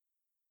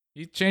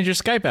You changed your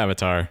Skype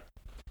avatar.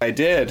 I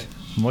did.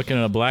 I'm looking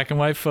at a black and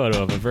white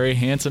photo of a very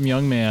handsome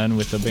young man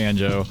with a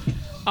banjo.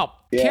 Oh,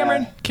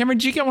 Yeah. Cameron,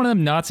 did you get one of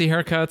them Nazi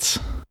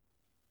haircuts?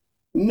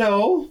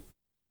 No.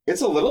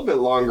 It's a little bit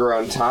longer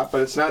on top,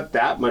 but it's not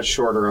that much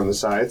shorter on the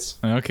sides.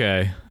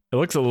 Okay. It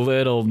looks a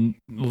little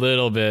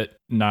bit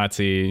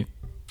Nazi.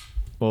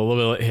 Well, a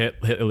little bit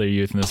Hitler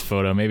Youth in this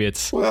photo. Maybe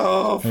it's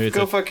Go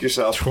fuck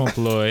yourself. trompe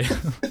l'oeil.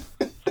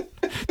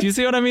 Do you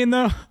see what I mean,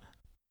 though?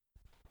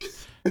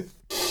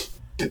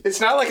 It's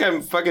not like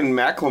I'm fucking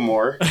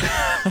Macklemore.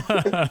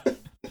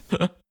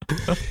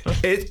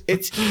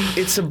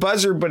 It's a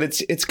buzzer, but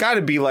it's got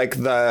to be like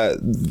a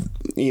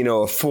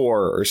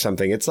 4 or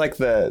something. It's like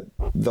the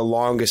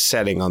longest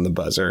setting on the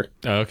buzzer.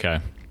 Okay.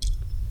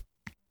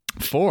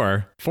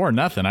 4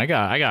 nothing. Mine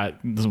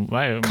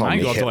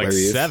go up to like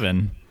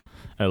 7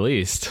 at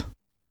least.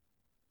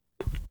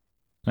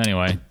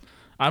 Anyway,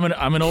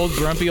 I'm an old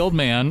grumpy old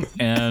man,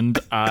 and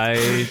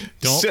I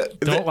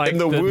don't like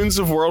the wounds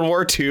of World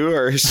War II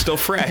are still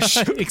fresh.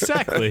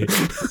 Exactly.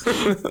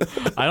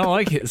 I don't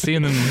like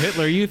seeing them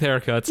Hitler Youth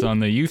haircuts on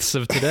the youths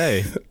of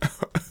today,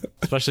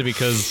 especially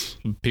because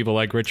people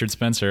like Richard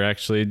Spencer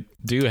actually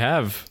do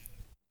have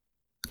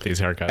these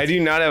haircuts. I do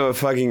not have a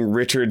fucking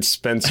Richard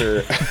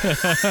Spencer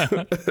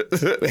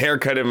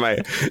haircut in my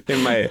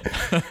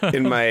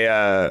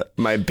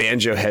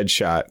banjo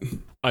headshot.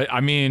 I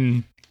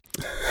mean,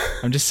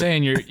 I'm just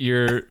saying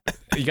you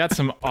got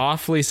some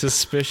awfully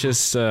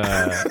suspicious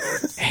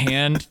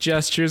hand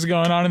gestures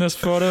going on in this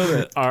photo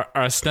that are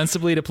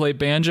ostensibly to play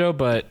banjo,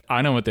 but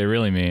I know what they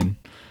really mean.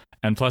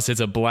 And plus,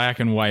 it's a black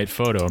and white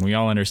photo, and we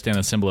all understand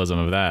the symbolism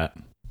of that.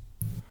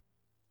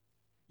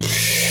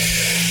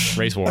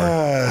 Race war.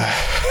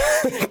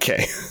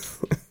 Okay.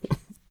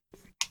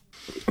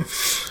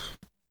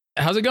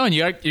 How's it going?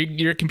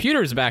 Your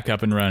computer's back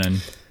up and running.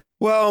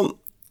 Well,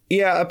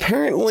 yeah,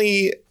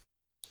 apparently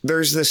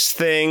there's this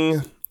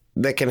thing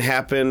that can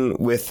happen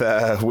with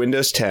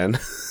Windows 10.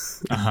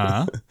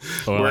 Uh-huh.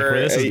 Oh, I like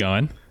where this is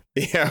going.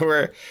 Yeah,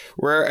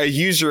 where a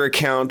user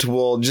account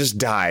will just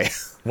die.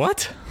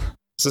 What?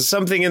 So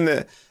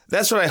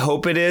that's what I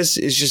hope it is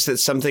just that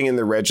something in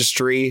the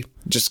registry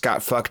just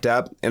got fucked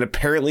up. And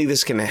apparently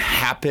this can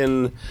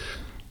happen.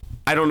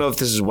 I don't know if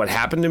this is what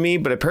happened to me,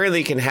 but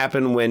apparently it can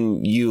happen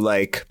when you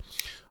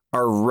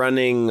are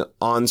running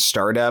on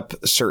startup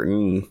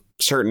certain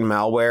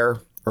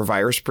malware or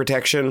virus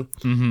protection.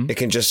 Mm-hmm. It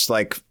can just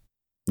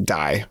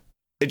die.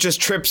 It just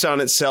trips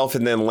on itself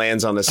and then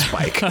lands on a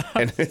spike,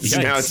 and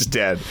now it's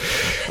dead.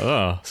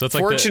 Oh, so it's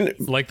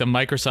like the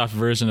Microsoft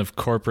version of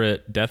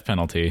corporate death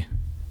penalty.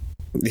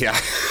 Yeah.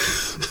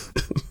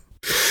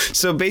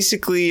 So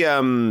basically,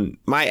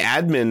 my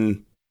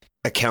admin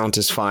account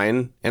is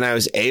fine, and I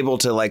was able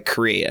to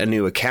create a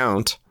new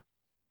account.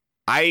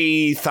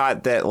 I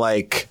thought that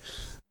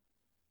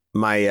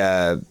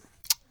my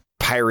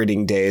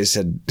pirating days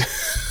had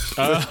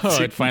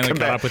it finally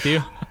caught up with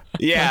you.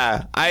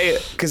 Yeah,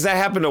 because that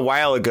happened a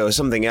while ago,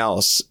 something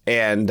else,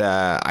 and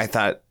I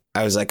thought,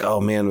 I was like,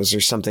 oh man, was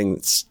there something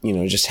that's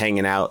just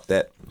hanging out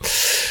that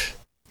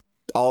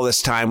all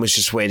this time was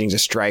just waiting to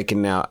strike,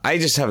 and now I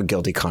just have a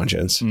guilty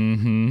conscience.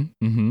 Mm-hmm.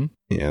 Mm-hmm.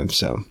 Yeah,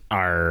 so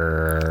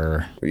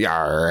Arr.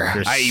 Yar.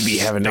 I be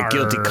having a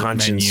guilty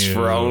conscience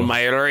for all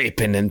my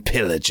raping and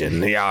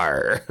pillaging.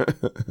 Yar.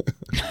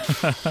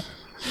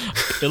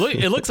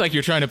 It looks like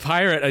you're trying to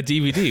pirate a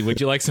DVD. Would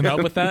you like some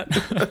help with that?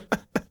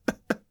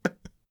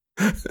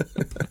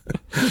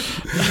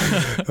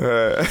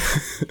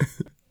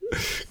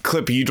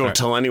 Clip, you don't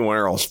tell anyone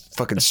or I'll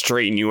fucking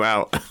straighten you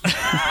out.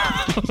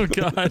 Oh,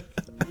 God.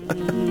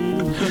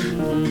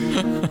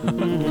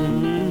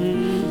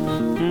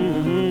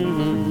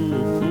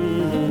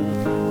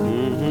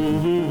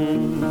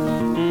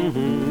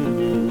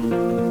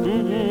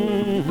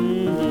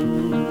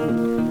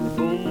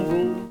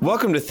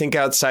 Welcome to Think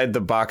Outside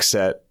the Box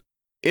Set.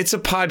 It's a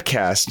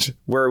podcast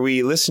where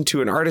we listen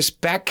to an artist's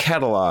back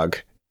catalog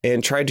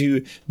and try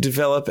to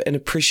develop an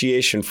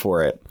appreciation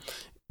for it.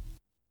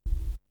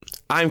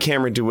 I'm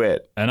Cameron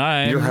DeWitt. And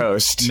I'm your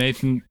host.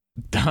 Nathan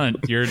Dunt,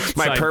 your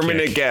my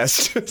permanent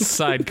guest.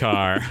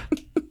 Sidecar.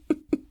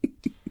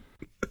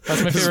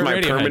 That's my favorite This is my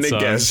Radiohead permanent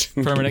song. guest.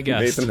 Permanent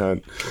guest.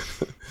 Nathan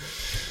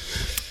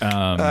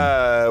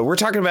Hunt. We're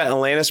talking about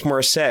Alanis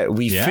Morissette.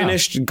 We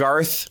finished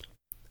Garth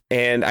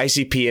and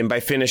ICP, and by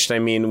finished I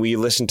mean we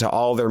listened to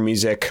all their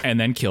music and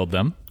then killed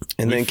them.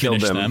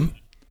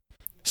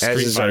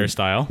 Street Fighter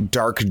style.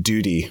 Dark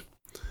duty.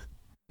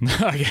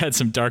 I had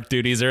some dark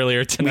duties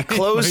earlier tonight. We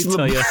closed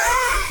the I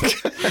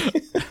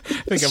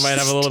think I might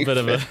have a little bit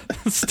of a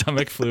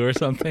stomach flu or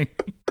something.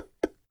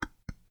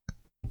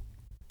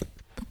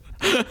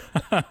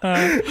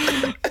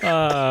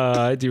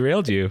 I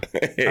derailed you.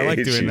 I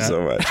like doing that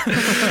so much.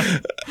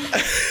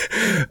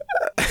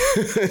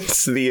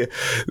 It's the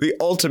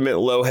ultimate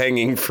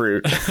low-hanging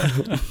fruit.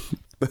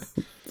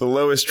 The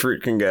lowest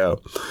fruit can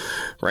go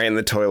right in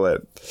the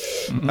toilet.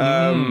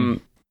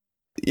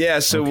 Yeah,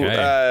 so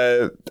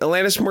okay.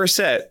 Alanis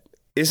Morissette,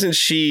 isn't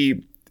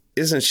she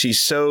isn't she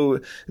so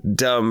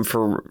dumb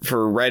for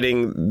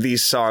writing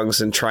these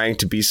songs and trying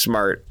to be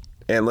smart?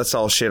 And let's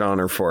all shit on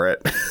her for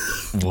it.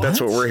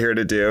 That's what we're here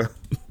to do.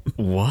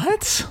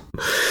 What?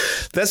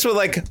 That's what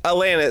like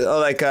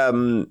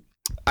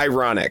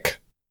Ironic.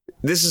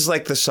 This is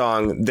like the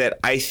song that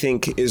I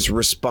think is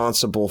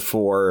responsible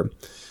for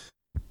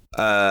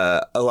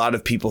a lot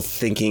of people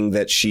thinking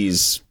that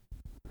she's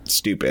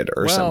stupid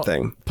or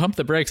something. Pump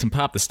the brakes and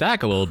pop the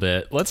stack a little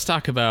bit. Let's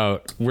talk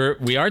about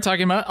we are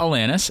talking about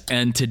Alanis,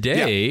 and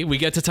today we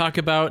get to talk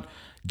about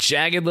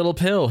Jagged Little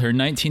Pill, her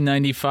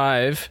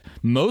 1995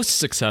 most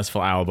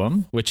successful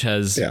album, which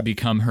has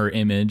become her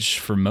image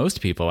for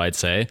most people, I'd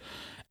say,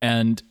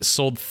 and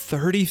sold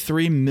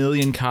 33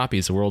 million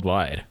copies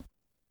worldwide.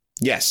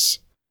 Yes.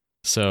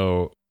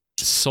 So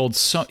sold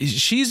so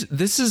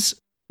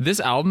this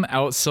album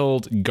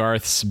outsold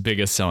Garth's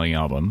biggest selling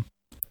album.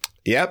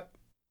 Yep.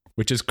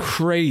 Which is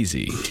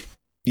crazy.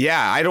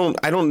 Yeah, I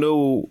don't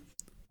know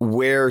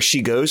where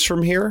she goes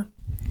from here.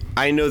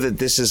 I know that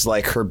this is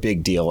like her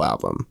big deal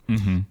album.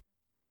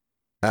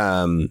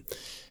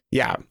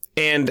 Yeah.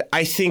 And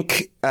I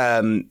think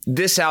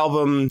this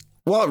album,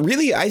 well,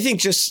 really, I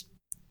think just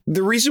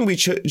the reason we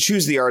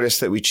choose the artist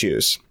that we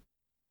choose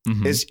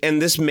is,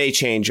 and this may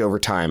change over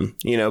time,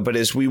 but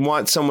is we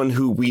want someone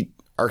who we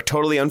are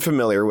totally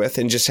unfamiliar with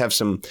and just have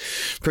some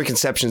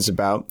preconceptions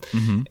about.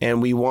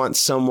 And we want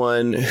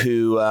someone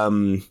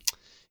who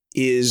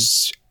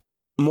is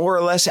more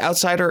or less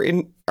outside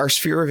our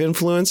sphere of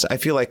influence. I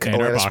feel like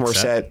Alanis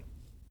Morissette.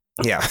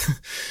 Yeah.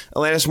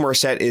 Alanis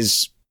Morissette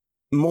is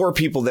more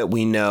people that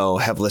we know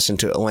have listened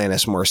to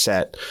Alanis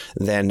Morissette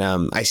than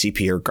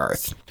ICP or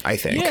Garth, I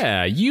think.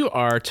 Yeah, you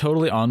are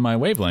totally on my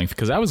wavelength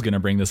because I was going to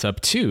bring this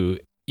up too.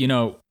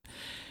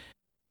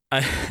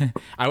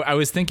 I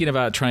was thinking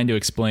about trying to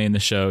explain the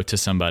show to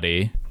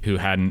somebody who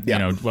hadn't,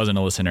 wasn't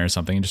a listener or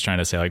something, and just trying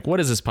to say, like, what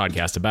is this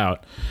podcast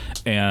about?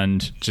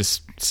 And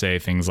just say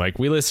things like,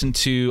 we listen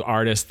to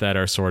artists that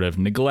are sort of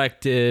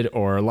neglected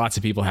or lots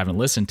of people haven't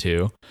listened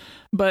to,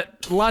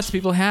 but lots of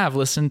people have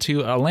listened to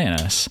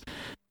Alanis.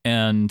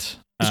 And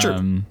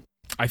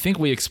I think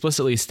we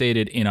explicitly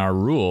stated in our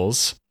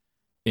rules,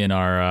 in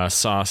our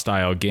Saw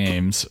style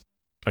games,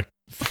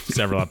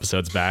 several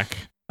episodes back,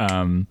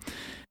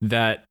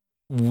 that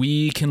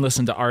we can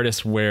listen to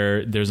artists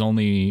where there's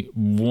only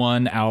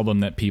one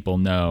album that people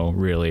know,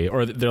 really,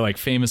 or they're like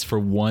famous for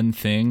one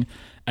thing,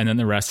 and then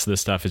the rest of the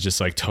stuff is just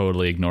like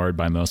totally ignored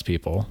by most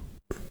people.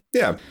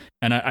 Yeah.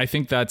 And I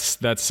think that's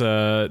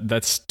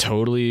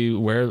totally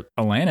where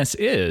Alanis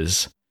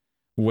is,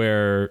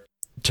 where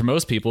to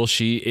most people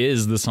she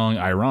is the song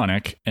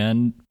Ironic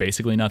and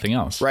basically nothing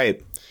else.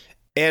 Right.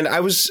 And I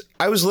was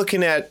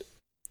looking at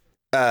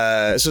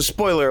so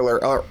spoiler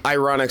alert,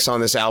 Ironic's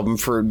on this album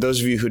for those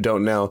of you who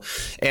don't know.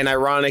 And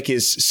Ironic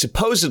is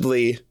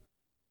supposedly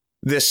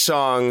this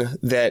song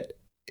that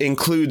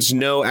includes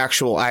no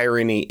actual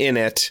irony in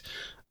it.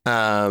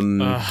 Are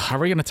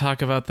we going to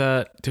talk about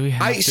that? Do we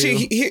have to?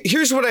 See,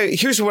 here's what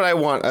I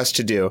want us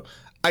to do.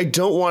 I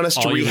don't want us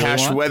to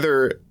rehash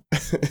whether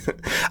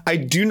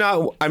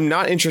I'm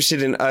not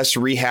interested in us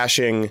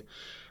rehashing.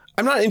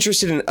 I'm not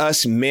interested in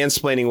us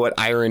mansplaining what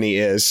irony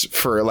is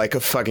for like a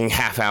fucking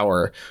half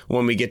hour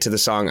when we get to the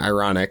song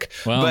Ironic.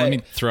 Well, let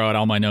me throw out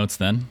all my notes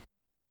then.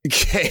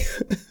 Okay.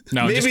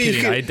 No, I'm just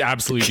kidding. I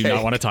absolutely do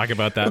not want to talk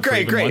about that for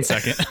even 1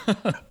 second.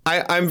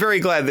 I'm very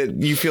glad that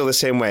you feel the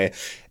same way.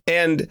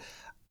 And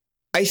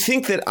I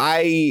think that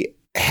I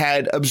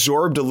had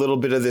absorbed a little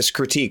bit of this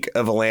critique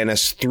of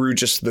Alanis through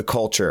just the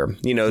culture,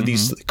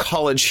 these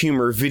college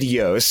humor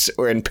videos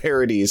and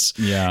parodies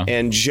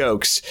and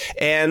jokes.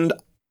 And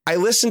I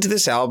listened to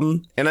this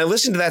album and I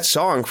listened to that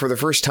song for the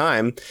first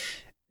time.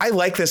 I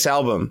like this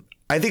album.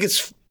 I think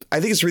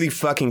it's really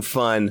fucking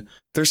fun.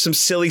 There's some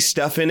silly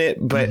stuff in it,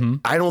 but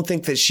I don't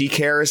think that she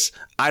cares.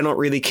 I don't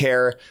really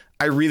care.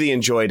 I really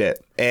enjoyed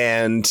it.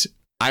 And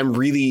I'm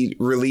really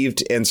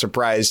relieved and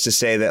surprised to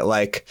say that,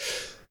 like,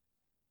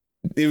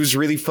 it was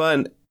really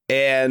fun.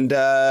 And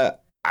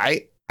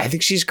I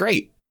think she's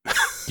great.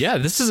 Yeah,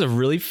 this is a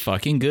really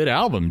fucking good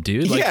album,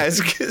 dude. Like, yeah,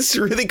 it's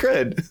really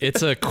good.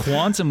 It's a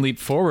quantum leap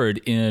forward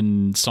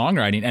in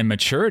songwriting and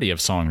maturity of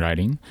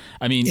songwriting.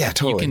 I mean, yeah,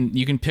 totally.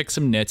 You can pick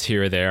some nits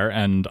here or there,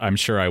 and I'm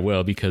sure I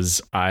will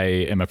because I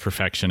am a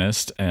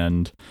perfectionist.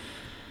 And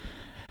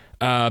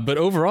but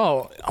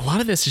overall, a lot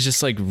of this is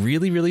just like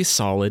really, really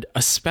solid,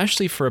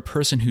 especially for a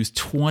person who's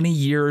 20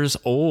 years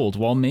old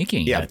while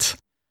making it.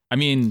 I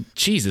mean,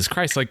 Jesus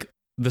Christ, like,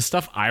 the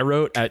stuff I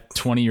wrote at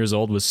 20 years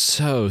old was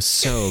so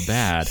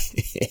bad.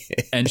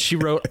 And she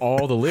wrote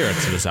all the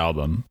lyrics of this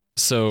album.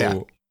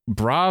 So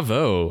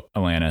bravo,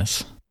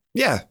 Alanis.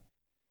 Yeah,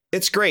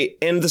 it's great.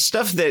 And the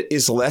stuff that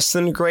is less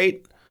than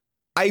great,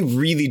 I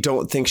really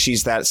don't think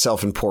she's that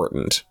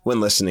self-important when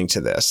listening to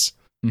this.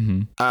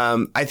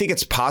 I think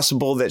it's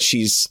possible that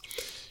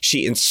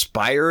she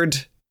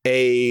inspired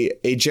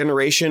a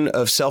generation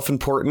of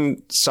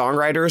self-important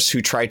songwriters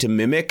who try to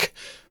mimic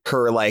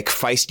her like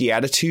feisty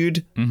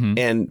attitude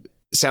and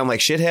sound like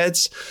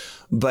shitheads.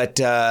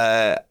 But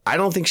I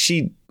think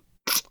she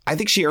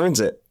earns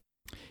it.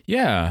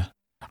 Yeah.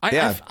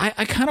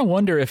 I kind of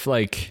wonder if,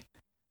 like,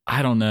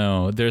 I don't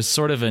know, there's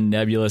sort of a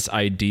nebulous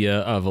idea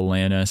of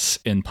Alanis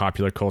in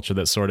popular culture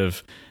that sort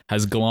of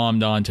has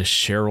glommed on to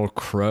Sheryl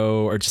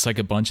Crow or just like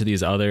a bunch of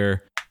these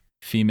other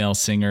female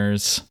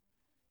singers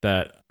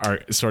that are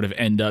sort of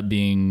end up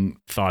being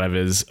thought of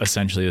as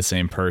essentially the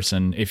same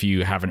person if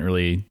you haven't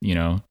really, you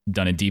know,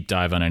 done a deep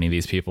dive on any of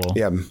these people.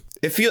 Yeah.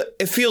 It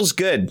feels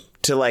good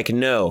to like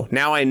know.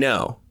 Now I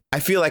know. I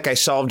feel like I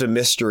solved a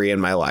mystery in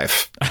my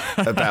life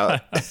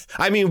about.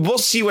 I mean, we'll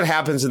see what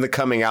happens in the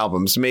coming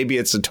albums. Maybe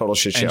it's a total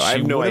shit show. I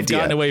have no idea.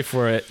 Gotten away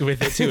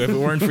with it too if it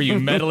weren't for you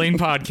meddling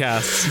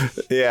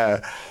podcasts.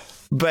 Yeah,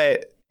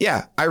 but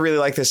yeah, I really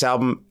like this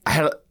album.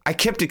 I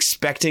kept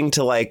expecting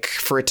to like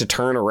for it to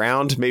turn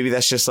around. Maybe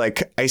that's just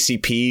like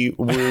ICP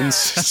wounds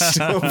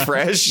still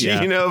fresh,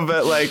 you know.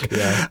 But like,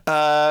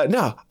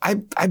 no,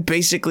 I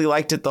basically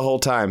liked it the whole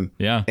time.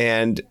 Yeah,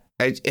 and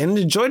I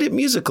enjoyed it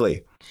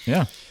musically.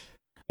 Yeah.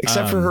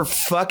 Except for her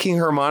fucking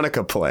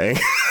harmonica playing,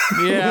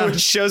 which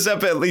shows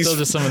up at least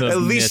some of those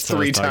at least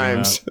 3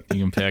 times.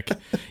 You can pick.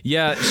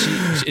 Yeah,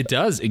 it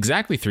does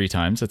exactly 3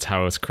 times. That's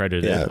how it's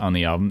credited on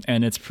the album,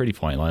 and it's pretty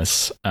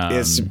pointless.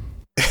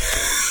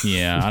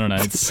 Yeah, I don't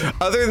know. It's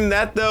other than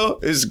that though,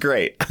 is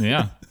great.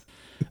 Yeah,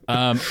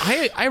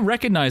 I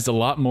recognized a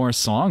lot more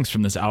songs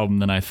from this album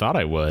than I thought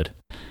I would.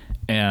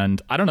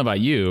 And I don't know about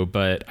you,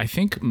 but I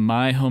think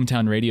my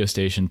hometown radio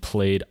station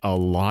played a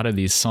lot of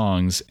these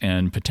songs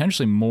and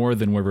potentially more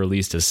than were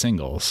released as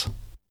singles.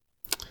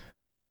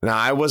 No,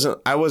 I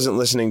wasn't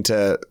listening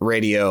to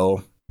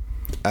radio.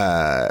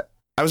 I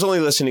was only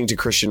listening to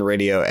Christian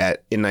radio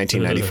in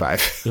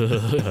 1995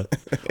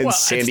 in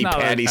Sandy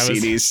Patty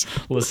CDs.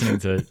 Listening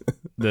to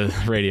the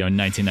radio in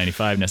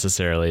 1995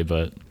 necessarily,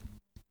 but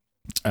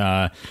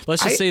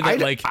let's just say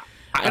that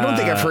I don't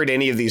think I've heard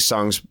any of these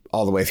songs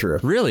all the way through.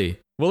 Really?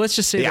 Well, let's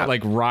just say that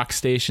like rock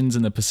stations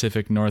in the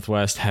Pacific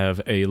Northwest have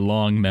a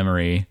long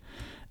memory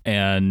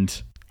and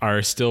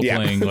are still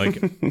playing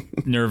like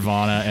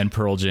Nirvana and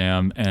Pearl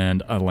Jam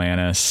and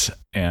Alanis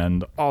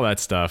and all that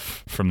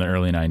stuff from the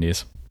early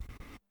 90s.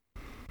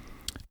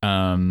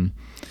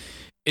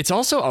 It's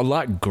also a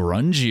lot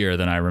grungier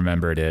than I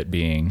remembered it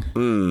being.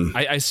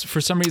 I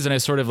for some reason I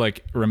sort of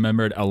like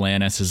remembered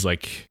Alanis as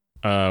like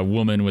a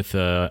woman with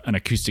an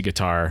acoustic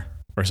guitar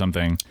or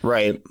something.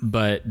 Right.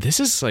 But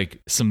this is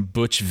like some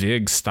Butch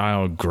Vig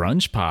style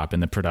grunge pop in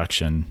the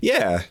production.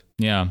 Yeah.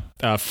 Yeah.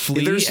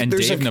 Flea and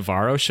Dave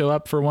Navarro show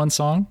up for one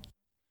song.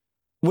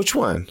 Which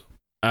one?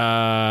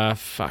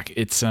 Fuck.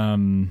 It's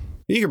You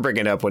can bring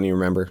it up when you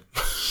remember.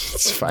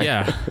 It's fine.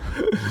 Yeah.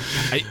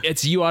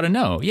 It's You Ought to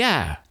Know.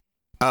 Yeah.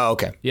 Oh,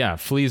 okay. Yeah.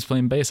 Flea's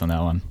playing bass on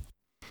that one.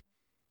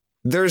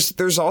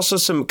 There's also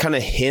some kind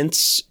of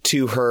hints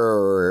to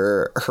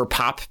her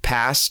pop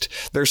past.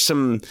 There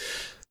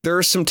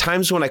are some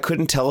times when I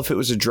couldn't tell if it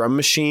was a drum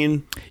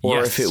machine or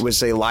if it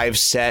was a live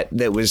set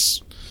that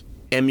was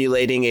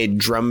emulating a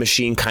drum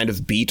machine kind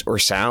of beat or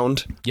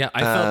sound. Yeah,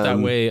 I felt that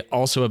way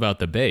also about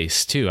the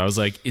bass, too. I was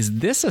like, is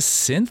this a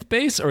synth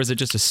bass or is it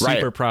just a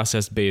super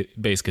processed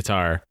bass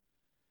guitar?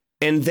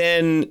 And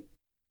then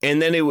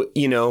it,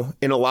 you know,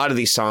 in a lot of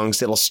these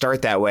songs, it'll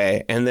start that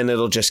way and then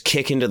it'll just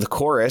kick into the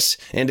chorus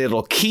and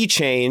it'll key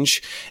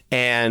change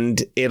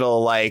and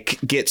it'll like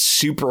get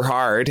super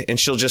hard and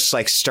she'll just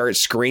like start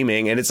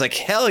screaming and it's like,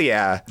 hell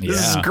yeah,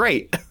 this is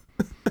great.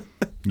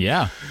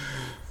 Yeah.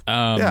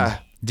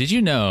 Did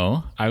you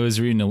know, I was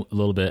reading a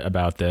little bit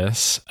about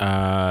this,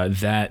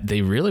 that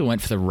they really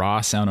went for the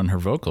raw sound on her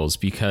vocals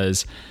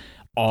because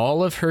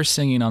all of her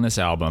singing on this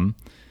album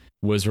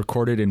was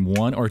recorded in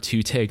 1 or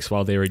 2 takes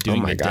while they were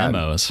doing the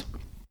demos.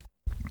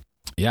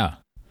 Yeah.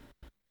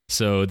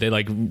 So they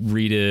like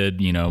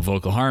redid, you know,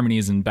 vocal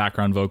harmonies and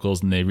background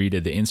vocals and they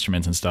redid the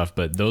instruments and stuff.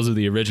 But those are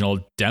the original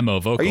demo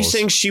vocals. Are you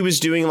saying she was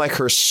doing like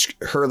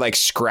her like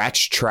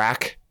scratch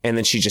track and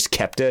then she just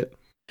kept it?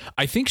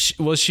 I think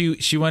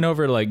she went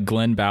over to like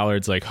Glenn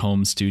Ballard's like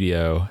home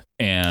studio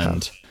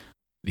and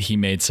he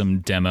made some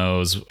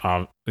demos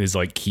of his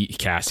like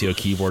Casio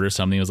keyboard or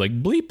something. It was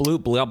like bleep, bloop,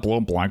 blop,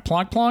 blop, plonk,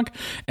 plonk, plonk.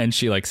 And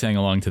she like sang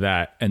along to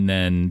that. And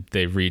then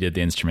they redid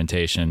the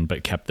instrumentation,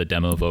 but kept the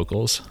demo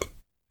vocals.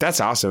 That's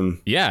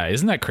awesome. Yeah.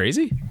 Isn't that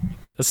crazy?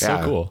 That's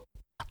so cool.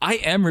 I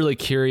am really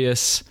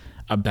curious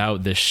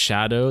about the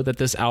shadow that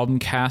this album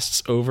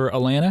casts over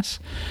Alanis,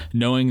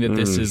 knowing that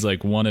this is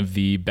like one of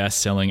the best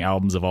selling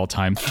albums of all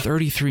time.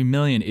 33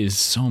 million is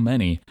so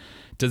many.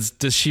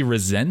 Does she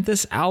resent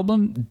this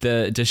album?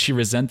 Does she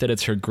resent that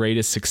it's her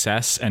greatest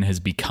success and has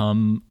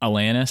become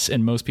Alanis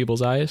in most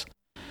people's eyes?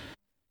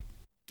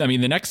 I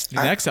mean, the next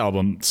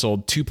album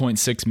sold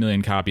 2.6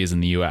 million copies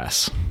in the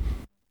US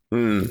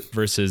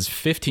versus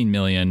 15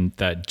 million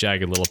that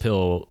Jagged Little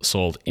Pill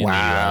sold in the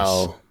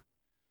US.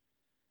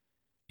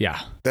 Yeah.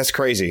 That's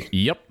crazy.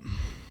 Yep.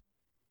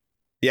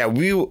 Yeah,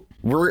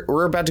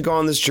 we're about to go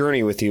on this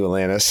journey with you,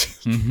 Alanis.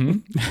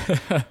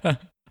 Mm-hmm.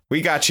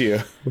 We got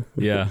you.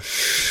 Yeah.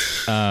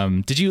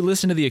 Did you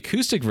listen to the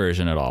acoustic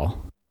version at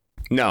all?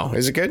 No.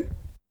 Is it good?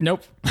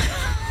 Nope.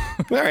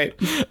 All right.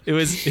 It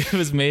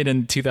was made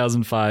in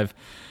 2005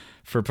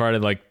 for part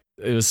of like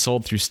it was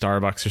sold through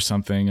Starbucks or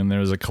something, and there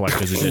was a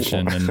collector's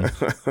edition, and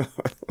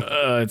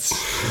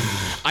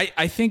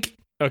I think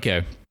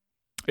okay,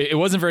 it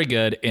wasn't very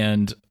good,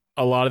 and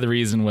a lot of the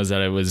reason was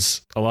that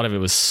a lot of it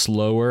was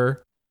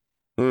slower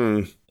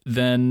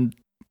than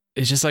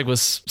it's just like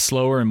was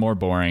slower and more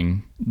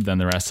boring than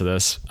the rest of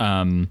this.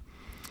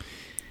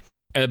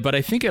 But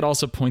I think it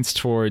also points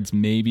towards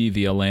maybe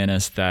the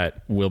Alanis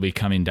that will be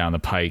coming down the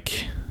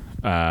pike,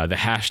 the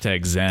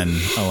hashtag Zen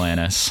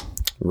Alanis.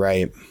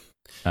 Right.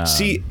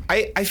 See,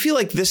 I feel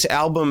like this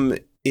album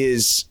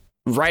is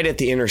right at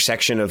the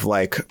intersection of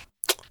like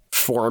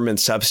form and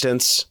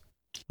substance.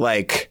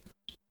 Like,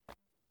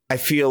 I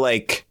feel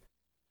like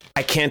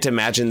I can't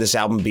imagine this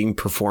album being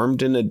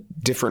performed in a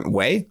different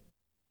way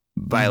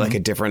by like a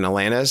different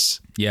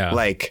Alanis. Yeah.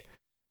 Like,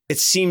 it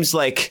seems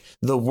like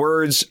the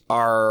words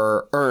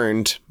are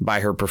earned by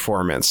her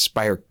performance,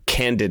 by her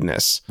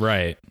candidness.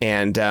 Right.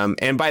 And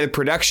by the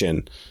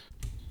production.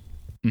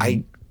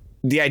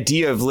 The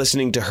idea of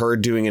listening to her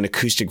doing an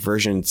acoustic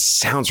version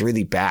sounds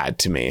really bad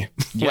to me.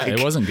 Yeah, like,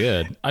 it wasn't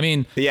good. I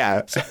mean,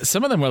 yeah,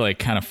 some of them were like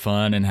kind of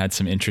fun and had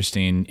some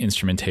interesting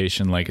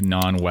instrumentation, like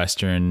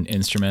non-Western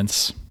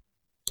instruments.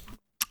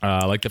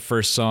 Like the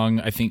first song,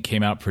 I think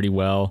came out pretty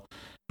well,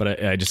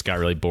 but I just got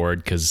really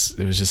bored because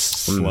it was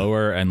just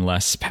slower and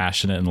less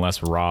passionate and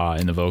less raw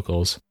in the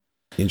vocals.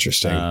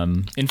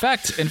 Interesting. In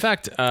fact,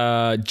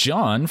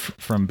 John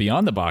from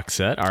Beyond the Box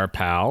Set, our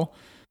pal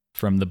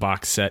from the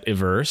box set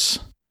Everse,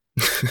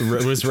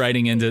 was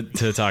writing in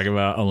to talk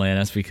about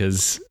Alanis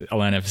because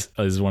Alanis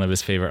is one of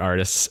his favorite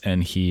artists,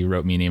 and he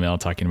wrote me an email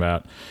talking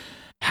about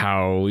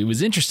how it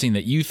was interesting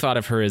that you thought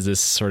of her as this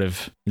sort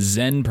of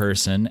Zen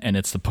person, and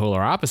it's the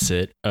polar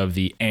opposite of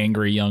the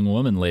angry young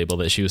woman label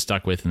that she was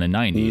stuck with in the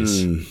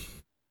 90s.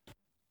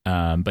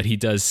 But he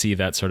does see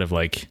that sort of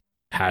like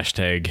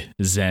hashtag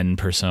Zen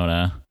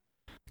persona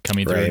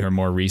coming through in her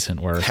more recent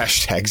work.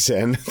 Hashtag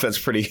Zen. That's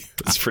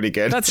pretty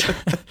good.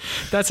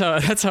 That's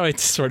how I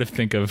sort of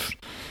think of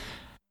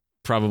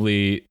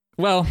probably,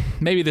 well,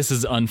 maybe this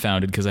is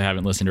unfounded because I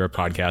haven't listened to her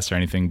podcast or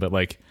anything, but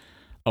like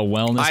a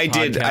wellness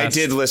podcast. I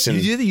did listen.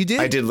 You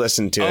did? I did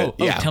listen to it.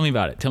 Oh, yeah. Tell me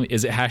about it. Tell me,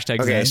 is it hashtag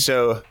Okay, Zen?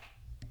 so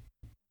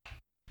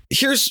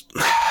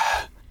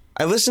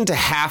I listened to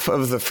half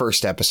of the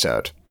first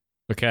episode.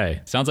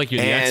 Okay. Sounds like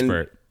you're the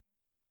expert.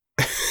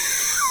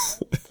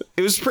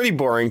 It was pretty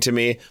boring to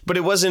me, but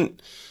it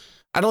wasn't,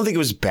 I don't think it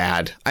was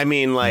bad. I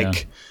mean,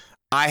 like,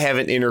 I have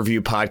an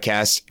interview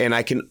podcast, and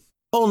I can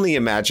only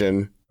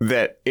imagine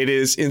that it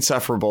is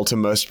insufferable to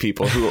most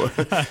people who,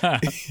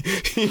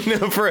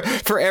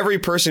 for every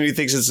person who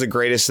thinks it's the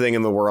greatest thing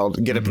in the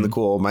world, Get Up in the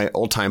Cool, my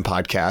old time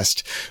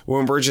podcast,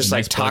 when we're just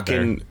like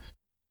talking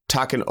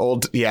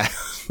old,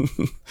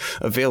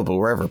 available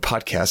wherever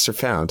podcasts are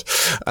found.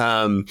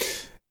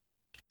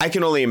 I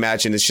can only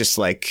imagine it's just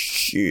like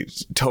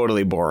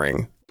totally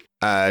boring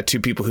to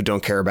people who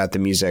don't care about the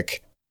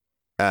music.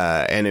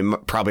 And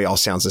it probably all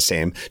sounds the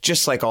same,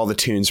 just like all the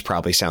tunes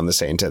probably sound the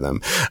same to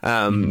them.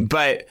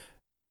 But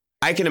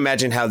I can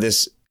imagine how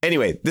this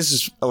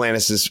is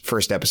Alanis's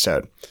first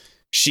episode.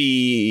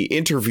 She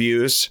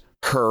interviews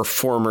her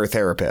former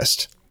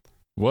therapist.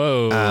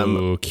 Whoa.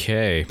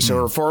 Okay.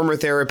 So her former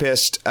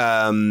therapist,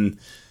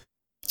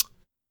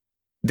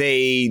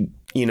 they,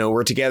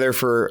 were together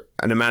for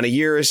an amount of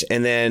years,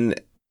 and then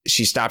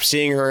she stopped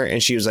seeing her,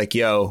 and she was like,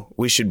 yo,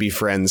 we should be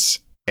friends.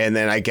 And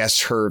then I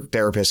guess her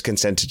therapist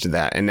consented to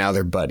that, and now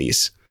they're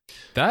buddies.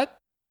 That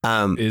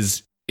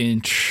is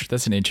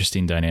that's an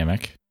interesting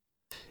dynamic.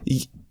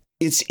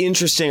 It's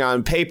interesting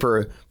on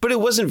paper, but it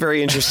wasn't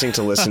very interesting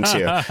to listen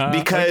to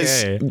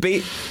because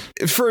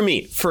for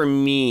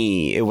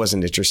me, it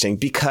wasn't interesting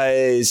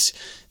because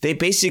they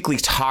basically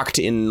talked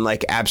in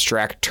like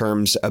abstract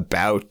terms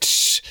about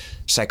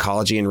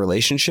psychology and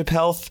relationship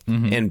health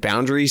and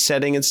boundary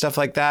setting and stuff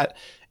like that.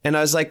 And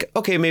I was like,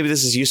 okay, maybe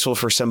this is useful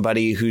for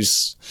somebody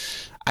who's,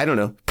 I don't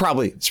know,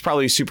 it's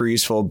probably super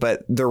useful,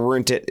 but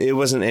it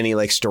wasn't any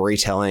like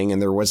storytelling, and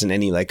there wasn't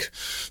any like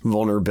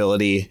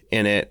vulnerability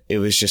in it. It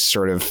was just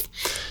sort of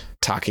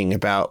talking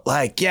about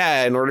like,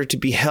 in order to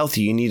be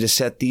healthy, you need to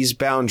set these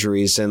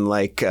boundaries. And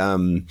like,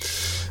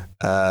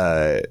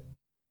 they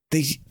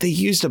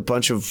used a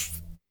bunch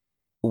of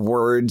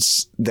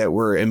words that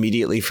were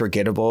immediately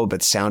forgettable,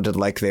 but sounded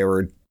like they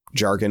were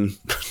jargon.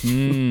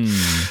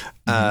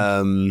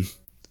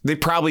 They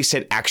probably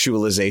said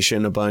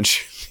actualization a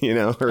bunch,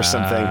 or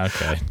something.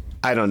 Okay.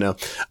 I don't know.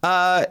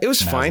 It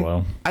was fine.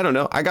 Well. I don't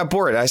know. I got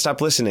bored. I stopped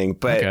listening,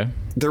 but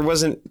there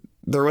wasn't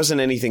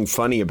anything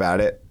funny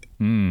about it.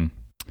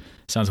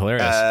 Sounds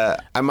hilarious.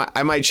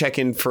 I might check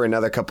in for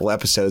another couple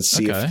episodes.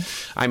 See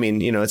if,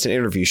 it's an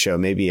interview show.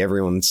 Maybe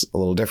everyone's a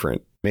little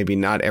different. Maybe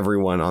not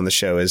everyone on the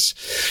show is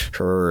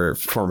her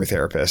former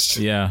therapist.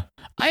 Yeah.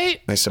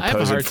 My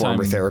supposed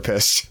former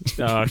therapist.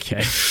 Oh,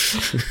 okay.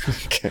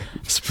 Okay.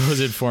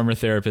 Supposed former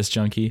therapist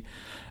junkie.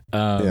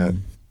 Yeah,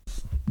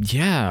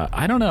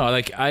 I don't know.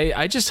 Like,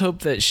 I just hope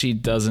that she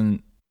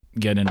doesn't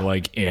get into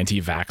like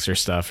anti-vaxxer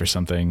stuff or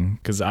something,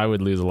 because I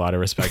would lose a lot of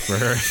respect for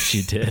her if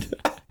she did.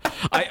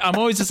 I'm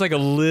always just like a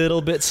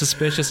little bit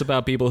suspicious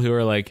about people who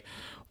are like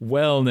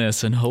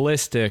wellness and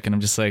holistic, and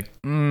I'm just like,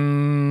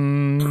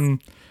 I'm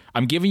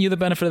giving you the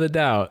benefit of the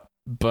doubt,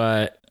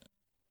 but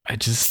I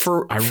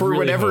really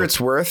whatever hope. it's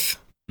worth,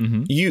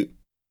 Mm-hmm. you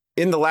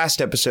in the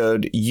last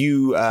episode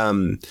you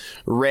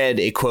read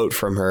a quote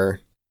from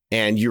her,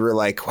 and you were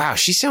like, wow,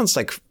 she sounds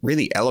like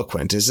really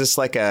eloquent. Is this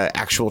like a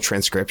actual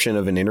transcription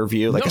of an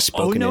interview, like a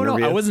spoken interview?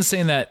 No, I wasn't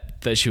saying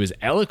that she was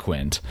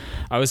eloquent.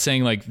 I was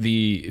saying like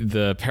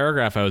the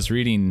paragraph I was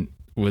reading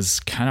was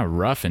kind of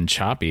rough and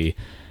choppy,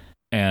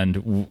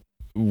 and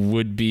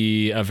would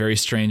be a very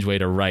strange way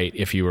to write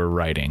if you were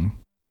writing.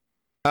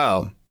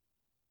 Oh,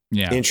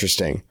 yeah,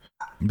 interesting.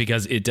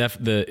 Because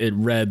it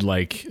read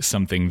like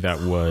something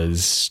that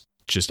was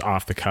just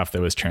off the cuff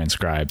that was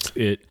transcribed.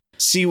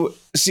 See,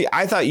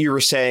 I thought you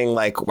were saying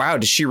like, wow,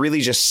 did she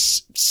really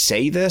just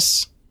say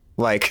this?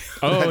 Like,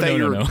 no. I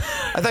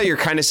thought you were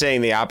kind of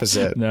saying the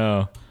opposite.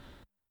 No,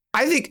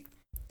 I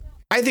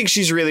think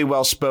she's really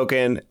well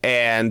spoken,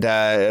 and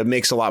it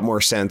makes a lot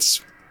more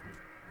sense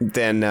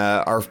than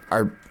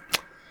our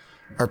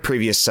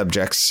previous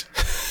subjects,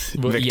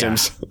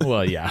 victims. Yeah.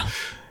 Well, yeah.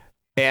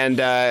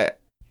 And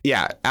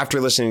yeah,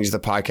 after listening to the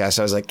podcast,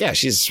 I was like, yeah,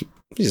 she's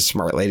a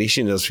smart lady.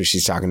 She knows what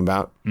she's talking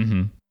about.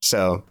 Mm-hmm.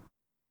 So,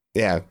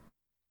 yeah,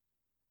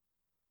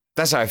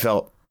 that's how I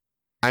felt.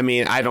 I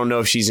mean, I don't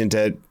know if she's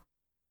into.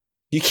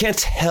 You can't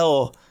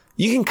tell.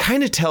 You can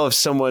kind of tell if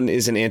someone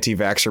is an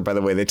anti-vaxxer by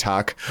the way they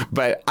talk,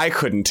 but I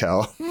couldn't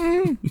tell.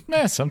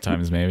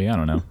 Sometimes maybe. I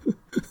don't know.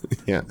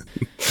 Yeah.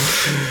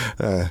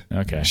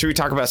 Okay. Should we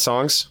talk about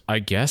songs? I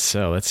guess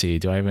so. Let's see.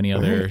 Do I have any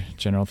other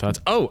general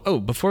thoughts? Oh,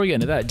 before we get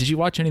into that, did you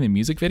watch any of the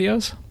music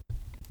videos?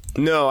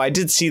 No, I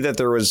did see that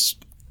there was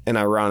an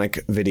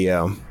ironic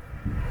video.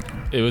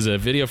 It was a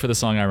video for the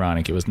song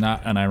Ironic. It was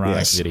not an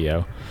ironic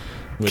video,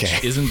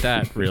 which isn't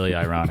that really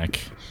ironic?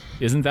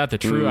 Isn't that the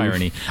true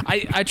irony?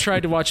 I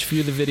tried to watch a few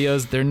of the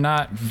videos. They're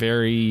not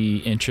very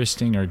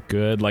interesting or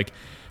good. Like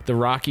the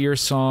rockier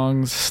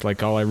songs,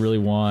 like All I Really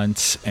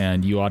Want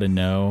and You Ought to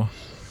Know,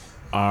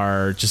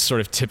 are just sort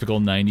of typical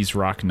 90s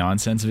rock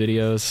nonsense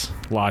videos.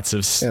 Lots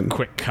of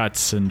quick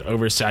cuts and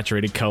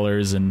oversaturated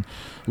colors and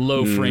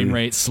low frame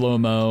rate,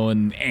 slow-mo,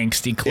 and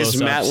angsty close-ups.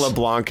 Is Matt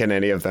LeBlanc in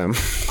any of them?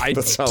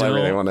 That's all I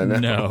really want to know.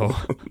 No.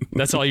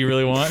 That's all you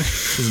really want?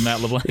 Is Matt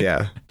LeBlanc?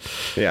 Yeah.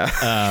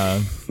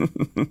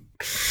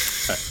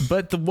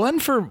 But the one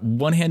for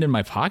One Hand in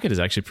My Pocket is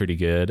actually pretty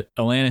good.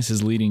 Alanis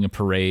is leading a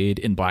parade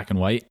in black and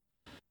white.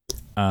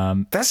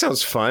 That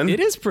sounds fun. It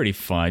is pretty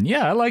fun.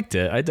 Yeah, I liked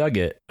it. I dug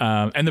it.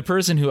 And the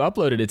person who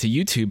uploaded it to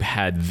YouTube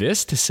had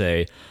this to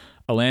say: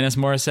 Alanis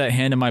Morissette,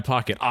 Hand in My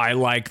Pocket. I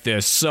like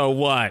this. So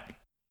what?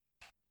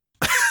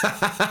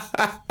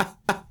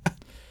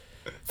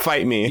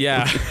 Fight me.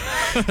 Yeah.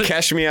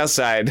 Cash me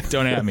outside.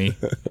 Don't at me.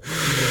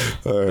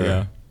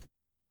 Yeah.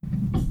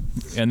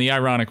 And the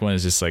ironic one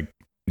is just like,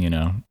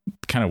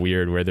 kind of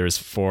weird, where there's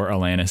 4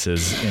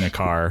 Alanises in a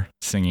car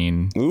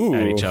singing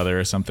at each other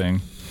or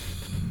something.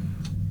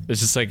 It's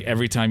just like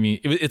every time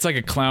it's like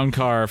a clown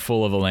car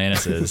full of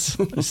Alanises.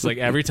 It's like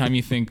every time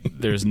you think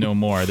there's no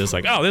more, there's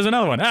like, oh, there's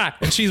another one.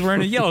 And she's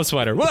wearing a yellow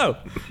sweater. Whoa.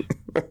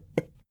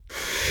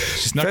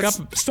 She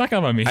stuck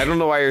up on me. I don't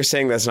know why you're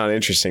saying that's not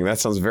interesting. That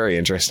sounds very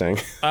interesting.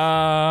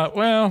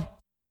 Well,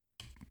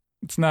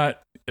 it's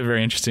not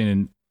very interesting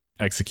in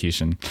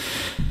execution.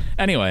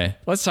 Anyway,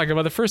 let's talk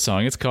about the first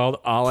song. It's called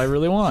All I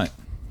Really Want.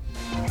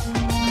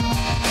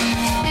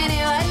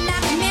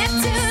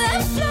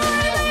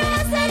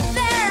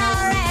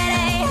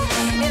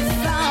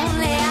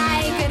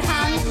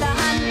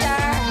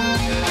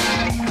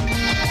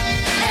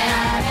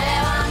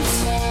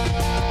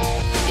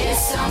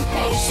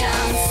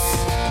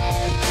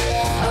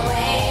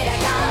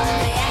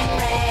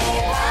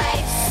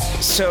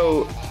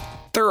 So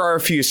there are a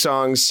few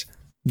songs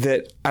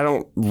that I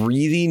don't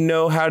really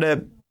know how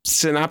to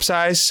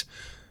synopsize.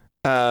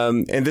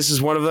 And this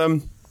is one of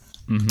them.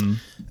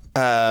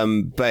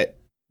 Mm-hmm. But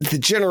the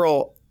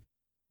general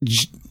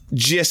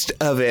gist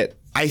of it,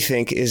 I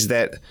think, is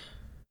that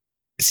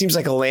it seems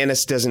like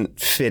Alanis doesn't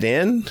fit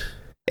in,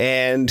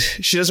 and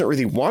she doesn't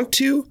really want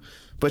to,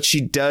 but she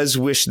does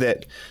wish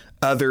that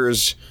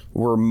others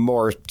were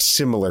more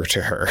similar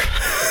to her.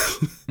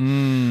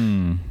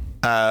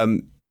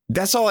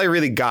 That's all I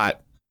really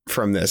got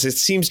from this. It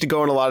seems to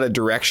go in a lot of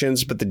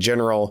directions, but the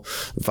general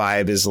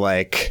vibe is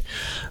like,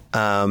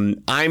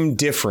 I'm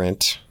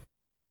different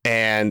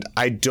and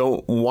I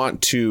don't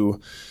want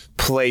to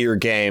play your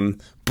game,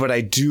 but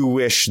I do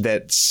wish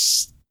that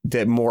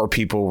more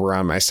people were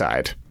on my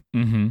side.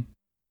 Mm-hmm.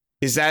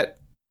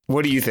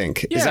 What do you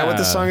think? Yeah. Is that what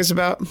the song is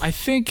about? I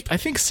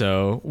think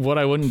so. What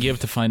I wouldn't give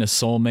to find a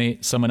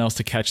soulmate, someone else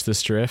to catch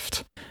this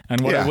drift, and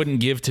what I wouldn't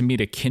give to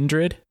meet a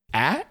kindred.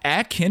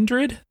 A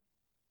kindred?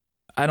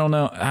 I don't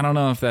know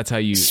if that's how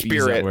you use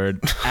that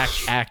word.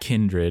 A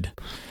kindred.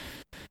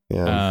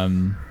 Yeah.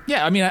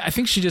 Yeah. I mean, I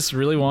think she just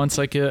really wants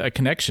like a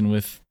connection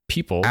with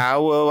people.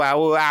 Ow, ow,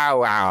 ow,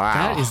 ow, ow.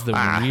 That is the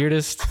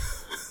weirdest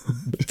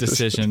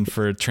decision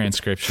for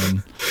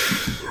transcription.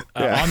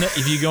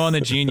 If you go on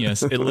the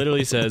Genius, it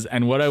literally says,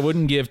 "And what I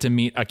wouldn't give to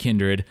meet a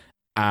kindred,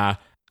 ow,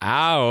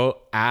 ow,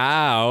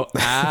 ow,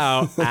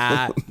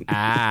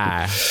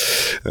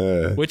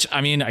 which,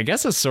 I mean, I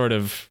guess is sort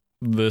of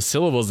the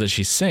syllables that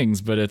she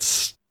sings, but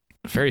it's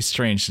very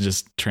strange to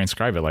just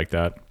transcribe it like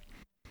that.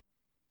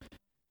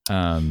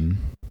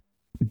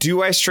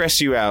 Do I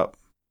stress you out?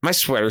 My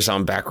sweater's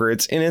on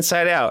backwards and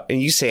inside out, and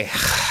you say,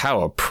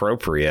 how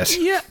appropriate.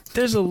 Yeah,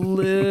 there's a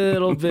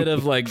little bit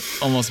of like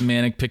almost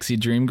Manic Pixie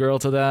Dream Girl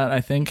to that,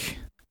 I think.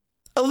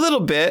 A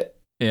little bit.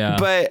 Yeah,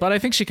 but I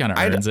think she kind of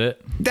earns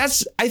it.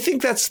 I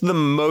think that's the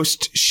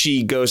most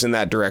she goes in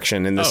that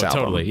direction in this album.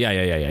 Totally.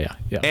 Yeah.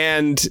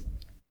 And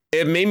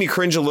it made me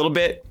cringe a little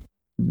bit.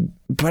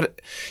 But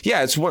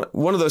yeah, it's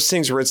one of those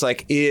things where it's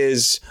like,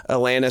 is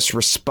Alanis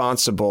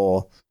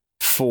responsible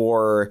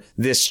for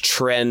this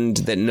trend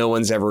that no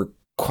one's ever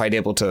quite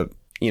able to,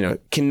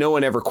 can no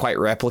one ever quite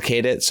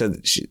replicate it? So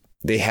that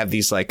they have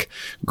these like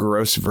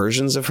gross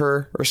versions of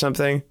her or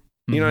something.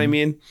 You know what I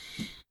mean?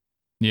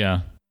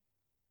 Yeah.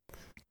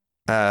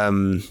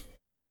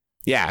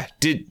 Yeah.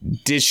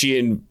 Did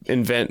she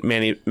invent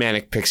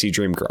Manic Pixie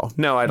Dream Girl?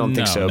 No, I don't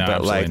think so. No,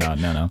 but like, not.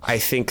 No. I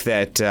think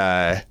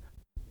that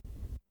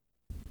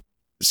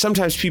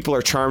sometimes people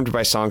are charmed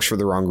by songs for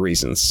the wrong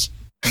reasons.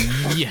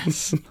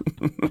 Yes.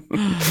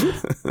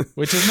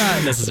 Which is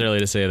not necessarily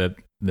to say that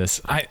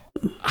this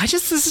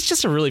is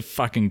just a really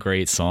fucking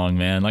great song,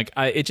 man. Like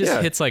it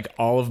just hits like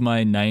all of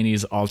my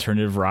 90s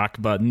alternative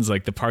rock buttons,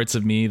 like the parts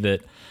of me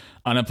that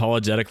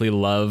unapologetically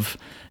love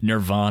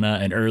Nirvana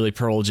and early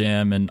Pearl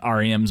Jam and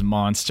REM's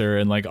Monster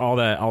and like all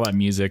that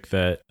music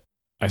that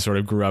I sort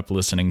of grew up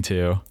listening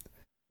to.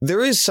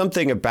 There is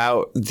something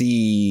about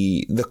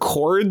the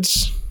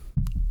chords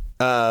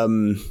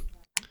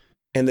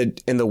and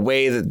the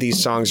way that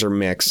these songs are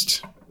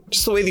mixed,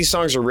 just the way these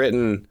songs are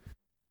written,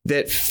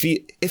 that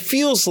it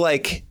feels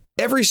like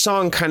every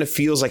song kind of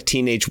feels like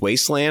Teenage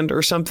Wasteland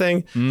or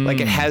something.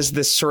 Like it has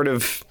this sort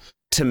of,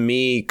 to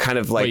me, kind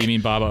of like... What, you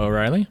mean Baba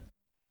O'Reilly?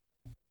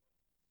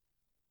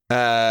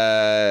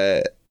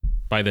 By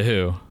The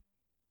Who.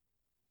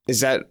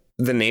 Is that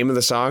the name of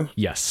the song?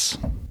 Yes.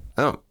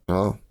 Oh,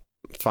 well,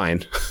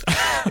 fine.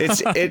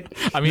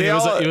 I mean,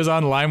 it was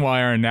on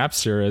LimeWire and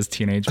Napster as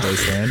Teenage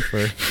Wasteland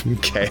for...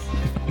 Okay.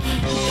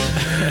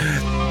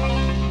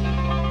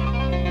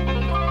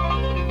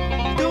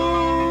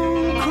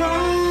 Don't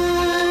cry,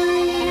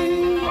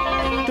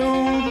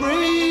 don't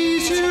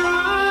raise your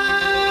eye.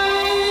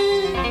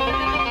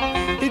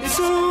 It's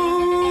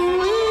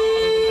only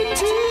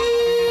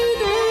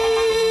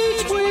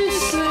Teenage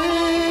Wasteland.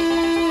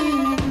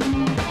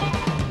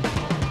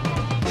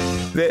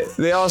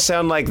 They all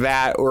sound like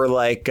that, or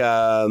like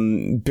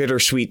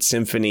Bittersweet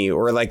Symphony,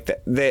 or like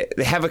they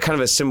have a kind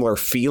of a similar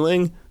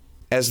feeling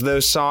as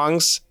those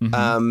songs.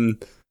 The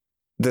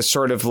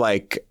sort of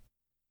like,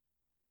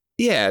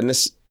 and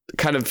this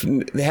kind of,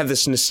 they have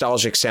this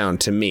nostalgic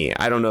sound to me.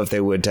 I don't know if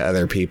they would to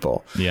other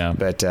people. Yeah,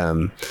 but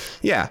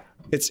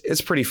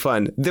it's pretty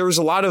fun. There was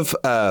a lot of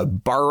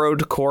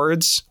borrowed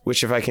chords,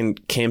 which, if I can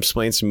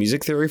explain some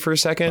music theory for a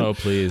second. Oh,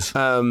 please.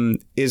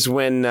 Is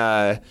when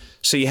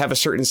so you have a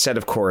certain set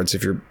of chords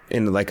if you're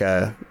in like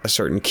a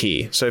certain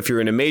key. So if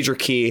you're in a major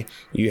key,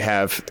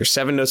 there's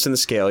 7 notes in the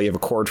scale. You have a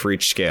chord for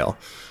each scale.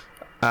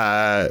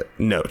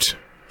 Note.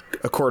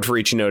 A chord for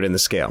each note in the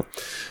scale.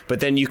 But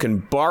then you can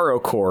borrow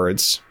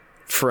chords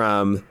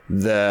from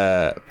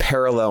the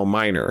parallel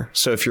minor.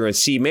 So if you're in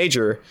C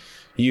major,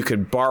 you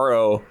could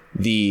borrow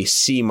the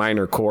C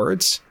minor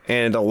chords,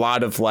 and a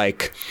lot of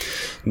like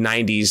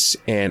 90s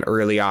and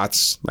early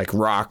aughts like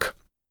rock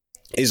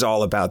is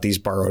all about these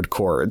borrowed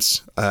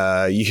chords.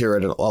 You hear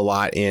it a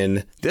lot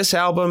in this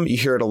album. You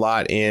hear it a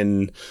lot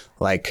in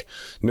like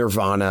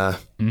Nirvana,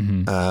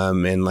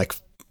 and like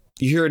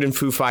you hear it in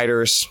Foo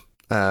Fighters.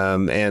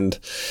 And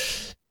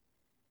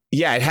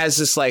yeah, it has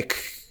this like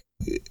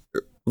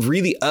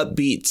really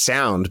upbeat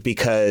sound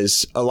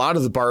because a lot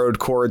of the borrowed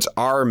chords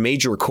are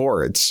major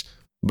chords,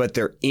 but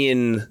they're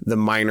in the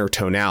minor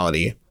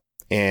tonality,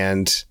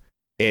 and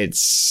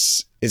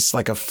it's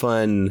like a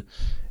fun,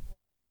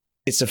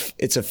 it's a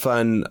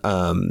fun,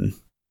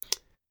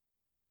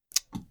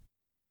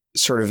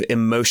 sort of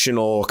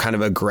emotional, kind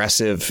of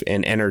aggressive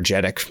and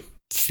energetic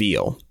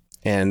feel.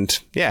 And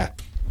yeah,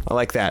 I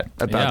like that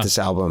about this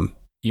album.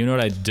 You know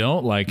what I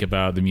don't like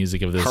about the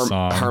music of this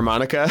song?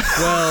 Harmonica?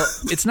 Well,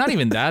 it's not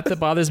even that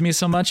bothers me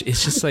so much.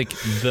 It's just like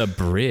the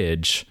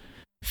bridge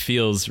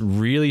feels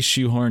really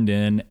shoehorned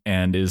in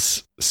and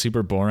is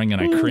super boring, and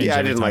I cringe I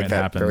every didn't time like it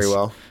that happens. very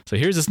well. So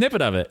here's a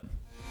snippet of it.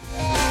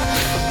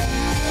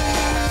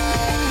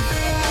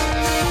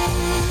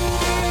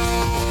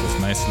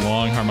 This nice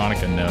long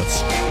harmonica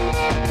notes. Enough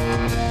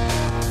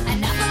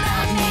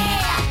about me.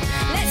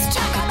 Let's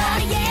talk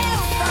about you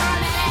for a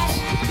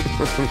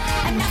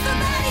minute. Enough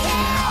about you.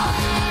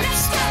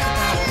 Let's talk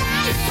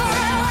about life for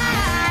a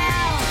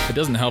while. It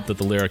doesn't help that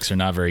the lyrics are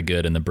not very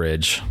good in the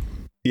bridge.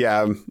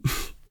 Yeah.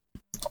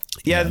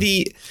 I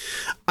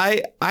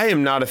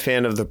am not a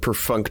fan of the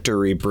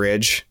perfunctory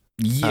bridge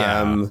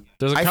Yeah,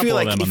 there's a I couple feel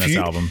of like them on this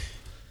album.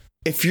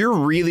 if you're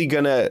really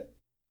gonna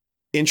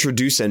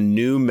introduce a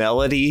new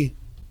melody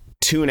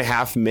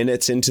 2.5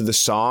 minutes into the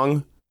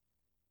song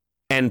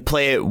and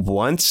play it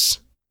once,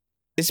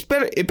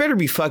 it better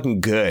be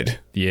fucking good.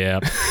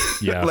 Yeah,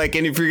 yeah, Like,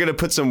 and if you're gonna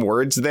put some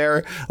words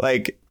there,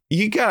 like,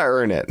 you gotta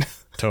earn it.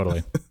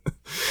 totally.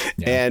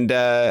 Yeah. And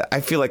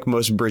I feel like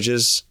most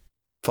bridges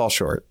fall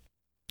short.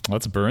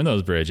 Let's burn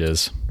those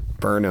bridges.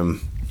 Burn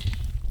them.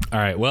 All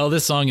right. Well,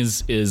 this song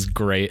is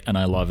great, and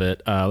I love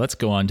it. Let's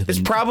go on to the.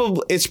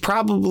 It's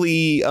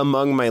probably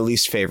among my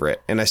least favorite,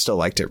 and I still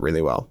liked it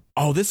really well.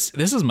 Oh, this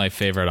is my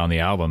favorite on the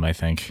album, I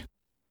think.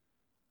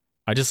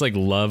 I just like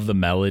love the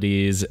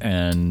melodies,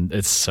 and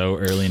it's so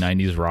early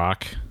 90s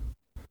rock.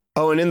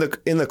 Oh, and in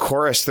the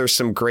chorus, there's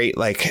some great,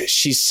 like,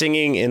 she's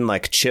singing in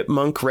like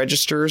chipmunk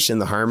registers in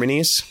the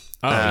harmonies.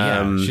 Oh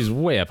yeah, she's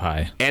way up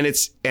high. And it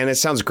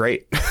sounds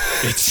great.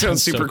 It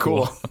sounds super so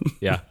cool.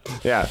 Yeah.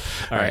 Yeah.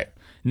 All right.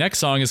 Next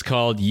song is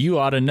called "You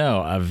Oughta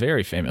Know," a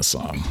very famous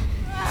song.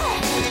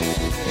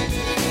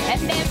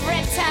 And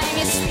every time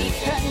you speak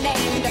her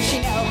name, does she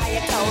know how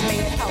you told me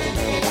until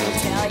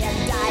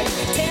you died,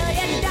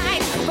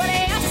 but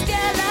you're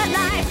still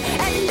alive,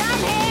 and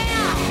I'm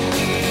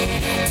here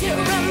to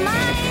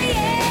remind you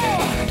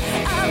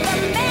of the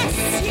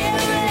mess you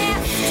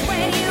left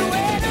when you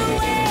went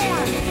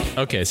away.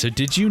 Okay, so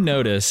did you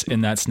notice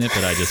in that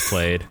snippet I just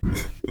played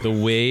the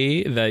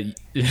way that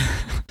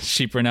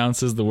she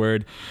pronounces the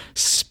word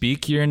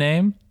 "speak your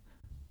name"?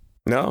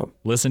 No.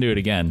 Listen to it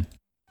again.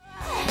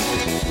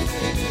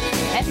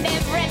 And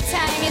every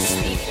time you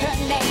speak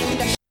her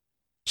name,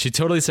 She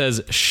totally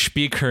says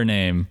 "speak her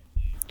name"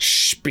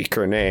 Speak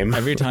her name.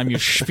 every time you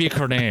speak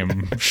her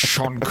name.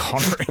 Sean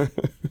Connery.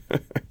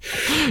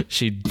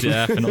 She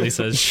definitely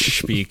says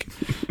 "speak,"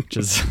 which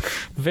is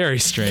very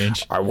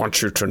strange. I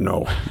want you to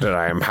know that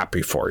I am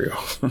happy for you.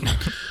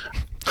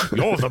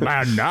 You're the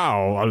man now,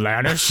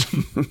 Alanis.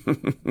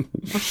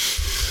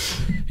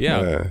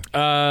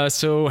 Yeah.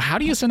 So how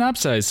do you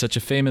synopsize such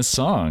a famous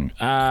song?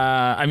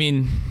 I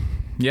mean,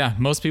 yeah,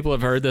 most people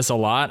have heard this a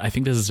lot. I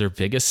think this is their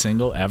biggest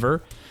single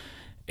ever.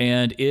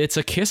 And it's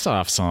a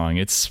kiss-off song.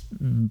 It's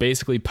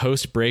basically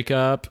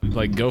post-breakup,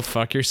 like, go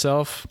fuck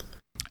yourself.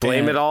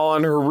 Blame it all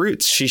on her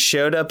roots. She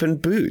showed up in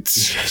boots.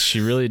 She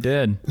really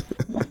did.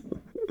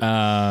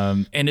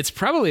 And it's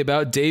probably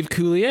about Dave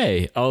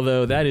Coulier,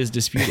 although that is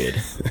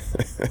disputed.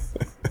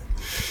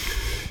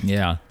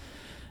 Yeah.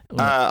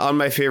 On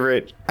my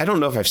favorite, I don't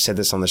know if I've said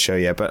this on the show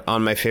yet, but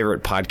on my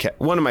favorite podcast,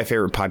 one of my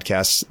favorite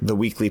podcasts, The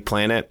Weekly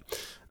Planet,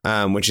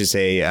 which is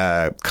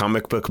a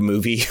comic book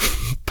movie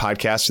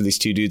podcast for these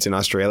two dudes in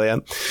Australia.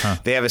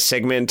 They have a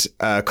segment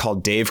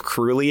called Dave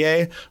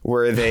Coulier,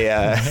 where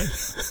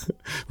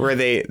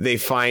they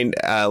find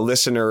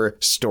listener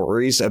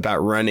stories about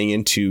running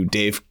into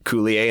Dave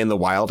Coulier in the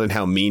wild and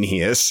how mean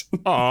he is.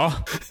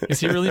 Aw,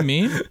 is he really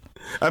mean?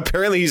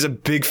 Apparently, he's a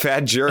big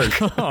fat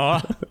jerk.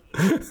 Aw.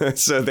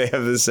 So they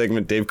have this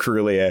segment, Dave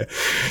Coulier.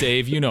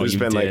 Dave, you know what you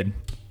did. Like,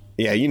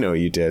 yeah, you know what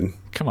you did.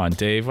 Come on,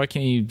 Dave. Why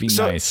can't you be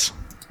nice?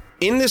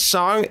 In this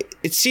song,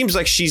 it seems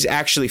like she's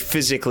actually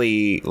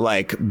physically,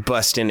 like,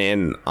 busting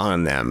in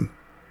on them.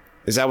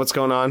 Is that what's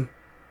going on?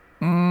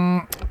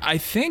 I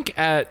think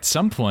at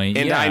some point,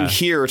 And yeah. I'm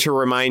here to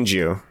remind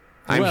you.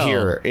 I'm Well,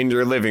 here in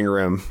your living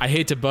room. I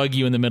hate to bug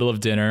you in the middle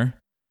of dinner,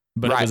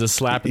 but Right. it was a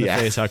slap in the Yeah.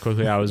 face how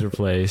quickly I was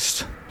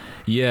replaced.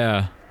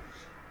 Yeah.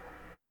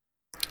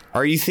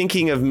 Are you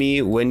thinking of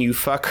me when you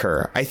fuck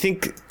her? I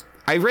think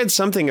I read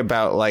something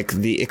about, like,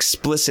 the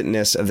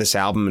explicitness of this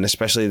album, and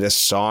especially this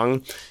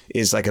song,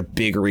 is like a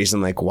big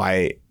reason, like,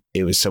 why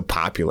it was so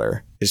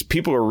popular. Is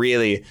people are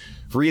really,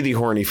 really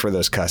horny for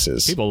those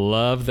cusses. People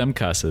love them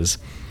cusses.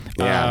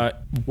 Yeah.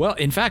 Well,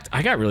 in fact,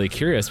 I got really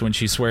curious when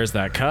she swears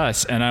that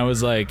cuss, and I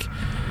was like,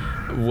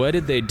 what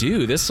did they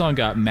do? This song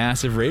got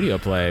massive radio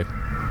play.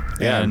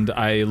 Yeah. And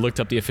I looked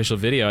up the official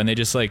video, and they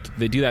just, like,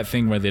 they do that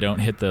thing where they don't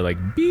hit the, like,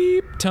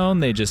 beep tone.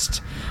 They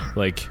just,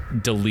 like,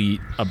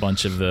 delete a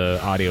bunch of the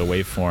audio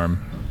waveform.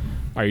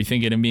 Are you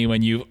thinking of me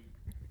when you...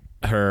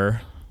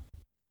 her...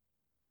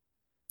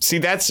 See,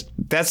 that's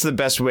the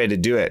best way to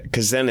do it,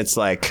 because then it's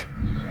like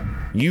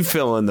you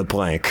fill in the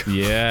blank.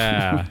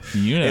 Yeah,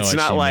 you know It's what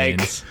not she like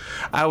means.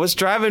 I was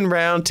driving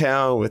around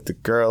town with the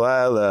girl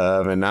I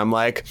love, and I'm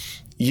like,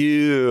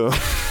 you.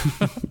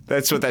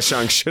 That's what that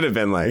song should have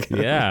been like.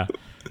 Yeah,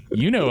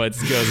 you know what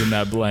goes in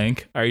that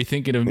blank. Are you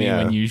thinking of me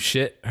Yeah. when you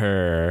shit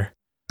her?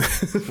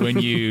 When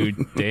you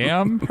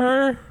damn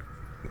her?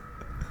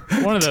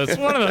 One of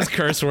those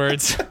curse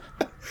words.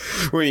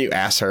 When you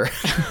ass her.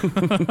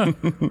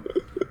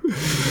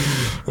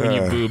 When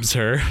you boobs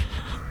her.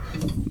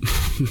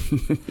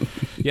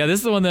 Yeah, this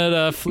is the one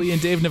that Flea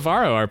and Dave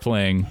Navarro are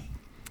playing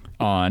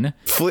on.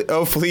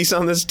 Fleece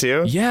on this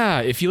too? Yeah,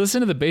 if you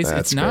listen to the bass,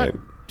 That's it's not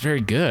great.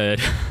 very good.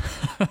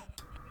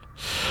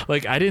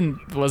 Like,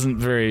 wasn't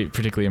very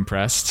particularly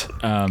impressed.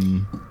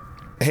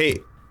 Hey,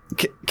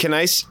 can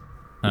I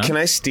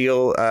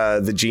steal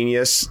the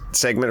Genius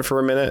segment for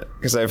a minute?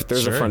 Because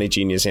there's Sure. a funny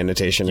Genius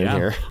annotation in Yeah,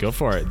 here. go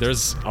for it.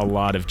 There's a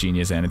lot of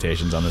Genius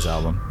annotations on this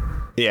album.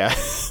 Yeah.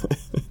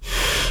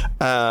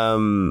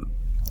 All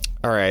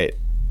right.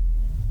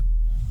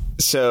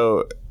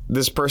 So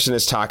this person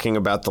is talking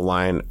about the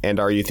line, "And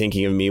are you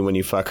thinking of me when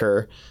you fuck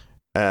her?"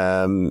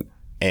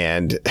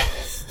 And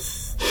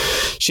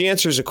she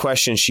answers a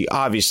question she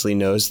obviously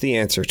knows the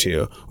answer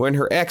to. When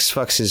her ex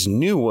fucks his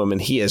new woman,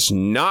 he is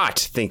not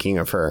thinking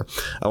of her.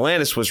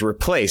 Alanis was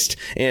replaced,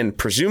 and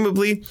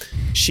presumably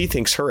she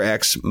thinks her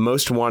ex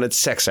most wanted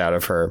sex out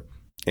of her.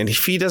 And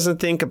if he doesn't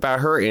think about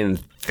her in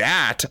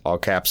that, all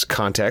caps,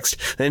 context,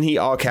 then he,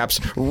 all caps,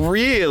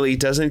 really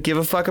doesn't give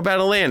a fuck about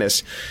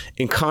Alanis.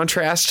 In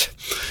contrast,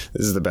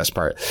 this is the best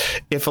part.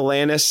 If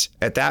Alanis,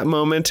 at that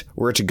moment,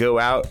 were to go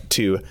out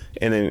to,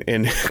 and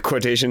in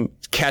quotation,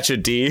 catch a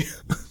D,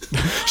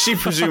 she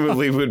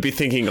presumably would be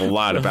thinking a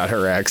lot about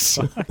her ex.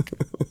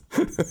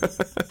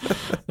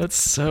 That's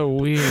so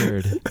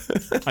weird.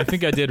 I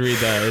think I did read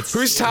that.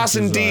 Who's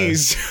tossing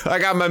D's? I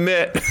got my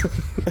mitt.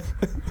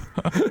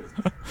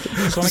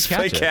 Just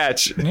play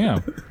catch. Yeah.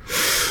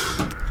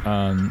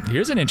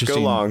 Here's an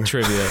interesting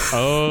trivia.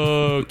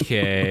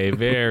 Okay,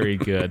 very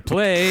good.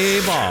 Play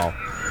ball.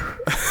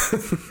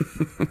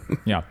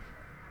 Yeah.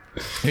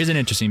 Here's an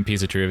interesting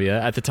piece of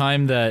trivia. At the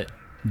time that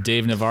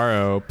Dave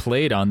Navarro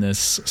played on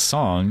this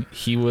song,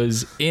 he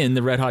was in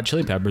the Red Hot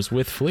Chili Peppers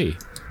with Flea.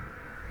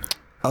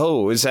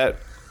 Oh, is that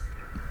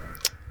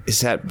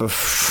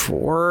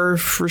before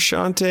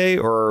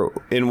Frusciante or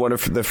in one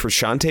of the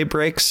Frusciante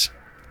breaks?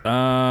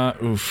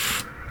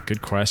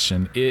 Good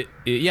question. It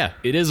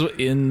is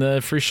in the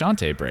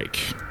Frusciante break.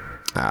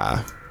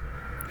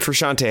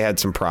 Frusciante had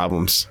some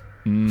problems.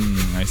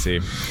 I see.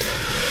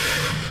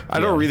 I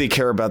don't really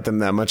care about them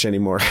that much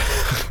anymore.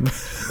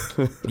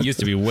 You used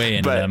to be way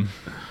into them.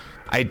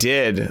 I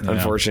did,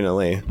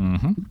 unfortunately.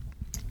 Mm-hmm.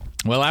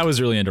 Well, I was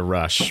really into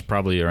Rush,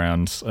 probably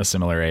around a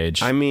similar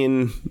age. I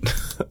mean,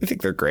 I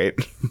think they're great.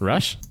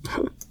 Rush?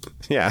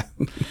 Yeah.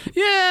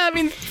 Yeah, I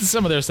mean,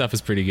 some of their stuff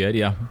is pretty good,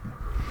 yeah.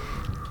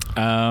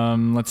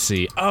 Let's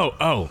see.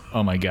 Oh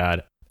my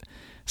God.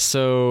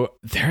 So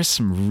there's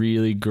some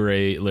really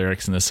great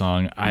lyrics in this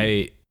song.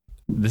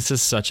 This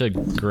is such a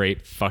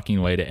great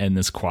fucking way to end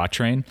this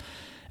quatrain.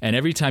 And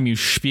every time you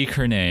speak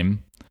her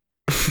name,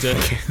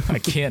 I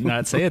can't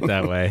not say it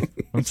that way.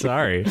 I'm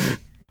sorry.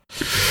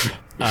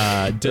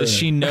 Does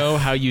she know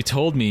how you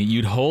told me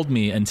you'd hold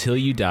me until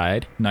you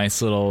died?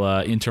 Nice little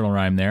internal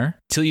rhyme there.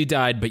 Till you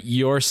died, but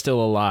you're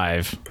still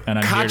alive. And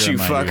I'm caught here to you,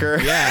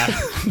 fucker. Yeah.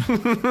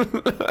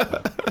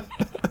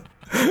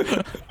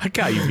 I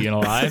got you being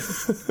alive.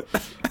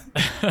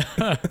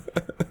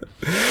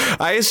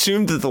 I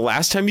assumed that the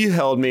last time you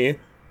held me,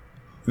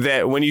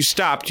 that when you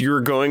stopped, you were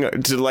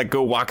going to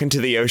go walk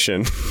into the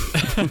ocean.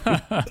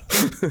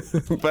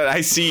 But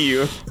I see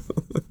you.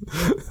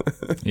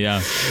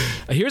 Yeah.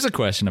 Here's a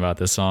question about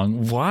this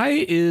song. Why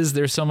is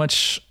there so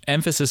much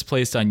emphasis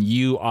placed on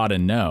 "you ought to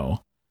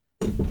know"?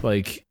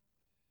 Like,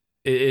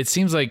 it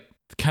seems like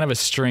kind of a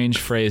strange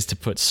phrase to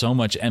put so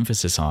much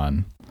emphasis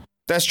on.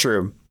 That's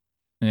true.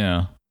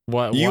 Yeah.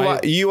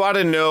 You ought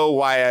to know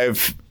why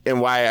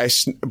I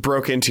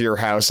broke into your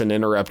house and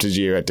interrupted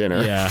you at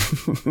dinner. Yeah.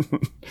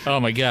 Oh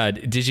my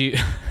God. Did you?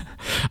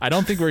 I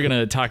don't think we're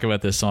gonna talk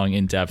about this song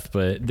in depth,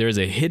 but there's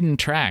a hidden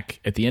track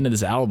at the end of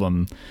this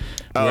album.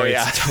 Where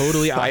it's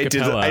totally a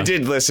cappella. I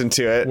did listen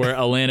to it. Where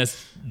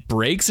Alanis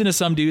breaks into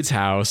some dude's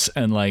house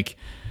and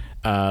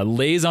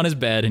lays on his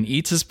bed and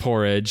eats his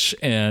porridge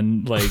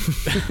and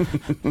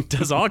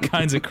does all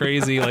kinds of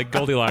crazy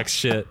Goldilocks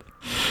shit.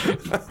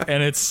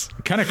 And it's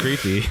kind of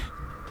creepy.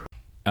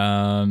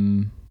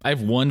 I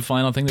have one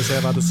final thing to say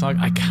about this song.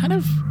 I kind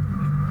of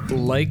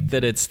like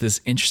that it's this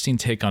interesting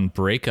take on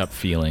breakup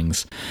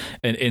feelings,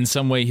 and in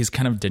some way he's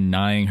kind of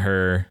denying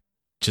her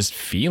just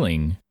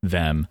feeling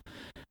them,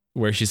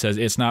 where she says,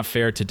 "It's not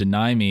fair to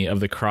deny me of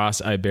the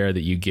cross I bear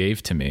that you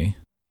gave to me."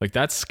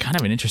 That's kind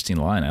of an interesting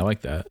line. I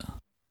like that.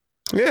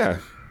 Yeah.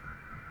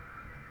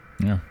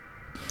 Yeah.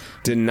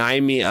 Deny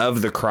me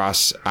of the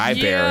cross I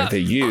bear that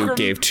you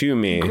gave to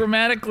me.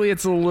 Grammatically,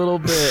 it's a little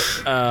bit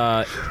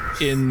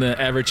in the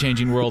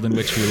ever-changing world in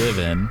which we live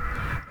in.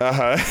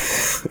 Uh-huh.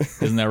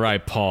 Isn't that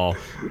right, Paul?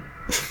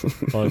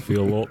 I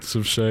feel lots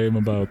of shame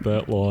about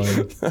that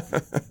line.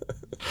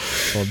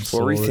 I'm sorry.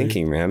 What were you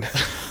thinking, man?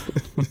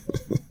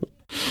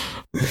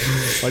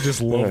 I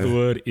just love the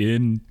word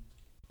 "in."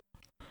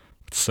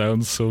 It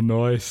sounds so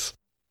nice.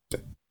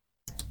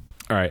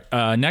 All right.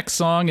 Next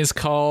song is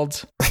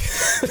called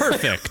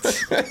 "Perfect."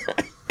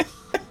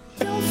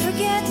 Don't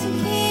forget to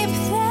keep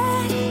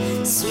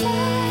that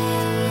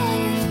smile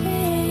on your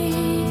face.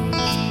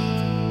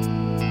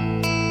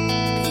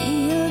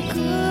 Be a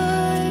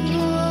good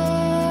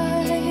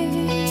boy.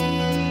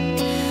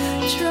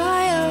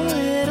 Try a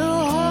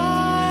little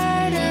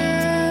harder.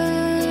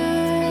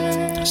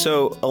 So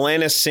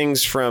Alanis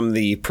sings from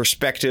the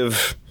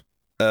perspective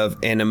of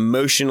an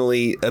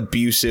emotionally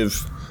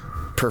abusive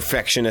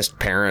perfectionist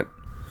parent.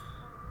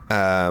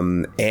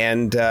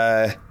 And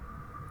I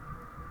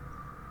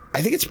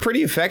think it's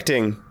pretty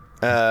affecting.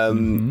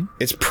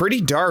 It's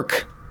pretty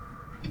dark,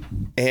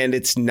 and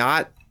it's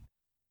not.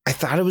 I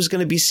thought it was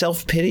going to be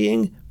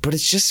self-pitying, but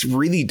it's just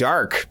really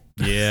dark.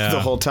 Yeah. The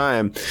whole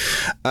time.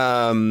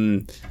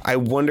 I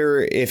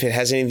wonder if it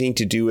has anything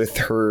to do with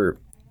her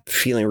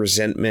feeling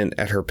resentment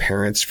at her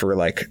parents for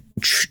like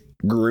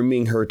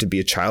grooming her to be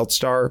a child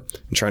star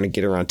and trying to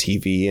get her on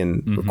TV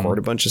and record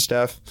a bunch of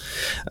stuff.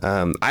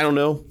 I don't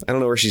know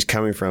where she's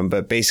coming from,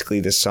 but basically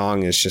this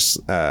song is just,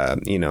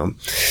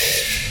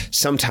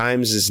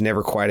 sometimes is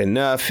never quite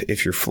enough.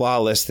 If you're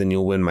flawless, then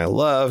you'll win my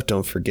love.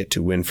 Don't forget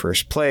to win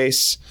first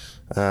place.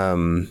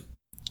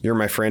 You're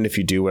my friend if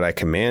you do what I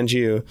command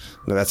you.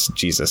 No, that's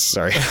Jesus.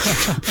 Sorry.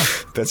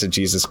 That's a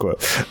Jesus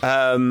quote.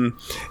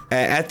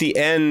 At the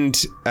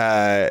end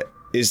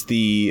is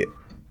the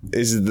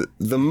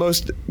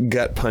most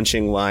gut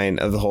punching line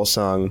of the whole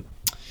song.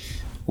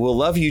 We'll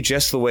love you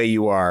just the way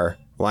you are.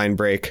 Line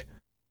break.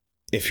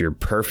 If you're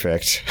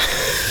perfect.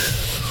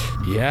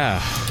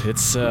 Yeah.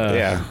 It's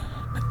yeah.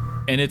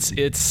 And it's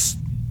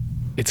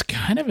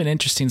kind of an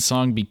interesting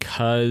song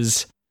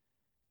because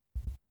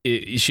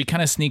she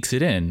kind of sneaks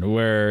it in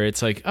where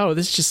it's like, oh,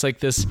 this is just like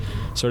this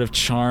sort of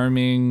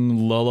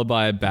charming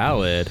lullaby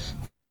ballad.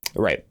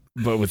 Right.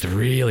 But with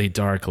really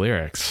dark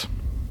lyrics.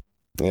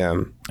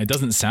 Yeah. It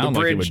doesn't sound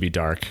like it would be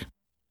dark.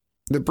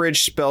 The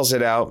bridge spells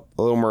it out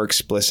a little more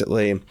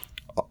explicitly.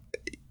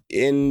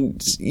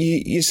 And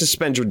you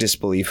suspend your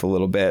disbelief a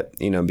little bit,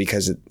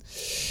 because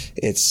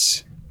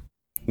it's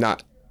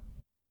not.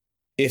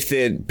 If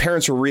the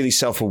parents were really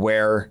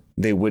self-aware,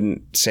 they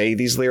wouldn't say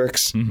these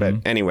lyrics. But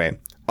anyway,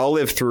 I'll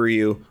live through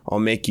you. I'll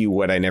make you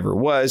what I never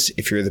was.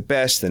 If you're the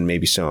best, then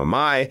maybe so am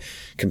I.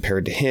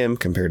 Compared to him,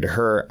 compared to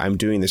her, I'm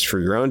doing this for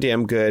your own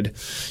damn good.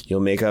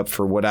 You'll make up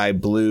for what I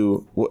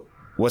blew.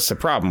 What's the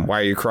problem? Why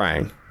are you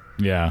crying?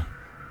 Yeah.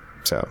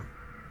 So.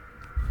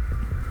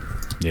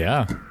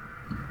 Yeah.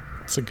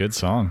 It's a good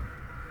song.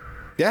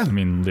 Yeah. I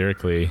mean,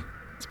 lyrically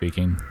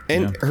speaking.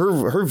 And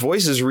her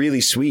voice is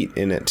really sweet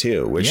in it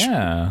too, which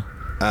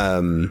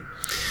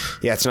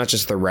it's not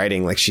just the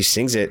writing, like she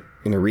sings it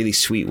in a really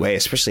sweet way,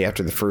 especially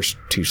after the first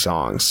two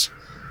songs.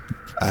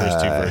 First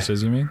two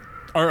verses, you mean?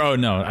 Or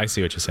no, I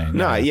see what you're saying.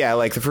 No, yeah,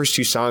 like the first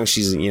two songs,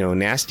 she's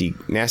nasty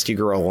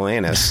girl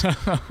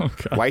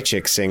Alanis, white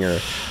chick singer.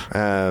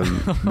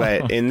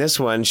 But in this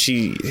one,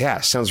 she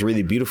sounds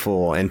really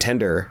beautiful and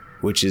tender,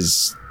 which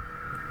is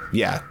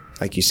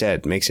like you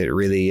said, makes it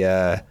really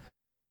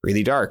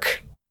really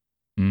dark.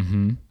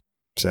 Mm-hmm.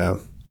 So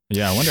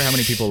yeah, I wonder how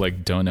many people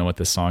don't know what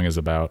this song is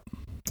about.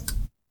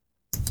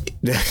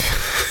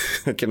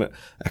 I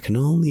can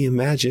only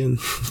imagine.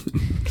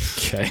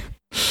 Okay.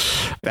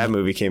 That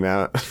movie came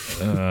out.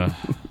 Don't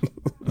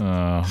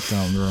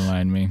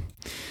remind me.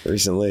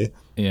 Recently.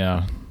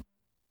 Yeah.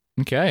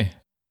 Okay.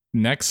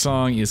 Next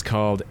song is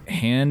called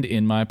Hand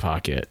in My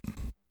Pocket.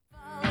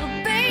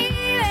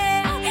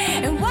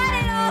 And what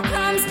it all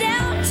comes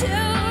down to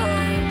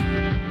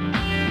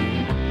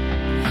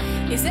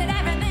is that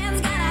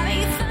everything's gonna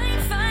be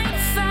fine, fine,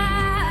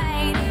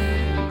 fine.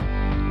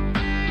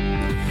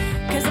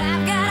 'Cause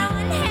I've got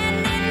one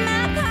hand in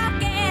my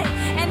pocket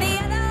and the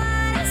other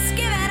one is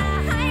giving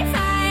a high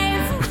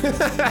five.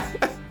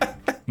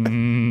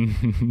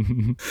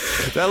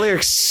 That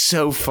lyric's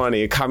so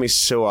funny. It caught me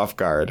so off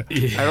guard.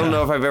 Yeah. I don't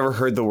know if I've ever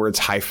heard the words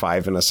high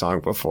five in a song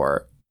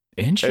before.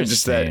 Interesting.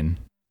 Just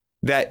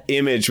that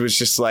image was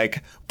just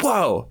like,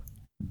 whoa.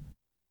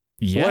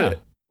 Yeah.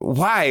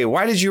 What?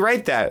 Why did you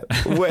write that?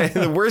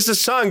 Where's the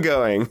song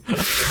going?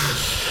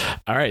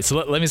 All right, so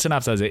let me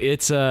synopsize it.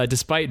 It's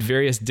despite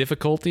various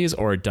difficulties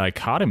or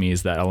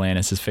dichotomies that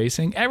Alanis is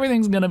facing,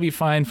 everything's going to be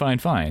fine, fine,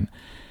 fine.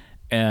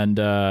 And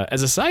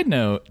as a side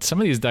note, some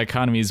of these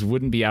dichotomies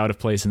wouldn't be out of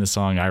place in the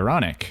song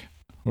Ironic,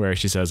 where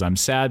she says, I'm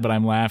sad, but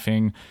I'm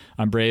laughing.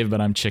 I'm brave,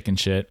 but I'm chicken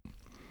shit.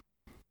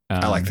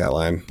 I like that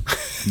line.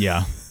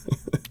 Yeah.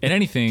 In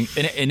any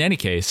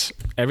case,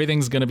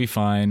 everything's going to be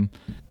fine.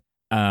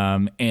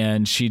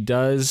 And she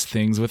does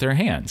things with her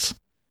hands.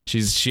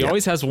 She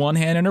always has one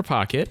hand in her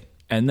pocket.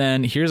 And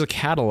then here's a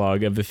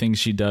catalog of the things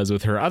she does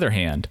with her other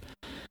hand.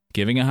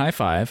 Giving a high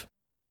five,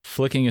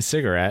 flicking a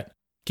cigarette,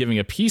 giving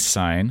a peace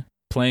sign,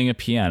 playing a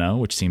piano,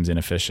 which seems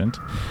inefficient,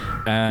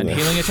 and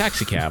hailing a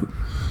taxi cab.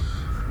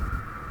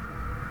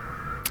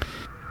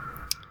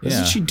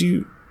 Doesn't she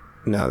do?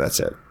 No, that's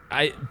it.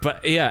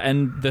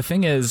 And the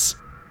thing is,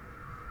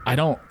 I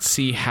don't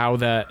see how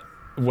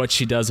what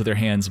she does with her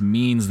hands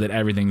means that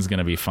everything's going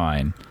to be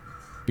fine.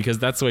 Because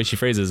that's the way she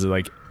phrases it,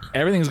 like,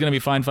 everything's going to be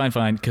fine, fine,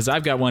 fine, because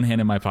I've got one hand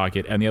in my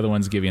pocket and the other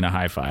one's giving a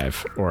high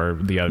five or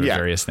the other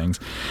various things.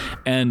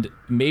 And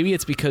maybe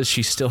it's because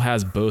she still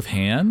has both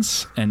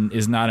hands and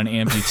is not an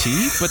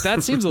amputee, but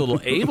that seems a little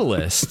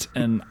ableist,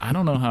 and I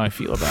don't know how I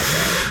feel about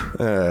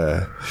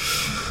that.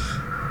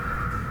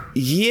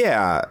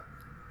 Yeah.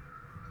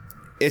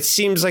 It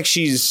seems like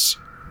she's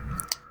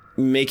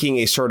making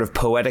a sort of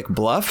poetic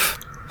bluff.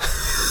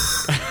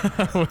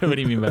 What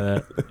do you mean by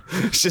that?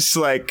 It's just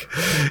like,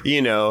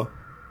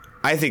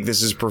 I think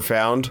this is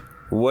profound.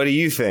 What do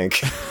you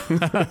think?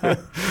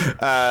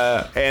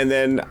 And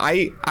then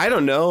I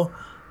don't know.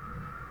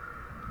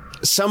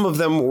 Some of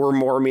them were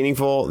more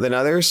meaningful than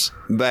others,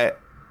 but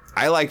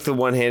I like the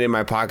one hand in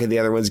my pocket, the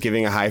other one's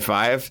giving a high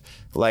five.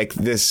 Like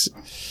this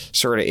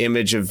sort of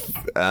image of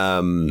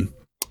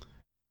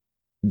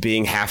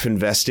being half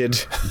invested.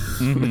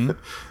 Mm-hmm.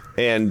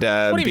 And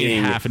what do you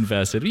being mean half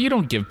invested? You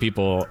don't give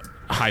people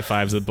high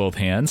fives with both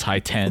hands, high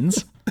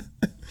tens.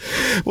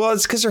 Well,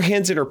 it's because her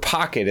hand's in her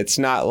pocket. It's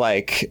not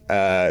like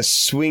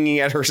swinging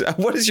at her.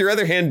 What does your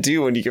other hand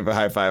do when you give a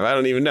high five? I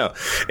don't even know.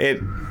 It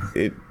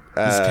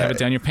Just have it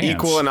down your pants.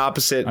 Equal and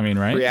opposite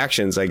right?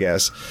 reactions, I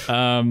guess.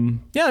 Yeah,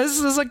 this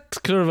is like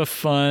kind of a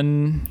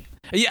fun.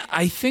 Yeah,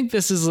 I think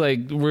this is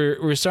like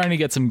we're starting to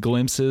get some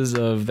glimpses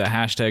of the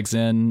hashtag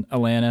Zen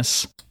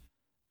Alanis.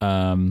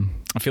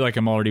 I feel like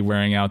I'm already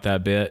wearing out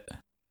that bit.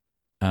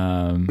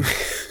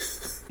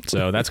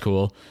 So that's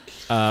cool.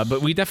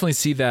 But we definitely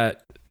see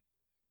that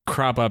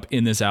crop up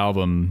in this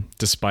album,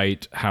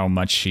 despite how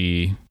much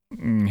she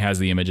has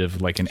the image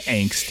of like an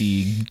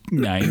angsty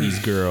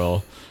 90s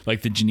girl,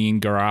 like the Janine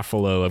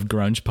Garofalo of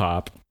grunge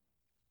pop.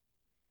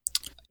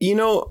 You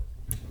know,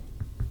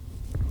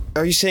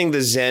 are you saying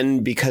the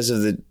Zen because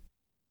of the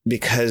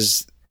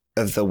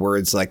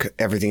words like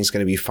everything's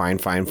going to be fine,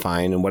 fine,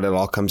 fine, and what it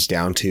all comes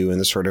down to,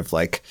 and the sort of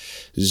like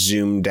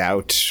zoomed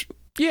out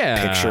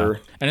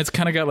picture? And it's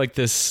kind of got like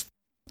this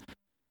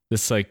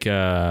like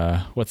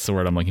what's the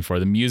word I'm looking for?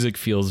 The music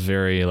feels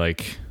very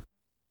like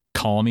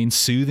calming,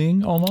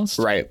 soothing almost.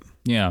 Right.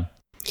 Yeah.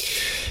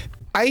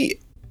 I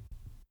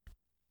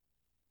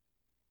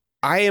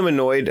am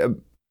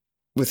annoyed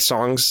with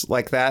songs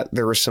like that.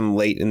 There were some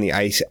late in the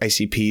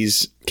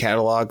ICP's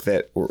catalog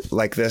that were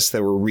like this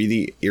that were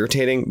really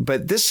irritating.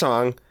 But this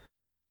song,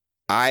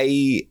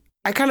 I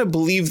kind of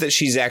believe that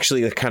she's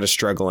actually kind of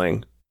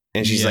struggling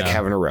and she's like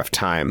having a rough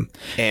time,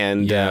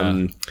 and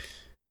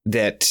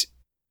that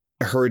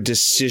her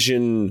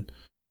decision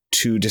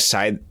to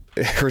decide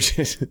her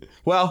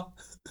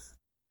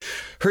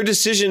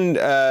decision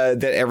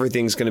that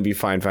everything's going to be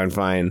fine, fine,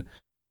 fine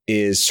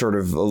is sort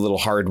of a little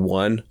hard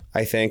won,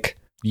 I think.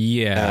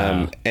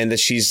 Yeah. And that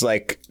she's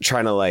like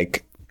trying to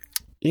like,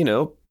 you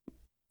know,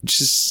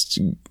 just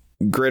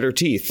grit her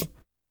teeth.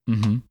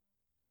 Mm-hmm.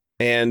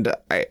 And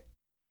I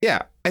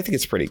think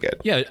it's pretty good.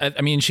 Yeah.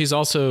 I mean, she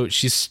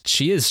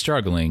is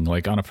struggling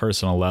like on a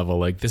personal level.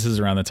 Like this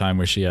is around the time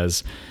where she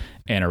has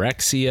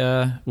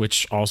anorexia,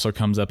 which also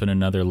comes up in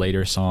another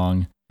later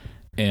song,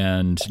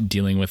 and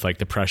dealing with like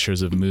the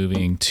pressures of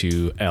moving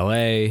to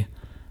LA.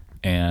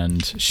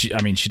 And she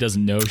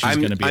doesn't know she's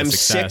going to be a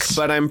success. I'm sick,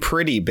 but I'm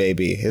pretty,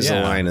 baby, is a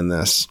line in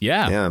this.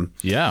 Yeah.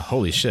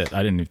 Holy shit.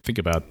 I didn't even think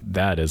about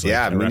that as like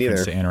a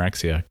reference to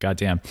anorexia.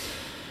 Goddamn.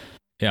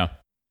 Yeah.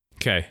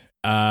 Okay.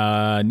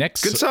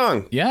 Next. Good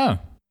song. Yeah.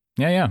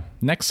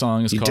 Next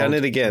song is You've called done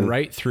it again.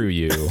 Right Through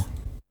You.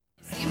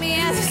 See me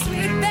as a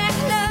sweet back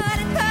nut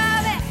and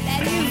love it,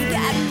 and you've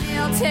got a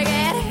meal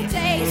ticket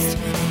taste.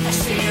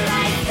 She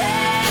right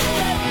there.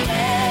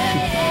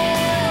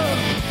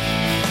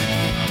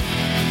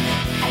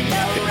 I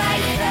know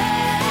right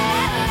there.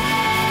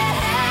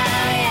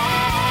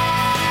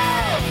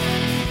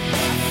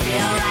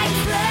 Feel right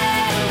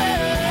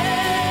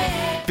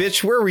there.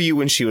 Bitch, where were you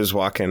when she was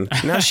walking?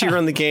 Now she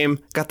run the game,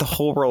 got the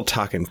whole world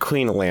talking.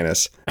 Queen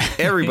Alanis.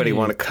 Everybody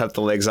want to cut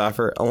the legs off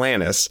her.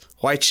 Alanis,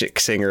 white chick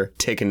singer,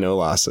 taking no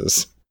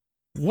losses.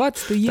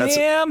 What's the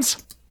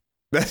yams?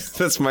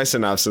 That's my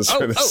synopsis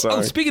for this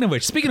song. Speaking of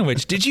which,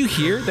 did you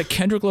hear that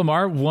Kendrick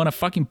Lamar won a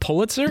fucking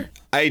Pulitzer?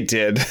 I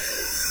did.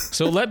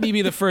 So let me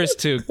be the first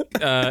to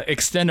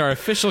extend our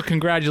official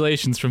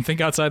congratulations from Think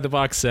Outside the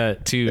Box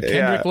set to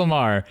Kendrick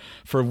Lamar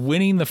for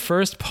winning the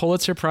first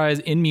Pulitzer Prize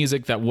in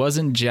music that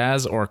wasn't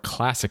jazz or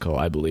classical,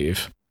 I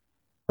believe.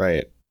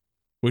 Right.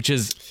 Which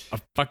is a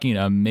fucking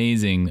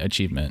amazing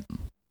achievement.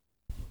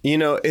 You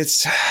know,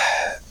 this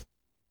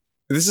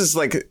is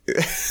like, it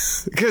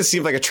could have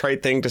seemed like a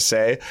trite thing to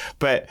say,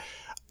 but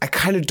I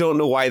kind of don't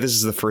know why this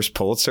is the first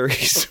Pulitzer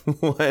he's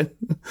won,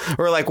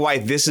 or like why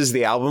this is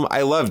the album.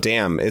 I love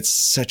Damn. It's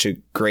such a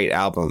great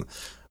album,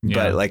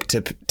 but like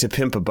to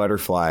Pimp a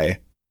Butterfly,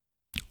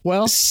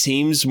 well,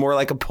 seems more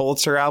like a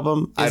Pulitzer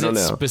album. I don't know.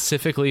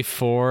 Specifically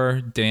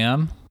for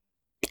Damn?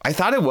 I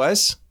thought it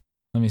was.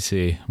 Let me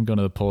see. I'm going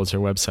to the Pulitzer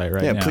website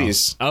right now. Yeah,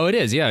 please. Oh, it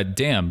is. Yeah,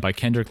 Damn by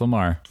Kendrick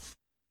Lamar.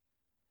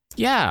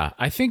 Yeah,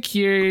 I think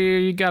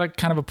you got a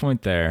kind of a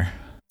point there.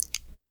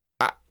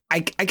 I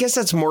guess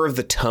that's more of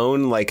the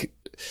tone. Like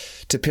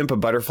To Pimp a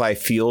Butterfly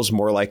feels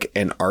more like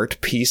an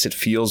art piece. It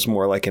feels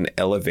more like an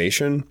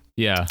elevation.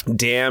 Yeah.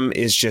 Damn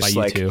is just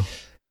by like, U2.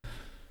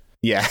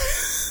 Yeah.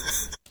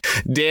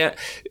 Damn,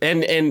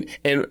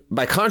 and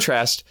by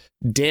contrast,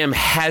 Damn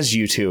has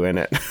U2 in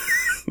it.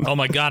 Oh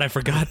my God, I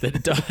forgot that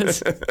it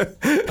does.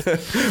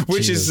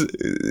 Which Jesus.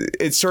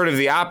 it's sort of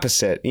the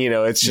opposite. You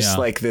know, it's just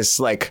like this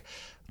like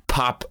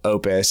pop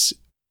opus,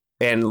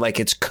 and like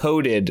it's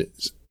coded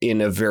in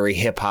a very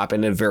hip hop,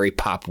 in a very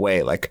pop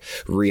way. Like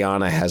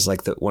Rihanna has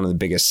like one of the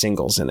biggest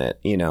singles in it,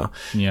 you know?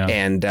 Yeah.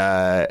 And,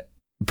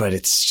 but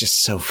it's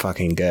just so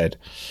fucking good.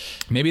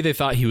 Maybe they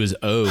thought he was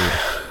owed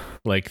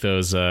like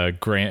those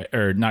not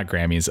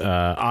Grammys,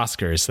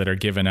 Oscars that are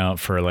given out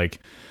for like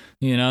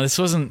You know, this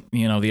wasn't,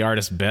 you know, the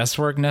artist's best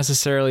work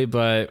necessarily,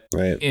 but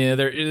Right. yeah,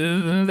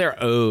 they're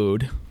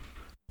owed.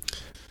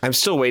 I'm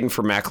still waiting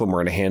for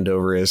Macklemore to hand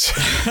over his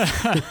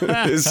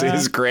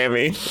his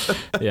Grammy.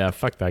 Yeah,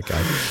 fuck that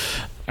guy.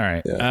 All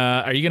right.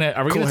 Yeah. Are we gonna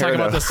Cool talk hair,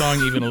 about though. the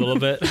song even a little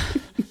bit?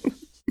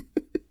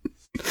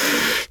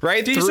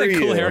 Right You through said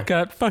cool you.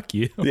 haircut. Fuck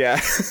you. Yeah.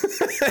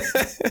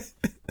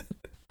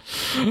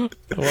 Well,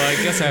 I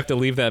guess I have to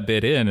leave that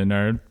bit in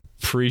our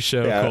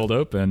pre-show Yeah. cold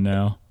open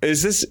now.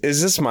 Is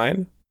this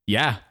mine?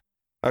 Yeah.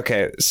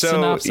 Okay. So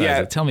Synopsize yeah,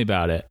 it. Tell me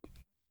about it.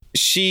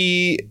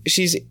 she's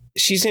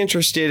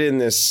interested in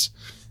this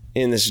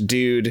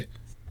dude,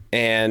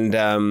 and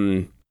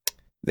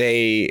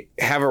they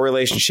have a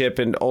relationship,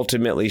 and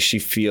ultimately she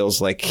feels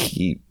like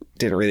he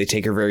didn't really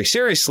take her very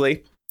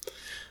seriously.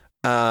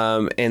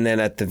 And then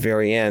at the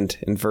very end,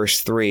 in verse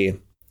 3,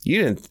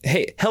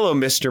 hello,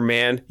 Mr.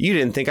 Man. You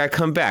didn't think I'd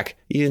come back.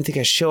 You didn't think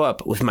I'd show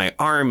up with my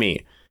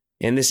army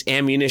and this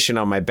ammunition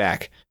on my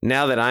back.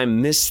 Now that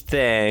I'm Miss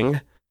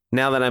Thing,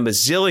 now that I'm a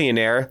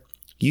zillionaire,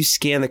 you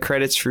scan the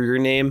credits for your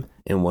name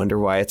and wonder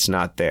why it's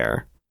not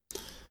there.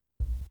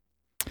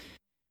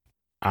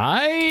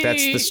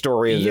 That's the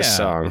story of this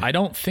song. I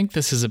don't think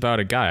this is about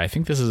a guy. I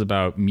think this is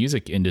about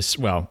music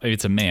industry. Well,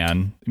 it's a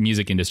man,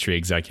 music industry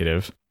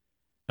executive,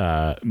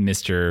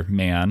 Mr.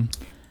 Man.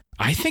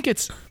 I think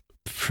it's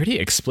pretty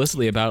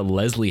explicitly about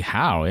Leslie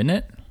Howe, isn't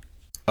it?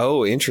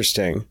 Oh,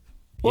 interesting.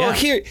 Well,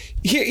 Yeah.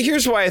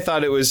 here's why I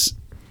thought it was.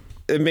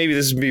 Maybe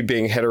this is me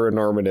being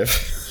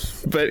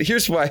heteronormative, but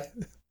here's why.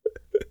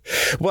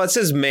 Well, it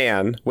says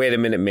man. Wait a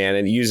minute, man,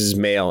 and it uses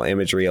male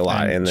imagery a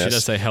lot And in this. she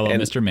does say hello,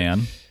 And- Mr.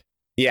 Man.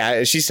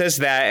 Yeah, she says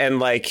that, and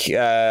like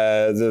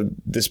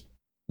the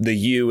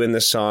you in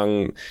the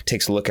song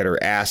takes a look at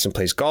her ass and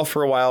plays golf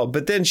for a while,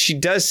 but then she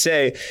does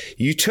say,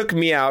 "You took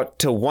me out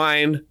to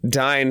wine,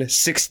 dine,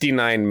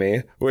 69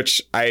 me,"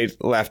 which I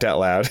laughed out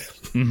loud.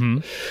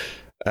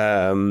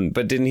 Mm-hmm.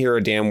 But didn't hear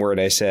a damn word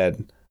I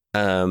said.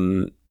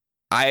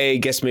 I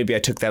guess maybe I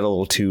took that a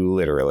little too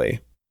literally.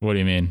 What do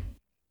you mean?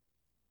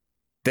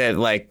 That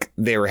like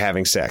they were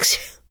having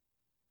sex.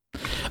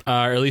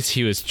 Or at least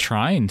he was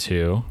trying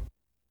to,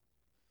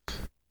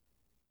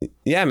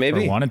 Yeah, or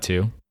maybe. wanted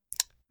to.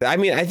 I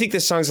mean, I think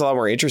this song's a lot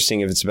more interesting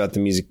if it's about the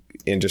music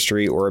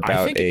industry or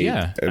about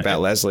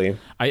Leslie.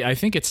 I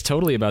think it's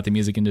totally about the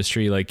music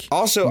industry. Like,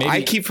 Also, maybe-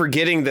 I keep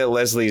forgetting that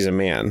Leslie's a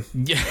man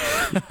yeah,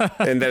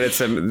 and that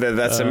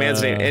that's a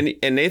man's name.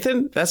 And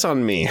Nathan, that's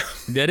on me.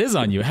 that is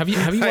on you. Have you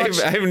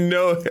watched? I have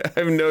no.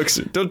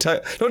 Don't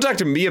talk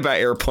to me about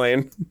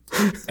Airplane.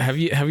 Have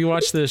you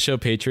watched the show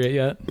Patriot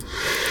yet?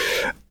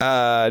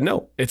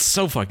 No. It's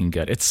so fucking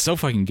good. It's so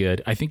fucking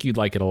good. I think you'd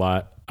like it a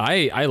lot.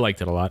 I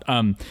liked it a lot.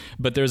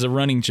 But there's a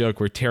running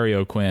joke where Terry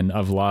O'Quinn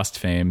of Lost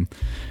fame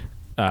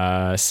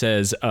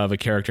says of a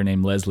character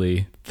named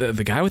Leslie,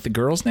 the guy with the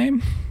girl's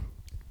name.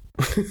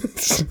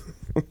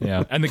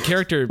 Yeah, and the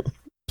character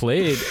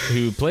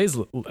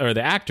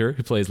the actor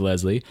who plays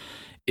Leslie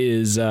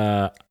is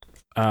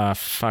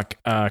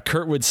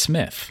Kurtwood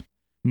Smith,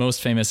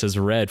 most famous as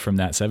Red from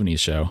That 70s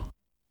Show.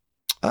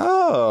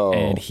 Oh,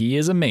 And he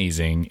is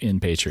amazing in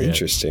Patriot.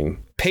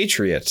 interesting.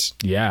 Patriots.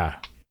 Yeah,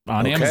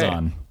 on Okay.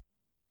 Amazon.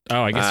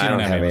 Oh, I guess you don't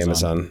have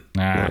Amazon.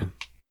 Ah. No.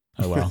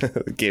 Oh well.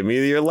 Give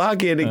me your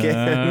login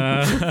again.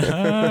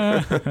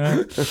 I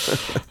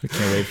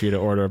can't wait for you to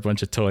order a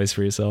bunch of toys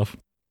for yourself.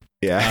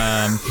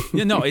 Yeah.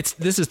 Yeah, no,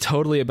 this is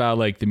totally about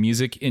like the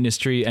music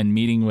industry and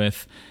meeting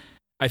with.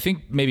 I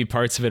think maybe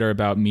parts of it are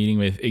about meeting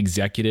with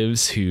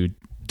executives who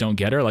don't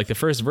get her. Like the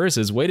first verse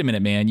is, "Wait a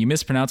minute, man, you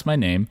mispronounced my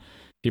name."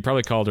 He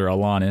probably called her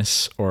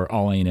Alanis or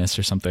Alanis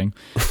or something.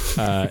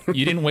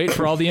 You didn't wait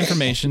for all the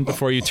information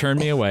before you turned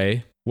me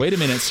away. Wait a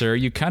minute, sir.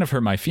 You kind of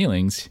hurt my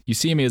feelings. You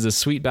see me as a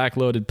sweet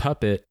backloaded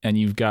puppet, and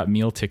you've got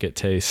meal ticket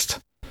taste.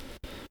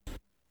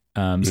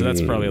 So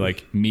that's probably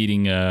like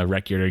meeting a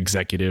record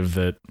executive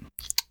that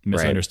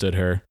misunderstood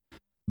her.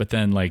 But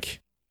then, like,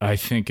 I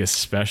think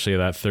especially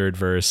that third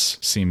verse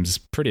seems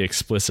pretty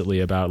explicitly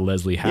about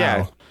Leslie Howe.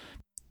 Yeah.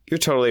 You're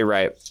totally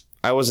right.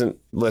 I wasn't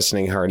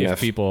listening hard If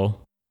enough.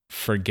 people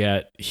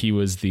forget, he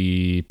was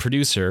the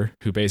producer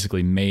who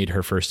basically made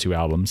her first two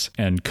albums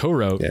and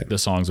co-wrote the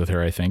songs with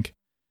her, I think.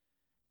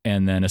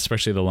 And then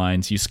especially the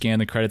lines, "You scan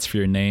the credits for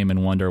your name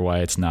and wonder why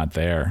it's not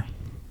there."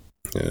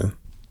 Yeah.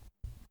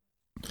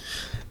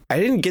 I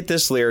didn't get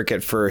this lyric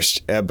at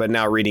first, but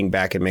now reading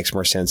back, it makes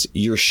more sense.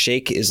 Your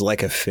shake is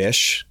like a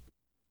fish.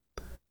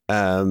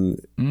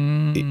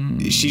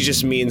 She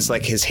just means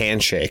like his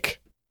handshake.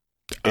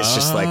 It's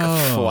just like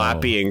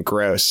floppy and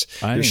gross.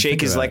 I Your didn't shake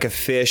think of is that. like a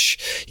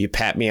fish. You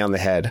pat me on the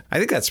head. I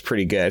think that's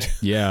pretty good.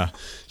 Yeah.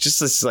 Just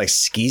this like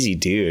skeezy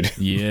dude.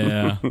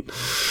 Yeah.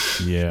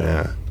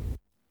 Yeah.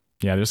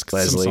 Yeah. There's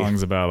Leslie. some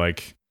songs about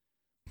like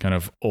kind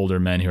of older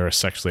men who are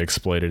sexually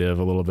exploitative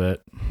a little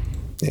bit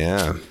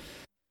Yeah.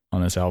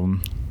 on this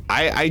album.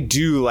 I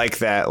do like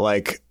that.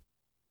 Like,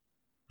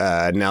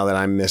 now that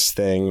I'm Miss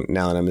Thing,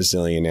 now that I'm a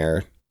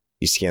zillionaire,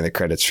 you scan the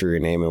credits for your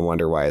name and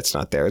wonder why it's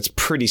not there. It's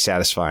pretty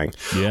satisfying.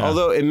 Yeah.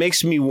 Although it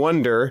makes me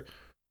wonder,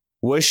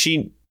 was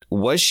she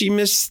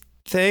Miss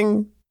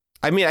Thing?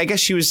 I mean, I guess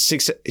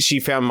she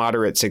found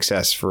moderate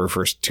success for her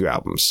first 2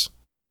 albums.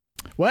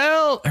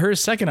 Well, her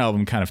second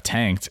album kind of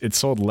tanked. It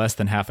sold less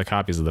than half the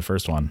copies of the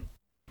first one,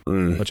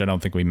 which I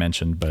don't think we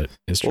mentioned, but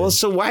is true. Well,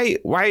 so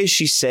why is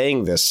she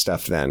saying this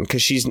stuff then?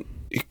 Because she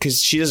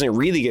doesn't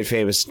really get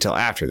famous until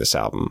after this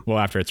album. Well,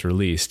 after it's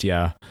released,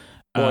 yeah.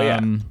 Well,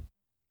 yeah.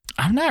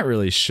 I'm not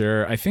really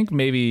sure. I think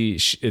maybe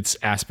it's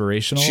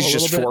aspirational. She's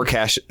just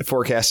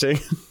forecasting.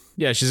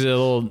 Yeah, she's a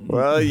little.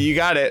 Well, you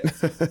got it.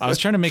 I was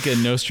trying to make a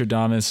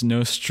Nostradamus.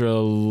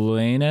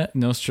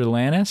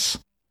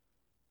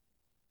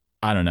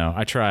 I don't know.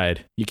 I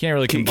tried. You can't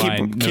really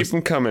combine. Keep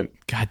them coming.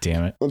 God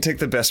damn it. We'll take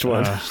the best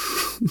one.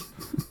 You're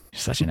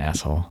such an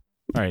asshole. All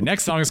right.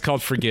 Next song is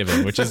called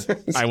Forgiven, which is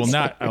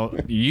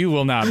you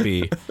will not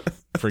be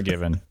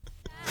forgiven.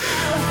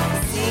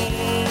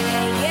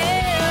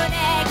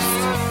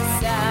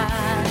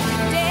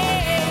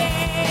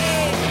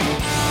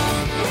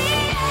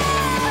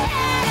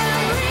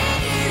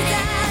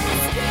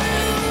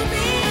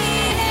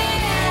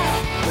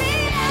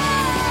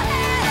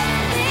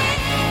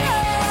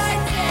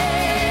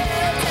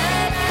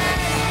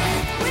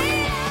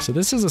 So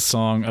this is a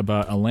song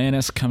about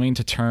Alanis coming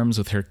to terms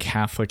with her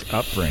Catholic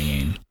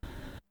upbringing.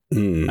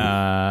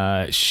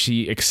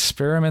 She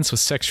experiments with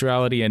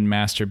sexuality and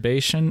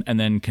masturbation and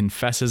then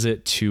confesses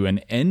it to an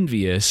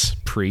envious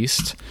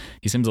priest.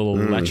 He seems a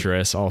little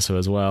lecherous also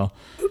as well.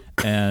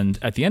 And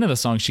at the end of the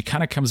song, she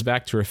kind of comes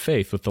back to her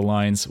faith with the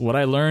lines, "What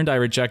I learned, I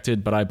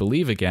rejected, but I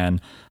believe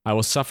again. I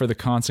will suffer the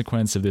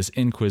consequence of this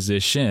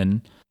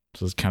inquisition."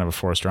 So it's kind of a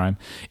forced rhyme.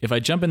 "If I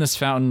jump in this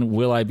fountain,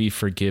 will I be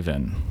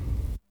forgiven?"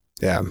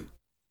 Yeah.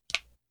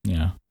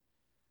 Yeah.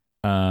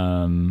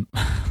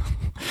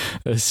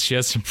 She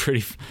has some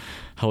pretty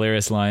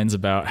hilarious lines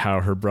about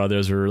how her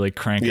brothers were really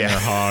cranking their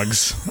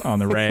hogs on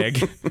the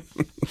rag.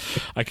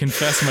 "I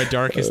confess my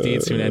darkest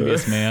deeds to an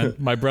envious man.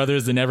 My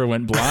brothers, they never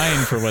went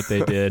blind for what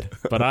they did,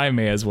 but I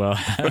may as well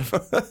have."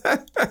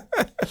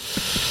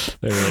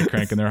 They were really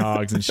cranking their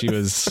hogs, and she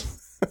was...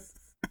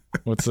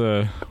 What's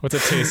a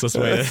tasteless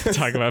way to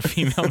talk about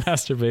female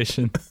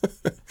masturbation?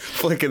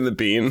 Flicking the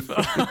bean.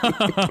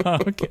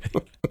 Okay.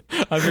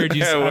 I've heard you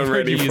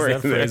use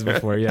that phrase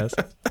before, yes.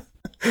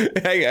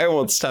 I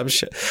won't stop.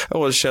 I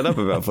won't shut up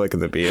about flicking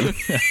the bean.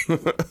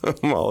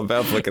 I'm all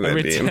about flicking that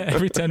bean.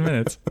 Every 10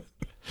 minutes.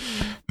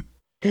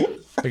 I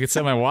could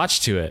set my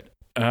watch to it.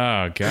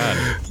 Oh,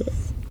 God.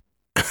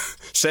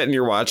 Setting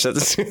your watch.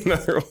 That's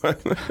another one.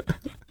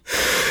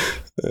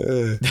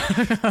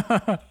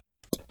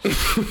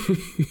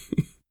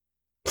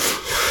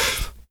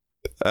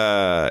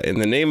 In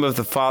the name of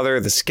the Father,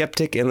 the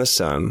Skeptic, and the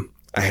Son,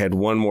 I had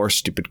one more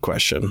stupid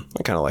question.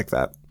 I kind of like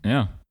that.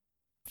 Yeah.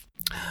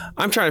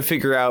 I'm trying to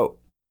figure out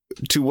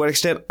to what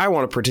extent I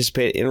want to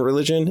participate in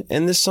religion,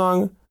 and this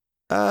song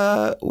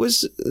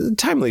was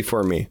timely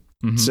for me.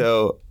 Mm-hmm.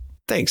 So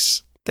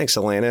thanks,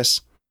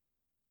 Alanis.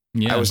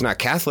 Yeah. I was not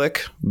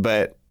Catholic,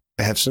 but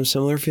I have some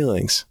similar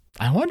feelings.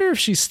 I wonder if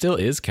she still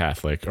is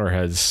Catholic or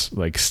has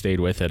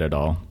stayed with it at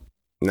all.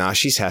 Nah,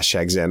 she's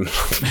hashtag Zen.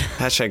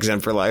 Hashtag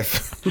Zen for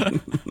life.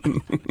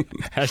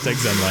 Hashtag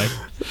Zen life.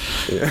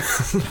 Yeah.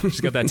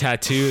 She's got that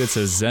tattoo that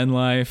says Zen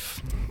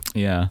life.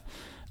 Yeah.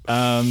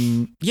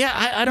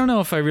 I don't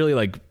know if I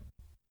really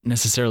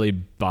necessarily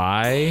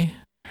buy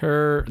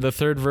the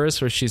third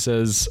verse where she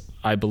says,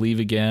 "I believe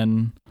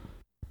again."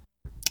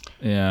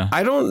 Yeah.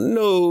 I don't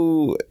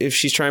know if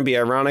she's trying to be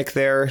ironic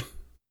there.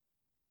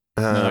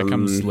 No, that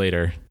comes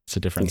later. It's a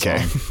different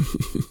song.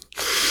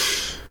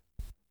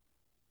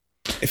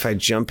 If I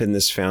jump in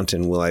this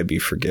fountain, will I be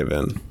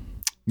forgiven?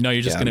 No,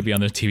 you're just going to be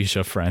on the TV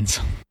show Friends.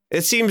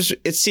 It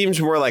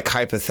seems more like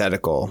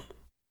hypothetical.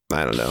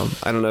 I don't know.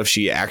 I don't know if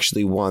she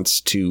actually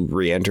wants to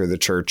re-enter the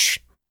church.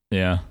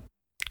 Yeah.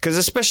 Because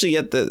especially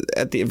at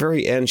the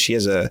very end, she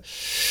has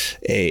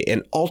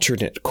an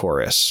alternate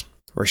chorus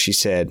where she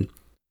said,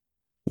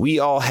 "We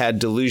all had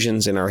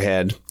delusions in our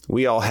head.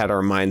 We all had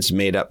our minds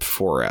made up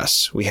for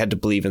us. We had to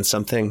believe in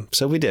something,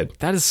 so we did."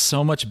 That is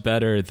so much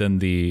better than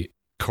the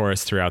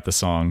chorus throughout the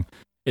song.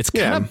 It's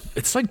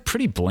it's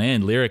pretty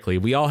bland lyrically.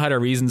 We all had our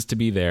reasons to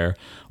be there.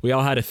 We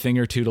all had a thing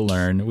or two to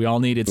learn. We all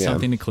needed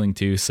something to cling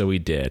to, so we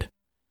did.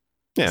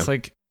 Yeah.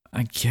 It's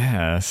I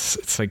guess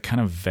it's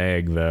kind of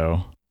vague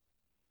though.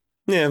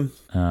 Yeah.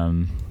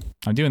 I'm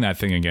doing that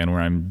thing again where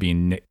I'm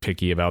being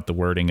nitpicky about the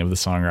wording of the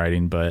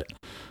songwriting, but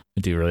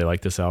I do really like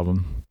this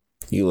album.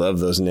 You love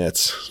those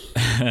nits.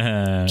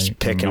 Just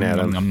picking at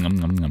them.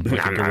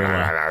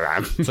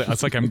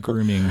 It's like I'm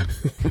grooming.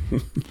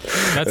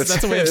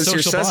 That's a way of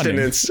social bonding.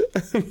 It's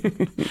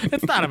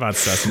not about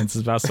sustenance.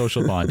 It's about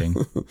social bonding.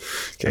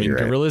 Okay,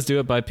 gorillas do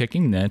it by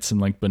picking nits, and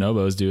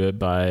bonobos do it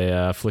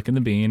by flicking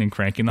the bean and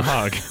cranking the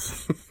hog.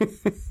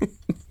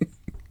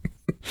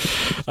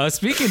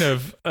 Speaking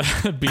of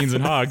beans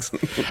and hogs,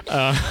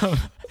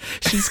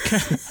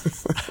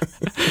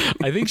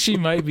 I think she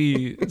might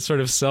be sort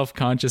of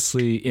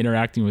self-consciously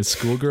interacting with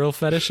schoolgirl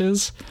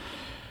fetishes,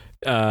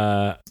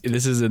 I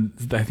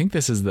think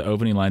this is the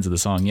opening lines of the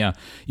song. Yeah.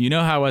 You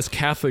know how us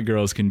Catholic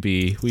girls can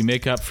be. We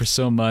make up for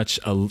so much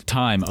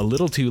time a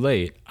little too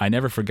late. I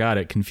never forgot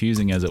it,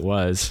 confusing as it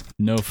was.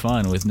 No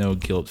fun with no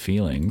guilt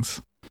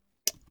feelings.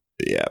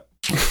 Yeah.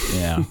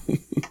 Yeah.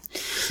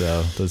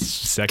 So those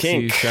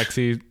sexy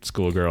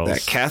schoolgirls.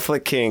 That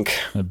Catholic kink.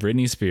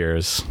 Britney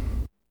Spears.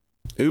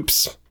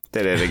 Oops.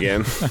 Did it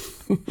again.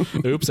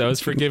 Oops, I was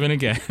forgiven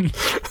again.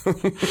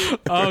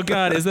 Oh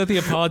God, is that the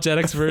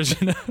apologetics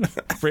version of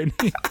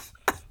Britney?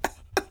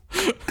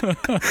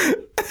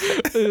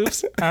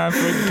 Oops, I'm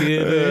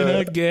forgiven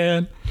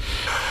again.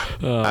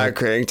 I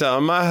cranked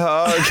on my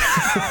hog.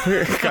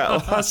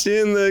 Got lost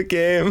in the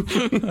game.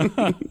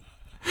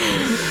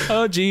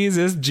 Oh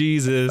Jesus.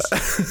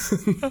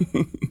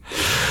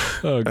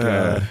 Oh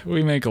God,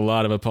 we make a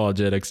lot of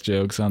apologetics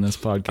jokes on this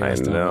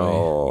podcast. I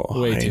know.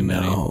 Don't we? Way too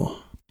many.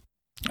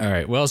 All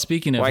right. Well,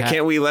 speaking of, why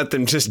can't we let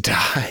them just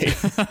die?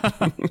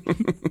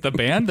 The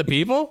band, the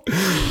people,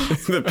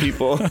 the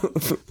people.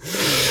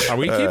 Are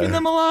we keeping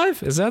them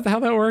alive? Is that how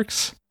that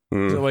works?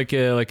 Is it like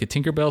a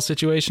Tinkerbell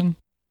situation?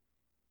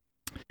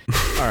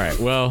 All right.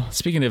 Well,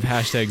 speaking of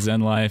hashtag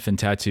Zen life and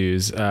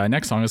tattoos,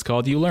 next song is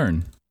called "You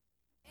Learn."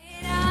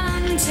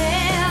 Until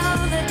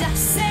the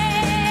dust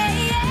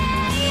settles,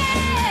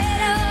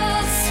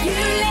 you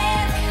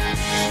live,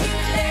 you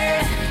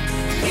learn,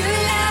 you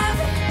love,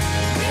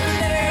 you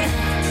learn,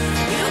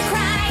 you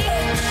cry,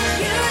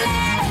 you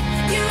laugh,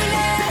 you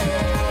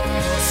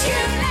lose, you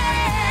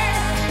learn,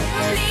 you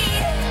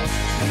bleed,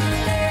 you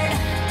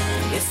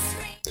learn, you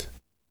scream.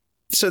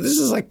 So this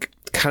is like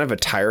kind of a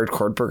tired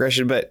chord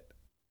progression, but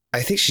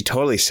I think she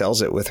totally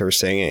sells it with her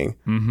singing.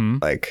 Mm-hmm.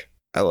 Like,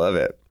 I love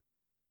it.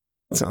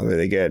 It sounds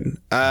really good.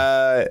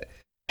 Have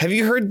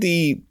you heard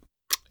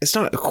it's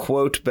not a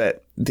quote,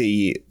 but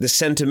the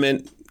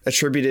sentiment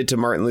attributed to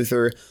Martin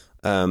Luther,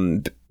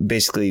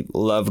 basically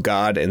love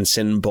God and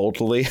sin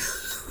boldly?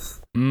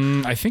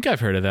 I think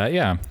I've heard of that.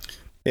 Yeah.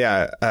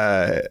 Yeah.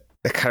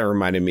 It kind of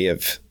reminded me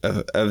of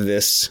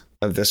this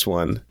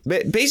one.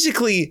 But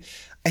basically,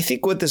 I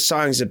think what this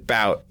song's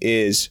about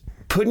is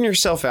putting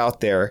yourself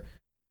out there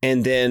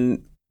and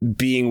then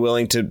being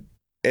willing to,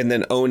 and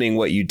then owning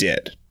what you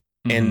did.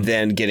 And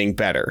then getting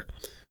better,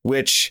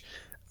 which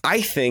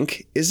I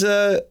think is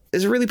a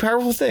really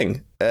powerful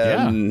thing.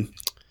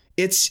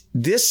 It's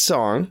this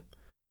song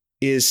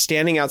is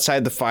standing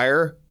outside the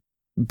fire,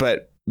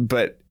 but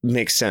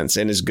makes sense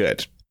and is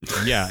good.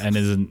 Yeah, and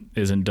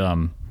isn't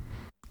dumb.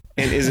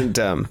 And isn't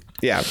dumb.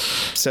 Yeah.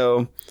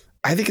 So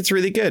I think it's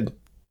really good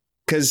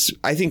because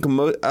I think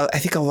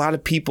a lot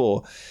of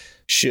people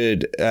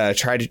should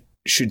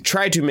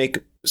try to make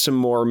some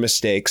more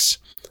mistakes.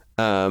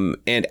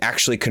 And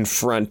actually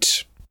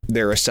confront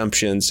their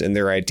assumptions and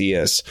their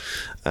ideas.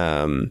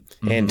 And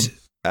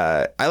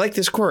I like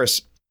this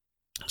chorus.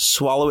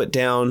 Swallow it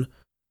down.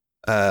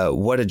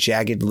 What a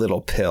jagged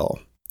little pill.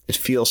 It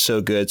feels so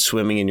good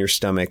swimming in your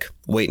stomach.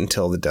 Wait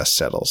until the dust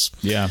settles.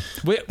 Yeah.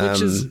 Which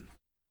is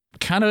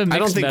kind of a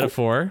mixed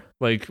metaphor.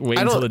 Like wait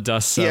until the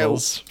dust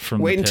settles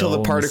from wait the until the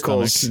pill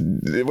particles,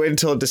 wait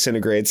until it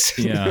disintegrates.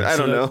 Yeah. I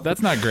don't know.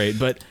 That's not great.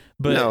 But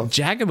no.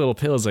 Jagged little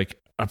pill is like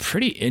a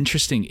pretty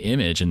interesting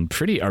image and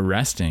pretty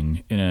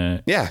arresting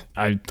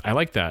I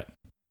like that.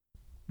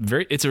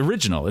 It's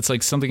original. It's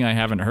like something I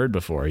haven't heard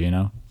before, you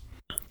know?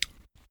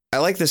 I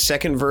like the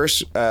second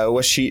verse,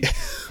 what she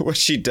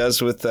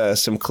does with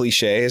some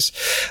cliches.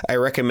 I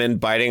recommend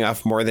biting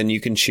off more than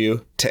you can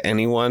chew to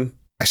anyone.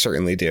 I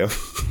certainly do.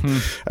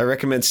 I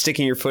recommend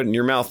sticking your foot in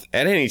your mouth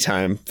at any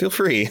time. Feel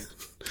free.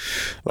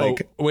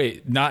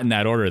 Wait, not in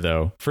that order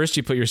though. First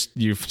you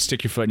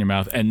stick your foot in your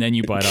mouth and then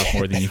you bite off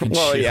more than you can chew.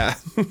 Well, yeah.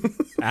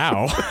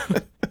 Ow.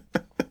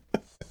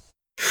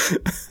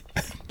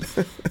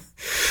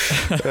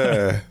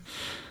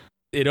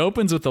 It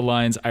opens with the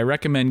lines, I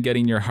recommend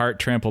getting your heart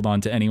trampled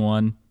onto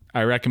anyone.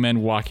 I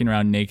recommend walking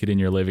around naked in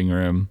your living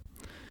room,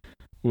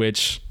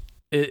 which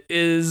it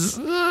is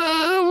a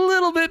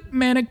little bit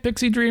manic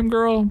pixie dream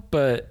girl,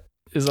 but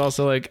is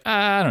also like,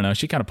 I don't know.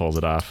 She kind of pulls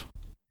it off.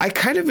 I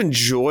kind of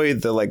enjoy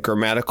the like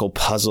grammatical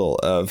puzzle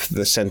of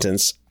the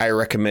sentence. I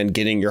recommend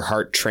getting your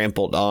heart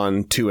trampled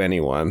on to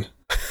anyone.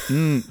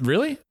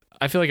 Really?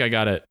 I feel like I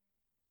got it.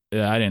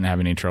 I didn't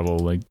have any trouble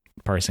like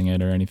parsing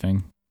it or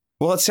anything.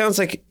 Well, it sounds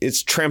like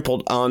it's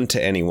trampled on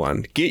to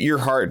anyone. Get your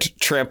heart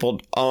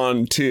trampled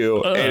on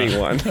to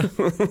anyone.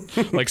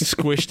 Like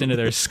squished into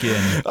their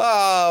skin.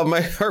 Oh,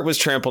 my heart was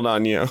trampled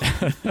on you.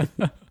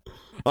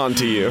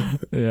 Onto you.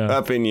 Yeah.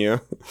 Up in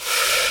you.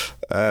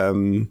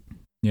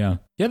 Yeah.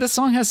 Yeah, this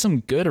song has some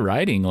good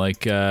writing.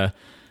 Like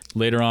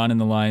later on in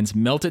the lines,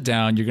 melt it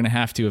down. You're going to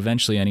have to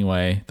eventually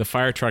anyway. The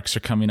fire trucks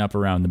are coming up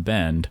around the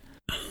bend,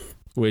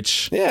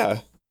 which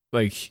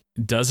like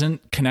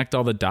doesn't connect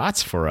all the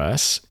dots for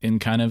us in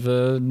kind of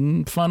a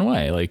fun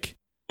way. Like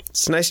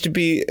it's nice to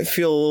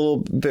feel a little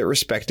bit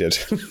respected.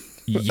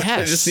 Yes.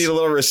 I just need a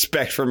little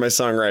respect for my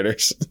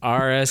songwriters.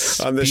 RS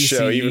on this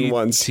show, even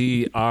once.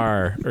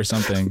 TR or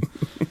something.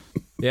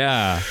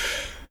 Yeah.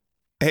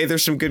 Hey,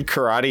 there's some good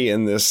karate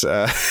in this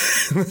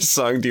this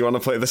song. Do you want to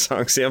play the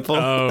song sample?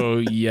 Oh,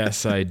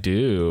 yes, I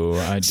do.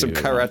 I do. Some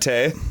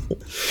karate.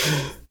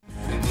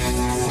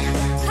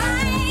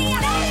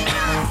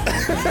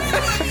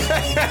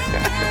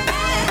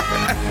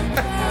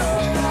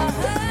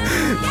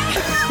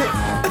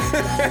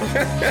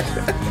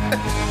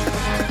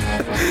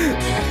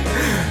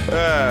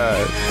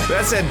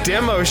 That's that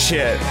demo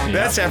shit.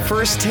 That's that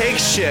first take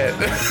shit.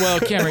 Well,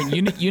 Cameron,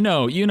 you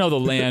know the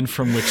land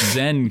from which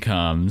Zen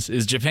comes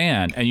is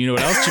Japan, and you know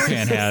what else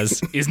Japan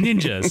has is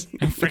ninjas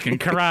and freaking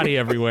karate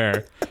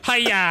everywhere.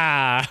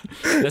 Hiya!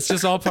 That's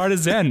just all part of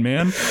Zen,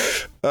 man.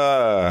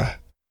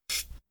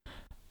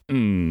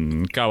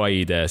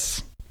 Kawaii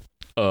desu.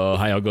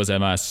 Ohayou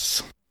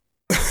gozaimasu.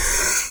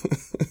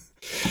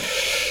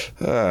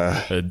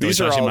 These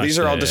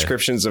are all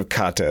descriptions of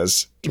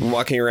katas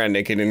walking around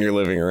naked in your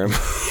living room.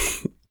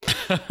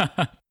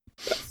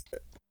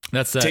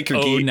 That's that. Take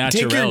your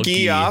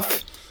gi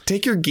off.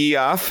 Take your gi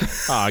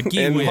off.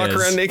 And whiz. walk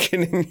around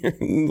naked in your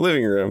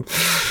living room.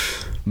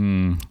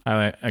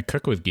 I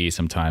cook with gi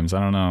sometimes.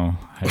 I don't know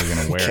how you're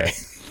gonna wear it.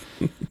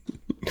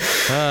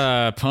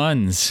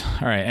 Puns.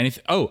 All right.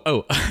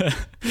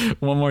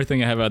 One more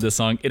thing I have about this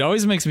song. It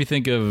always makes me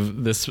think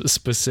of this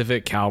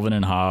specific Calvin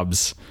and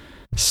Hobbes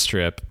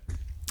strip.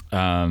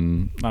 I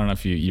don't know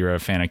if you're a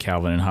fan of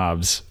Calvin and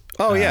Hobbes.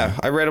 Oh yeah,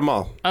 I read them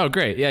all. Oh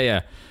great,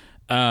 yeah.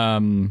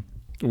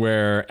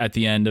 Where at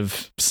the end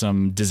of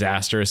some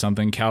disaster or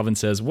something, Calvin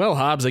says, "Well,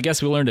 Hobbes, I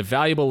guess we learned a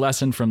valuable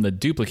lesson from the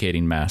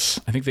duplicating mess."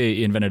 I think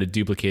they invented a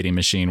duplicating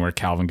machine where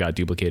Calvin got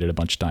duplicated a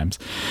bunch of times,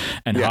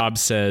 and Hobbes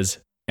says,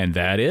 "And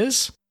that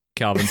is."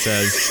 Calvin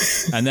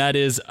says, and that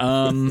is,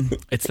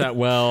 it's that,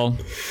 well,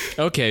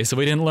 okay, so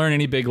we didn't learn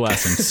any big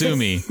lessons. Sue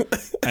me.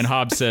 And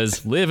Hobbes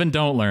says, live and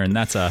don't learn.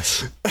 That's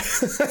us. And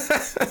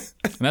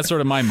that's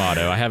sort of my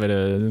motto. I have it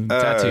a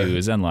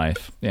tattoo, Zen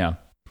life. Yeah.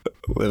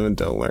 Live and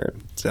don't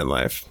learn. Zen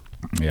life.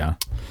 Yeah.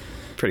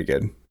 Pretty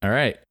good. All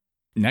right.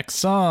 Next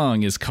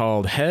song is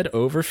called Head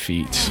Over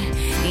Feet.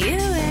 You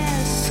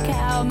ask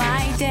how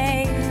my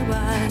day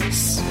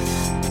was.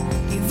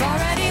 You've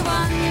already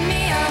won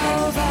me over.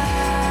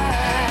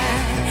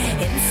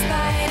 In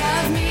spite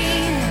of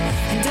me,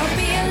 and don't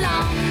be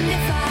alarmed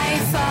if I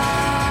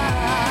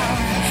fall.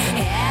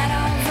 Head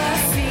over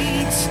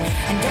feet,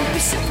 and don't be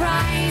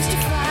surprised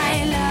if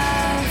I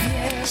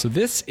love you. So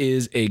this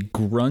is a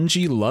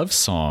grungy love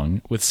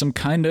song with some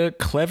kind of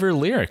clever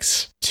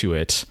lyrics to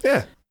it.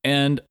 Yeah.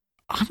 And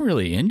I'm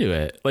really into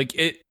it. Like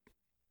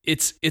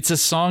it's a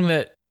song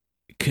that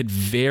could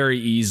very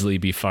easily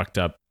be fucked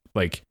up,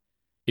 like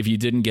if you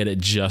didn't get it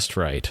just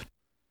right.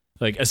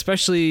 Like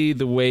especially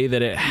the way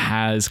that it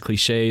has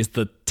cliches.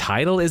 The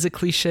title is a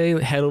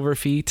cliche, Head Over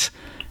Feet,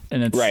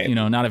 and it's right.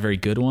 Not a very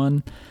good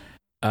one.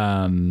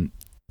 And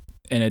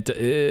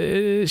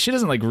she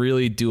doesn't like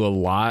really do a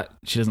lot.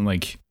 She doesn't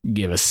like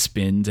give a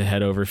spin to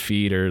Head Over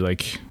Feet or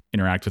like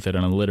interact with it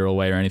in a literal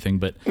way or anything.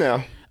 But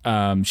no.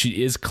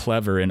 She is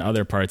clever in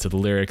other parts of the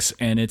lyrics,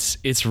 and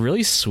it's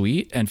really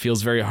sweet and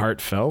feels very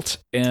heartfelt,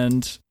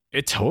 and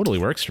it totally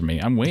works for me.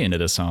 I'm way into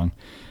this song.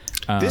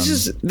 This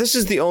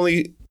is the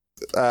only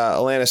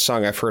Alanis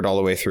song I've heard all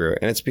the way through,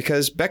 and it's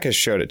because Becca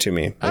showed it to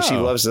me, and she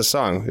loves this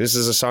song. This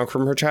is a song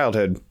from her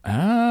childhood.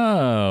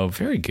 Oh,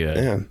 very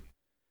good.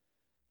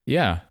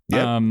 Yeah.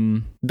 Yep.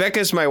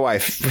 Becca's my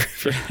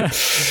wife.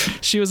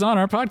 She was on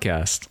our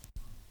podcast.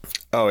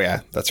 Oh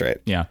yeah, that's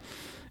right. Yeah.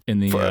 In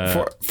the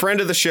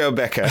friend of the show,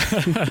 Becca.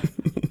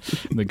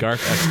 The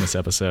Garth Xmas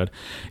episode.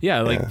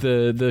 Yeah, like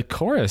the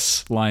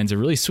chorus lines are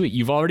really sweet.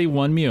 You've already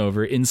won me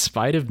over in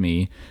spite of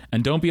me,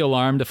 and don't be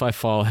alarmed if I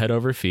fall head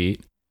over feet.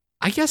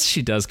 I guess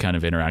she does kind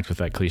of interact with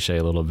that cliche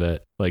a little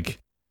bit. Like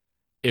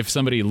if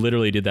somebody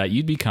literally did that,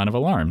 you'd be kind of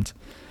alarmed.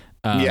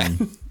 Yeah,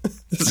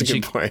 that's a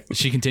good point.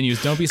 She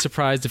continues, don't be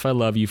surprised if I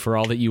love you for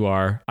all that you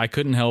are. I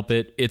couldn't help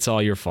it. It's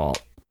all your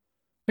fault.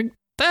 Like,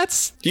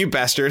 that's... You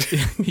bastard.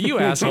 You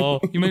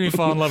asshole. You made me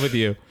fall in love with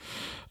you.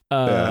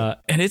 And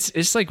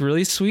it's like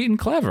really sweet and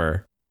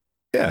clever.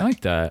 Yeah. I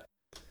like that.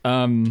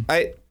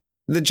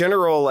 The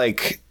general,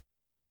 like,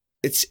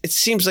 it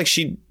seems like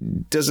she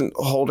doesn't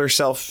hold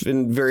herself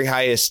in very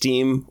high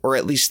esteem, or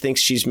at least thinks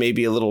she's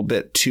maybe a little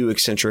bit too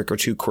eccentric or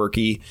too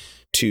quirky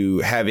to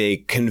have a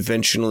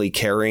conventionally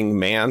caring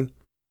man.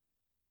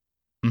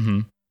 Mm-hmm.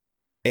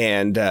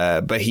 And,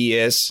 but he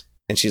is.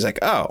 And she's like,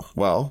 oh,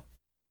 well,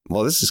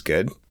 this is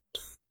good.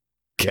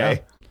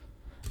 Okay.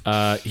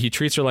 Yeah. He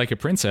treats her like a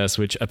princess,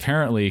 which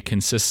apparently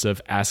consists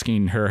of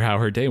asking her how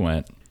her day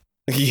went.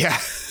 Yeah.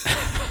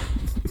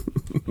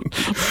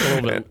 A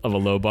little bit of a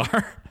low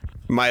bar.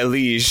 My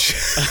liege,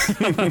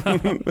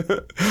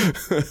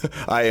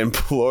 I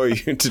implore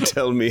you to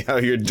tell me how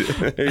your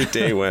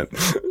day went.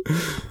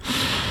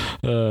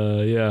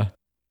 Yeah.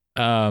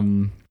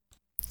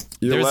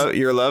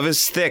 Your love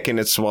is thick and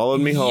it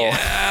swallowed me whole.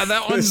 Yeah,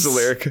 that one's the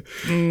lyric.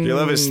 Your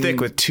love is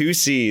thick with 2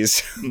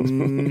 C's.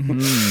 Mm-hmm.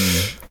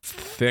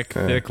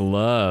 Thick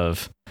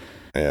love.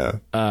 Yeah.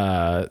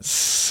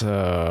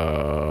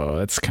 So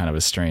that's kind of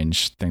a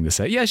strange thing to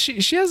say. Yeah,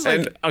 she has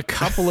like a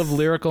couple of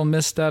lyrical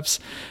missteps.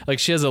 Like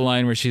she has a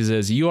line where she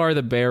says, "You are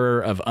the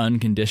bearer of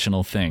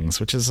unconditional things,"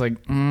 which is like,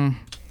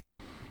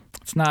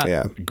 it's not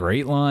a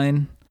great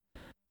line.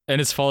 And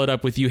it's followed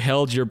up with, "You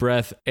held your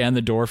breath and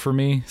the door for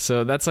me."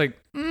 So that's like,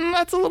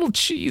 that's a little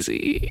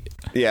cheesy.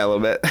 Yeah, a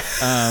little bit.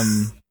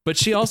 But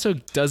she also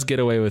does get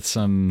away with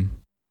some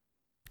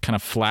kind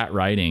of flat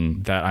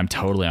writing that I'm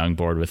totally on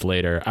board with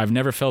later. "I've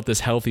never felt this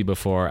healthy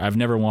before. I've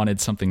never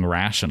wanted something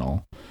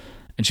rational."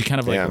 And she kind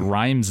of like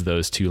rhymes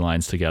those two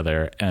lines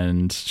together,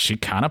 and she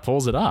kind of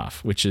pulls it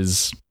off, which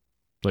is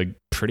like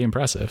pretty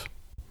impressive.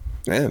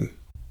 Yeah.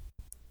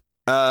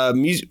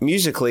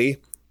 Musically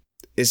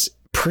is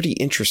pretty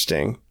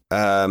interesting.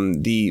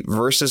 The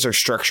verses are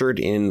structured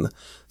in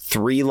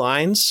 3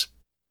 lines,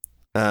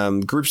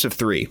 groups of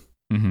 3.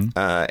 Mm-hmm.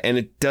 And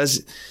it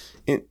does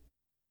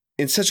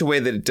in such a way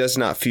that it does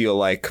not feel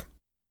like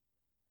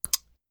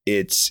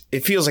it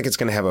feels like it's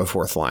going to have a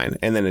 4th line,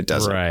 and then it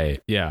doesn't.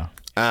 Right. Yeah.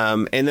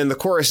 And then the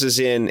chorus is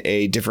in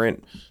a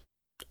different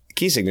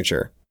key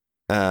signature.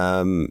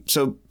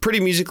 So pretty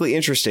musically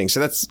interesting. So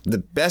that's the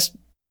best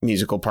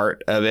musical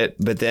part of it.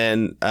 But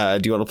then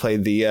do you want to play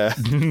the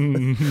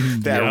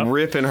that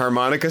rip and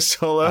harmonica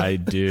solo? I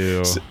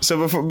do.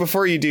 So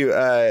before you do,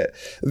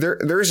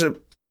 there's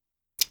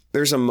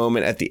a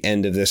moment at the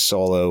end of this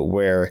solo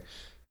where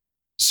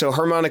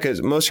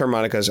most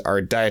harmonicas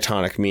are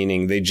diatonic,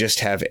 meaning they just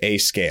have a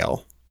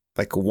scale,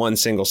 like one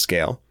single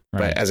scale. Right.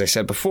 But as I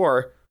said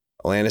before,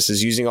 Alanis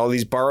is using all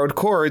these borrowed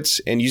chords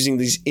and using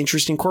these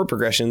interesting chord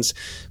progressions,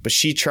 but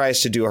she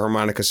tries to do a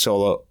harmonica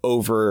solo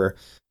over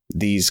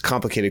these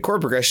complicated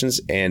chord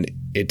progressions, and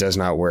it does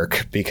not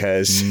work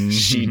because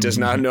she does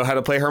not know how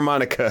to play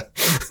harmonica.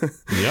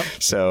 Yep.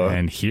 So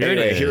and here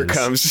it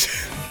comes.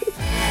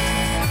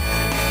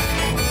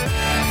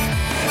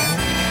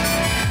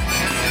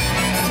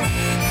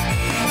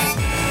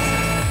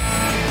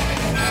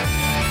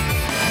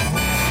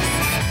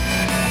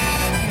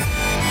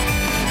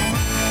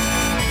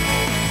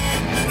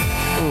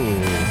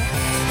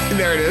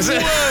 There it is.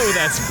 Whoa,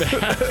 that's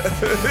bad.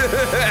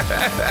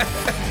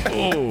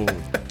 Oh,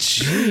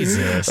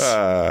 Jesus.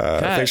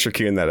 Thanks for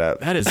queuing that up.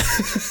 That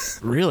is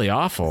really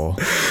awful.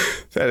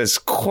 That is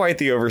quite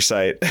the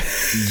oversight.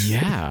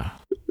 Yeah.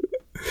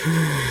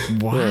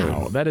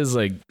 Wow. That is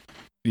like,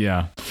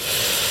 yeah.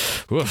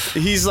 Oof.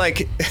 He's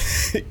like,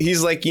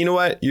 you know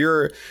what?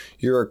 You're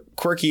a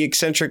quirky,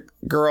 eccentric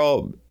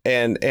girl,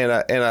 and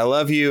I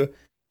love you.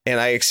 And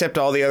I accept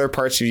all the other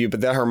parts of you, but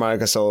that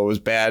harmonica solo was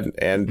bad,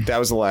 and that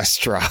was the last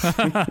straw.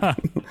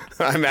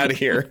 I'm out of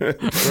here.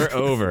 We're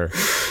over.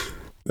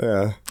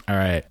 Yeah. All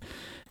right.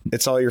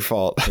 It's all your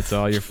fault. It's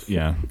all your...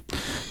 Yeah.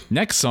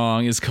 Next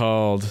song is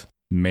called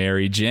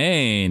Mary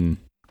Jane.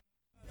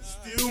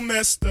 Still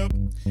messed up,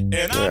 and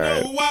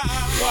I know why.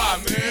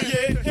 Why, man?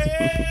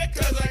 Yeah,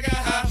 because I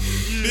got high.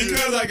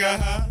 Because I got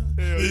high.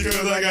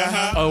 Because I got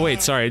high. Oh,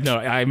 wait, sorry. No,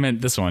 I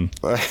meant this one.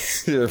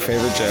 Your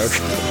favorite joke.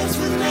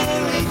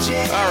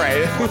 All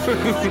right.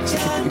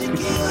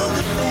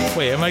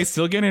 Wait, am I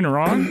still getting it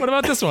wrong? What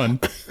about this one?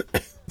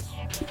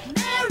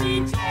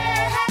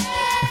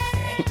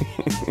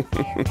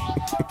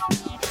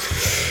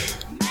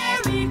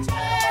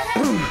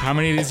 How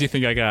many of these do you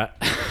think I got?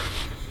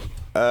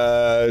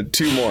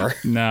 2 more.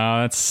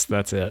 No,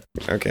 that's it.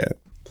 Okay.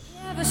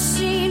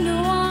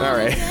 All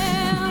right.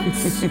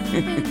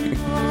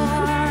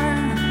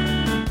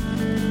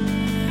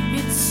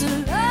 It's a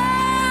long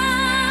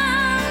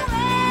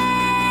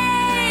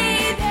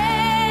way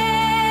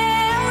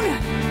down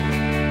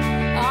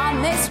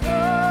on this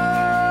roller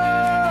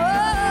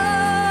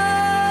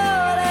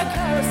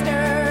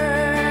coaster.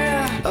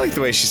 I like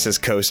the way she says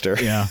coaster.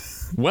 Yeah.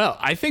 Well,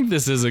 I think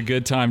this is a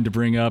good time to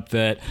bring up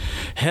that,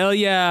 hell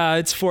yeah,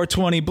 it's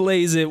 420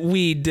 Blaze It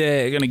Weed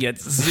Day. Gonna get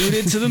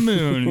zooted to the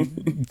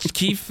moon.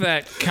 Keep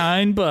that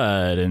kind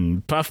bud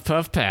and puff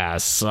puff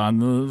pass on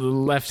the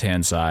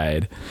left-hand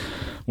side.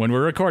 When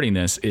we're recording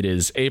this, it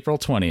is April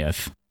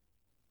 20th,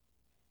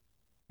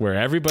 where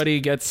everybody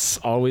gets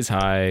always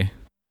high,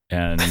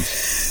 and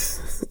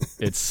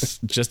it's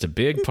just a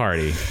big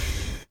party.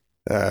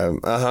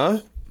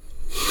 Uh-huh.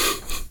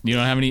 You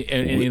don't have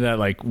any of that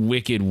like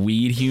wicked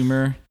weed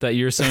humor that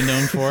you're so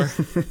known for?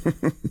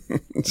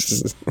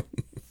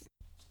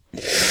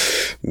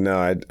 No,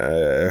 I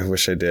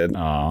wish I did.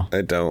 Aw.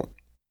 I don't.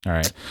 All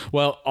right.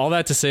 Well, all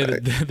that to say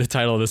that the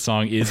title of the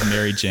song is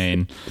Mary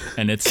Jane,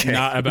 and it's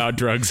not about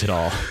drugs at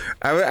all.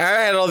 I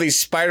had all these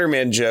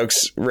Spider-Man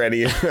jokes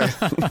ready.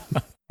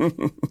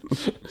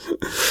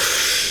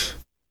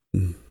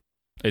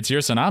 It's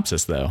your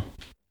synopsis, though.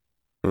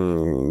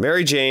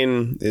 Mary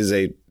Jane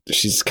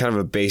she's kind of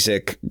a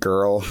basic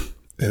girl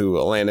who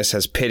Alanis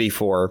has pity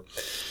for.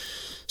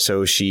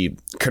 So she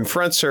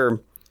confronts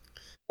her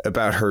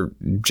about her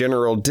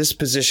general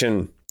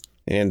disposition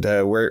and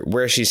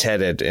where she's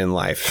headed in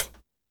life.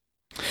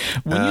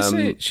 When you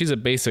say she's a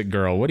basic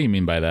girl, what do you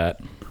mean by that?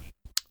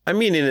 I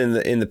mean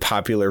it in the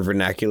popular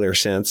vernacular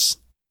sense.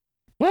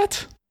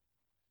 What?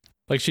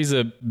 Like she's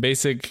a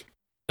basic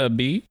a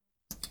B?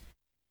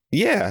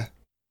 Yeah.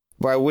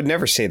 Well, I would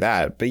never say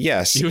that, but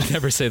yes. You would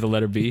never say the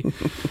letter B.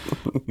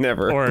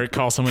 Never. Or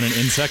call someone an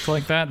insect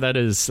like that. That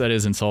is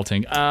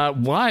insulting.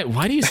 Why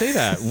do you say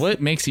that?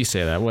 What makes you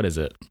say that? What is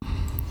it?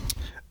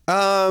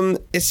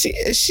 It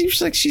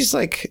seems like she's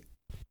like,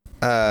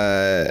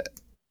 let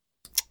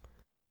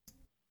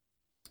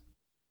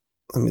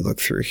me look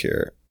through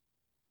here.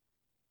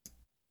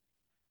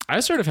 I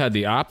sort of had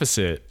the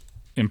opposite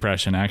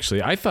impression,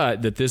 actually. I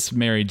thought that this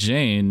Mary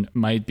Jane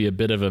might be a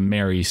bit of a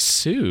Mary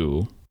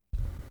Sue,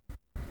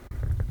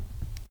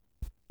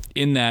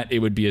 in that it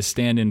would be a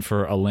stand-in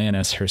for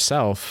Alanis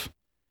herself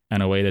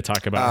and a way to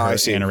talk about her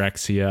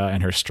anorexia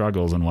and her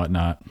struggles and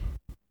whatnot.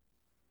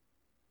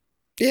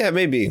 Yeah,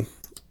 maybe.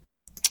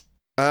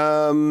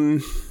 I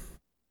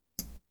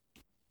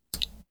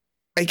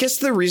guess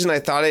the reason I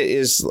thought it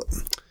is,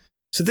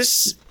 so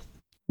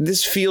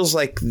this feels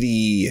like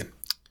the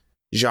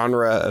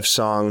genre of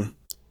song,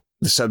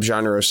 the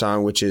subgenre of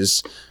song, which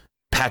is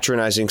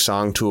patronizing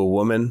song to a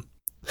woman.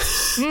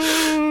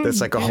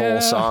 That's like a whole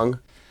song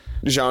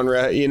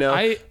genre, you know.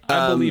 I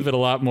believe it a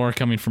lot more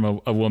coming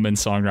from a woman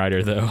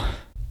songwriter, though.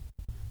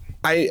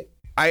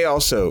 I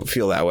also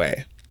feel that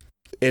way.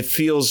 It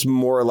feels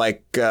more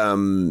like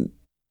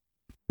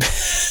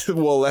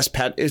well,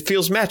 it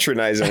feels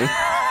matronizing.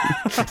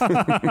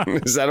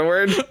 Is that a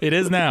word? It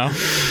is now.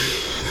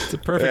 It's a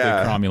perfectly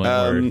cromulent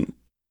word.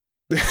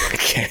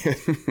 Okay.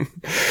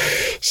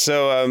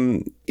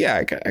 So yeah,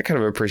 I kind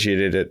of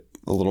appreciated it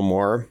a little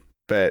more,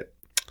 but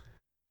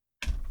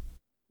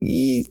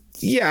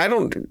yeah, I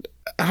don't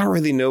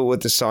really know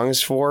what the song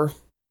is for.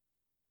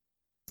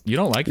 You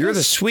don't like You're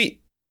this?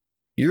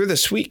 the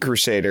sweet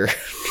crusader.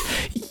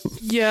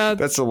 Yeah,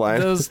 that's the line.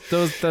 Those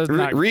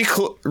not...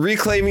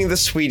 reclaiming the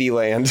sweetie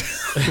land.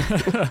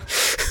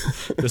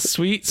 The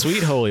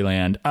sweet holy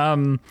land.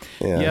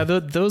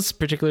 Those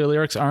particular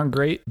lyrics aren't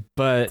great,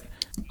 but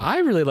I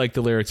really like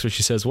the lyrics where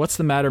she says, "What's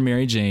the matter,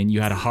 Mary Jane?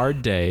 You had a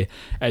hard day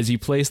as you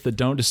placed the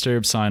don't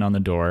disturb sign on the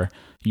door.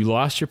 You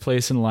lost your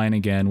place in line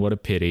again. What a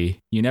pity.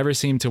 You never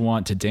seem to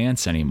want to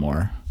dance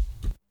anymore."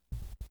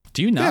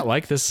 Do you not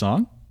like this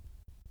song?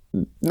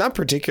 Not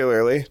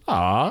particularly.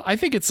 I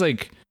think it's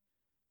like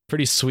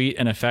pretty sweet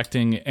and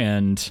affecting,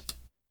 and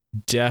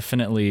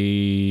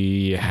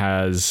definitely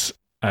has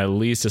at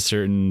least a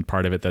certain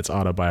part of it that's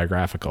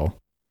autobiographical.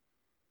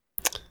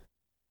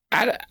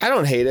 I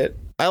don't hate it.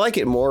 I like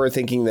it more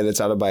thinking that it's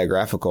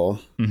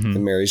autobiographical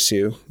than Mary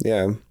Sue.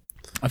 Yeah.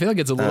 I feel like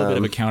it's a little bit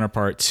of a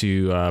counterpart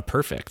to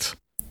Perfect.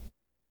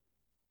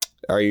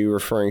 Are you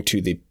referring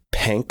to the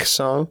Pink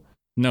song?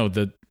 No,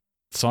 the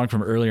song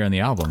from earlier in the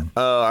album.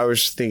 Oh,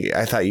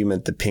 I thought you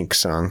meant the Pink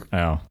song.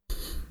 Oh,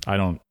 I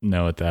don't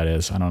know what that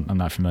is. I'm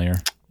not familiar.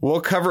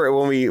 We'll cover it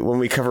when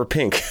we cover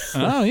Pink.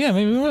 Oh yeah,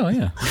 maybe we will.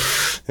 Yeah.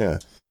 Yeah.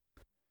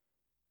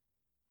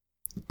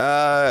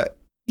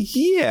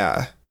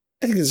 Yeah.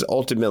 I think it's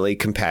ultimately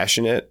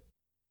compassionate.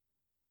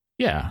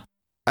 Yeah.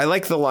 I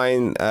like the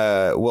line,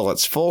 well,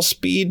 it's full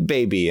speed,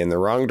 baby, in the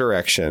wrong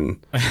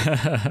direction.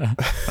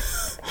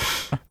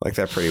 Like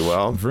that pretty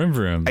well. Vroom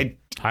vroom.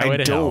 Highway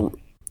to hell.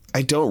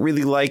 I don't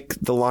really like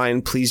the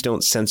line, please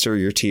don't censor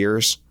your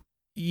tears.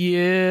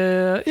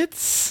 Yeah,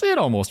 it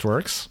almost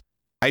works.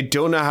 I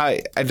don't know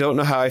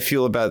how I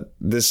feel about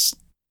this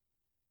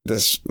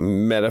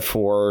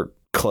metaphor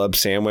club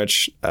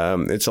sandwich.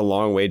 It's a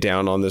long way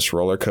down on this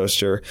roller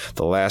coaster.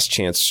 The last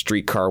chance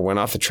streetcar went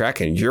off the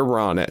track and you're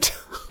on it.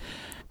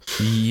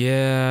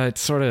 Yeah, it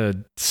sort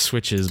of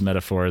switches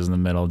metaphors in the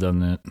middle,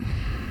 doesn't it?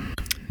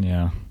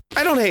 Yeah.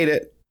 I don't hate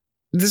it.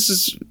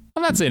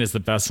 I'm not saying it's the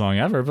best song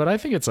ever, but I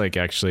think it's like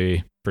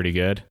actually pretty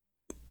good.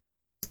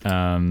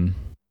 And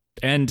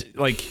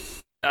like,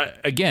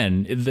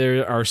 again,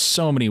 there are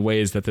so many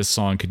ways that this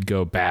song could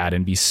go bad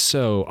and be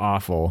so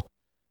awful.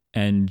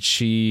 And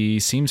she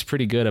seems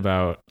pretty good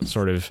about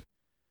sort of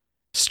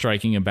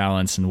striking a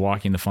balance and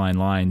walking the fine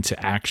line to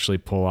actually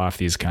pull off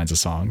these kinds of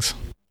songs.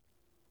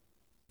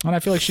 And I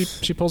feel like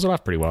she pulls it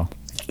off pretty well.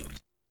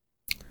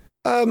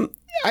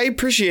 I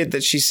appreciate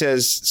that she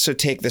says, so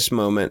take this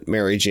moment,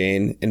 Mary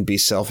Jane, and be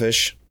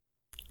selfish.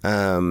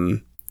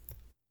 If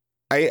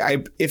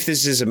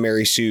this is a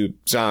Mary Sue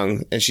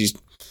song and she's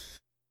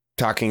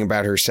talking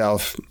about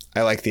herself,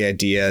 I like the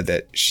idea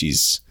that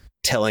she's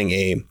telling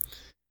a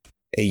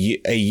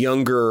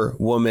younger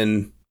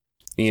woman,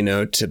 you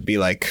know, to be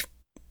like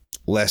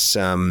less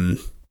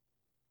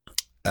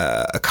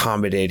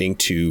accommodating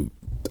to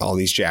all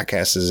these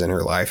jackasses in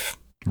her life.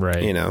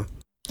 Right. You know?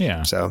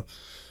 Yeah. So,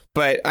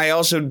 but I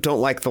also don't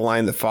like the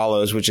line that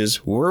follows, which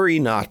is worry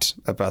not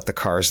about the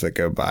cars that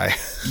go by.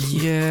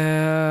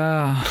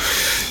 Yeah.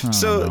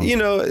 So, you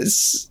know,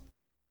 it's,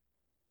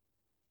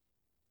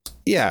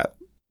 yeah,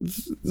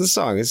 the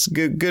song, it's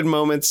good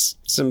moments,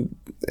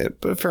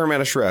 a fair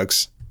amount of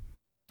shrugs.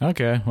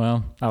 Okay,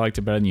 well, I liked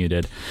it better than you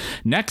did.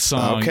 Next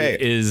song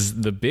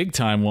is the big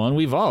time one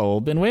we've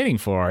all been waiting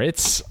for.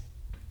 It's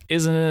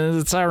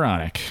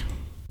ironic.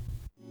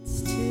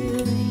 It's too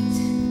late,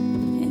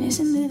 and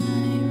isn't it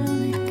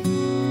ironic?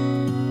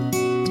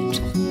 Don't you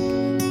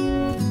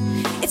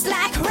think? It's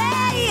like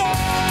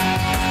rain.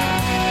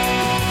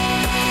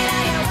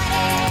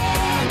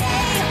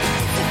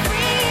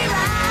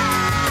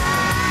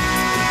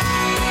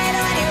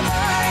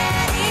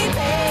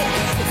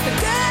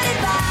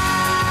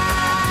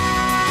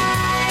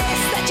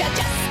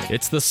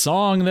 It's the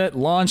song that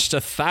launched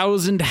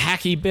 1,000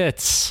 hacky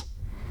bits.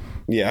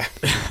 Yeah.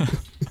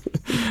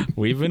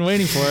 We've been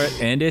waiting for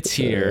it, and it's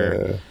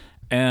here.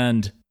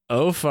 And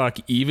oh fuck,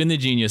 even the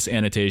Genius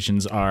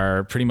annotations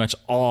are pretty much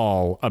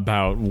all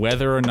about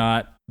whether or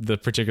not the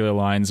particular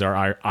lines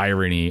are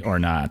irony or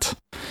not.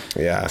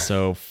 Yeah.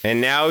 So,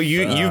 and now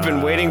you've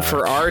been waiting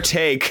for our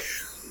take.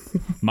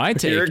 my Here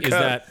take it is comes.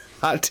 that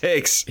Hot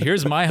takes.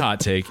 here's my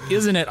hot take.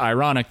 Isn't it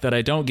ironic that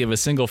I don't give a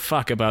single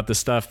fuck about the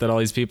stuff that all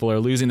these people are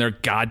losing their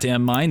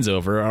goddamn minds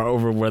over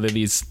whether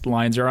these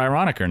lines are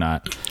ironic or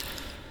not?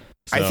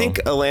 I So- think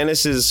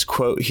Alanis's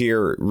quote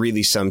here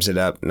really sums it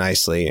up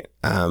nicely.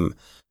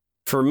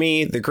 For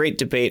me, the great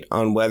debate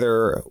on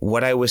whether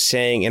what I was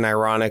saying in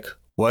ironic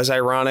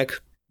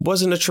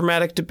wasn't a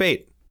traumatic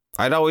debate.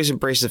 I'd always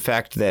embrace the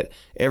fact that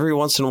every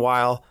once in a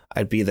while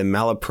I'd be the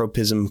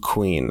malapropism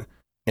queen.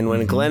 And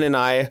when Glenn and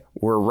I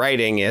were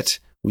writing it,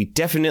 we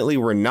definitely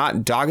were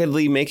not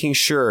doggedly making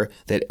sure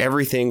that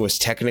everything was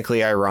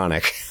technically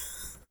ironic.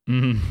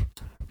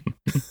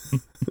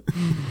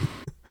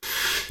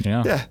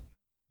 Yeah. Yeah,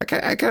 I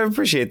kind of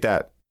appreciate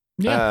that.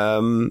 Yeah.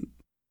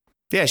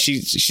 Yeah,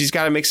 she's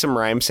got to make some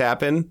rhymes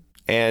happen,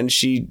 and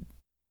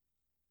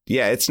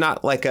it's not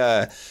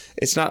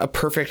a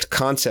perfect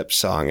concept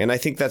song, and I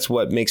think that's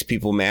what makes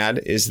people mad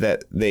is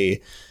that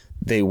they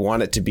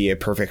want it to be a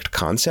perfect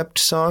concept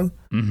song.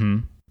 Mm-hmm.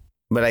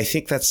 But I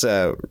think that's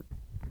a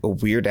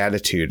weird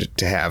attitude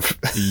to have.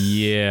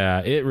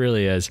 Yeah, it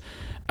really is.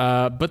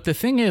 But the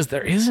thing is,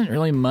 there isn't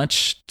really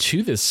much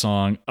to this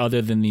song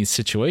other than these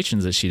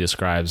situations that she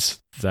describes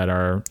that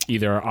are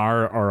either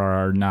are or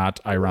are not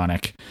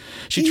ironic.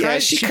 She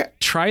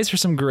tries for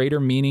some greater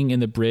meaning in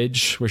the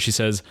bridge where she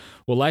says,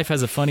 well, life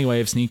has a funny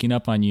way of sneaking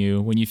up on you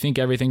when you think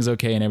everything's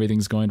okay and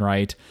everything's going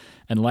right.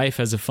 And life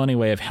has a funny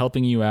way of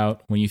helping you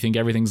out when you think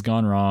everything's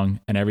gone wrong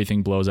and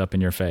everything blows up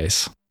in your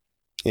face.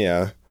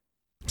 Yeah.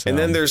 So, And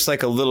then there's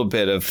like a little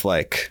bit of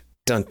like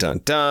dun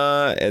dun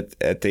dun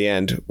at the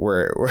end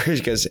where he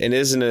goes, and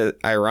isn't it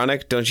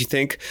ironic? Don't you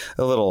think?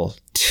 A little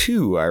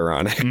too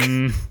ironic.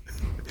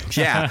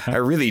 Yeah, I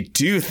really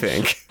do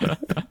think.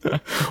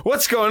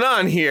 What's going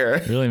on here?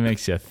 it really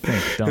makes you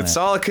think, don't It's it?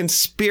 all a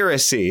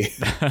conspiracy.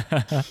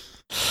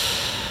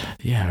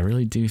 Yeah, I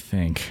really do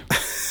think.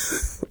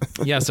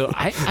 Yeah, so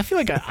I feel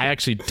like I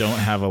actually don't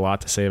have a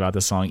lot to say about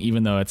this song,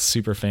 even though it's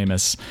super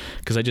famous,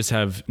 because I just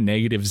have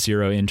negative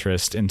zero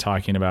interest in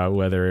talking about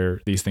whether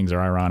these things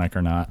are ironic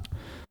or not.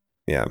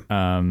 Yeah.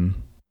 I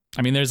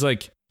mean, there's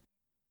like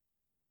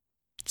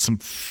some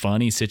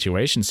funny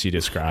situations she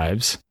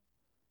describes.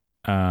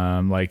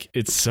 Like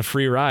it's a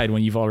free ride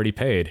when you've already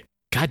paid.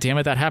 God damn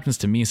it, that happens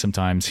to me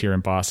sometimes here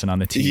in Boston on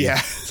the T. Yeah.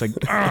 It's like,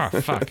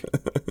 fuck.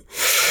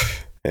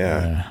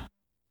 Yeah.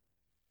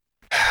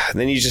 And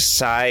then you just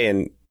sigh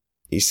and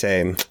you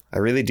say, I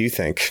really do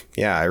think.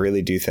 Yeah, I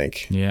really do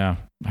think. Yeah.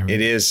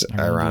 It is I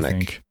really do ironic.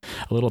 think.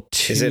 A little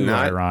too Is it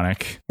not?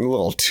 ironic. A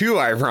little too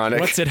ironic.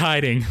 What's it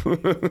hiding?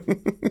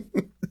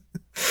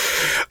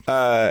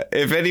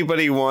 If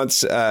anybody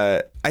wants,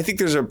 I think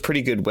there's a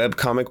pretty good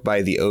webcomic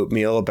by The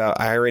Oatmeal about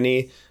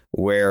irony,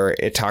 where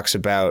it talks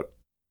about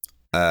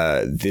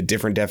the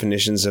different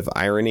definitions of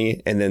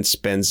irony and then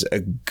spends a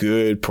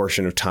good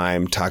portion of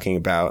time talking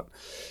about,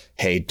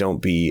 hey,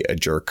 don't be a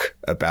jerk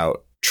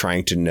about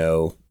trying to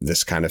know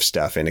this kind of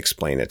stuff and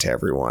explain it to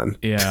everyone.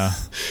 Yeah.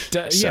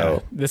 So- Yeah.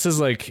 This is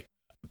like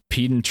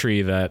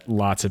pedantry that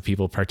lots of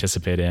people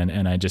participate in,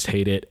 and I just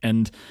hate it.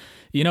 And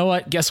you know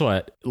what? Guess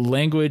what?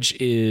 Language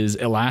is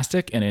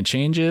elastic and it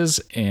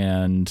changes.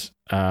 And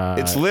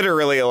It's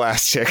literally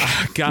elastic.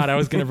 God, I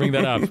was going to bring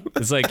that up.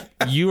 It's like,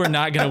 you are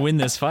not going to win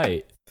this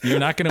fight. You're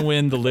not going to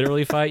win the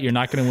literally fight. You're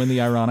not going to win the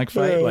ironic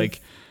fight.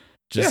 Like,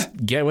 just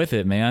get with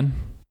it, man.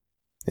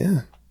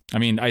 Yeah. I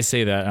mean, I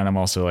say that, and I'm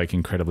also like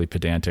incredibly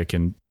pedantic,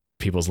 and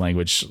people's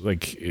language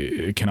like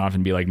it can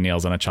often be like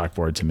nails on a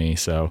chalkboard to me.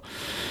 So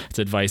it's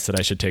advice that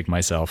I should take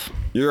myself.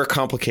 You're a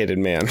complicated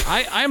man.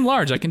 I'm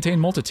large. I contain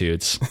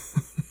multitudes.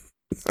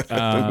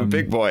 I'm a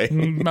big boy.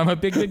 I'm a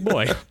big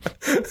boy.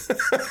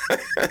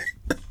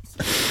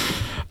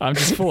 I'm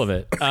just full of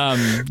it.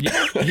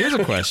 Here's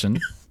a question.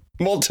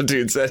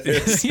 Multitudes, that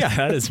is. Yeah,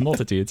 that is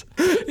multitudes.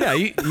 Yeah,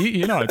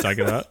 you know what I'm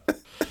talking about.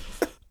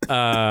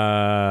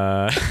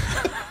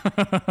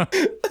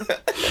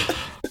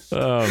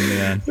 Oh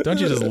man, don't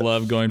you just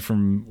love going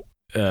from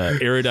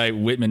erudite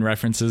Whitman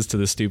references to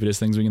the stupidest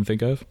things we can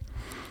think of?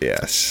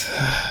 Yes.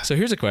 So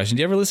here's a question: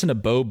 do you ever listen to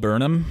Bo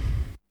Burnham?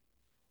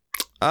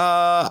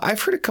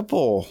 I've heard a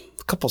couple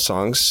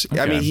songs. I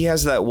Okay. mean, he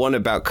has that one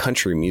about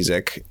country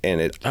music and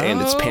its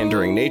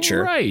pandering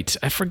nature. Right,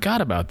 I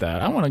forgot about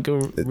that. I want to go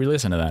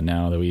re-listen to that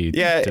now that we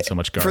did so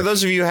much Garth. For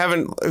those of you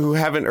who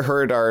haven't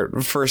heard our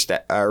first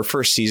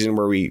season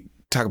where we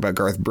talk about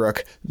Garth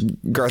Brooke.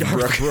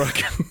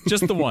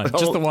 Just the one.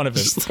 Just the one of it.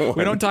 Just the one.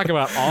 We don't talk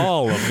about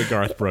all of the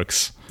Garth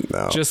Brooks.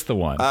 No. Just the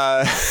one.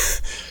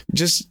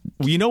 Just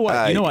You know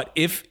what? You know what?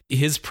 If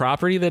his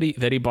property that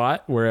he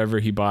bought, wherever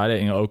he bought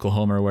it, in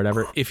Oklahoma or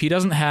whatever, if he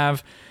doesn't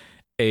have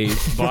a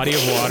body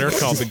of water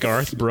called the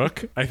Garth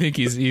Brook, I think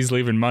he's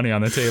leaving money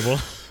on the table.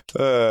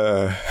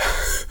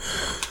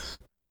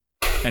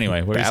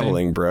 Anyway, what are you saying?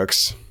 Babbling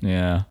Brooks.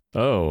 Yeah.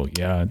 Oh,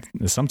 yeah.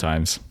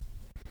 Sometimes.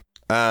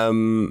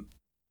 God,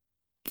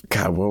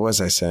 what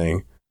was I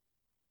saying?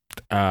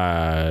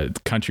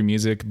 Country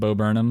music, Bo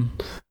Burnham.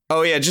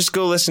 Oh yeah, just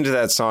go listen to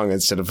that song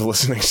instead of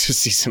listening to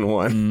season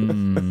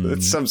 1.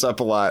 It sums up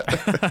a lot.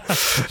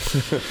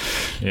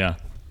 Yeah.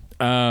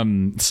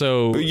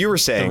 So But you were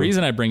saying the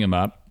reason I bring him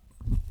up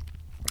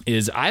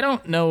is I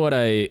don't know what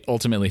I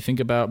ultimately think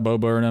about Bo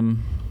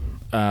Burnham.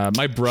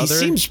 My brother he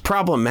seems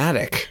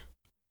problematic.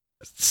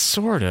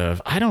 sort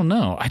of. I don't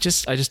know. I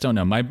just don't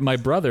know. My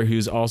brother,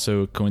 who's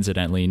also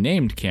coincidentally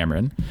named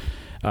Cameron,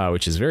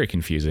 which is very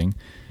confusing.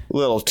 A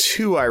little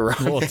too ironic.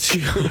 A little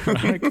too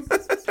ironic.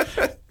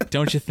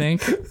 Don't you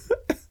think?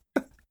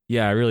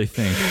 Yeah, I really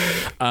think.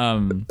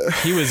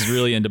 He was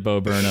really into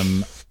Bo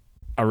Burnham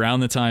around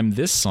the time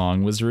this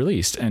song was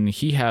released, and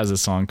he has a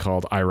song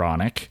called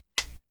Ironic,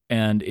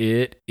 and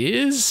it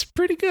is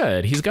pretty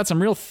good. He's got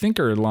some real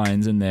thinker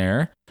lines in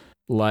there,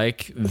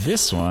 like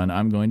this one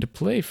I'm going to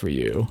play for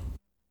you.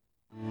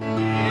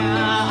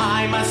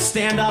 I'm a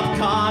stand-up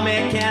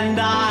comic and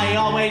I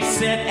always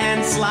sit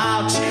and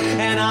slouch,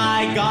 and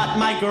I got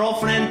my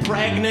girlfriend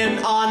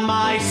pregnant on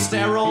my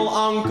sterile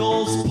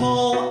uncle's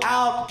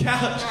pull-out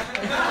couch.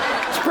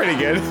 It's pretty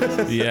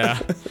good. Yeah.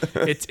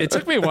 It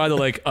took me a while to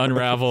like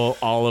unravel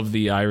all of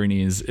the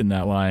ironies in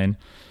that line.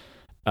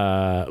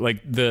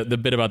 Like the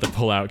bit about the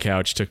pull-out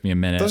couch took me a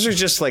minute. Those are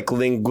just like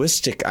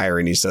linguistic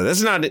ironies, though.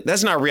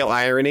 That's not real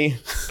irony.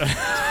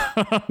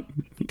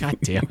 God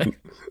damn it.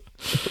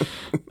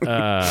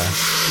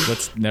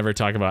 Let's never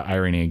talk about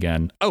irony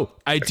again. Oh,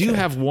 I do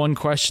have one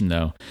question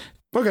though.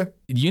 Okay.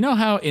 You know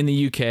how in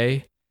the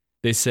UK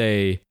they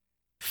say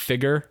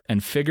figure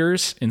and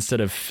figures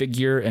instead of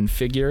figure and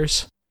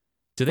figures?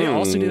 Do they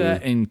also do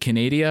that in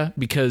Canada?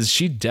 Because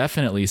she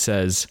definitely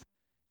says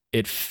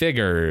it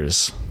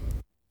figures.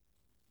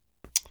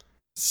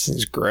 This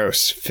is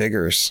gross.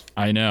 Figures.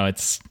 I know,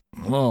 it's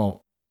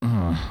well.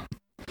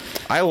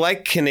 I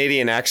like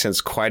Canadian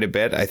accents quite a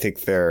bit. I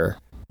think they're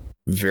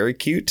very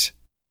cute,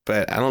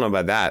 but I don't know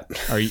about that.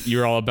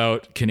 You're all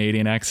about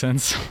Canadian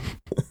accents?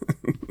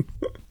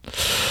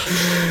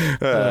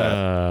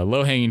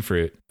 Low hanging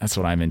fruit. That's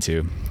what I'm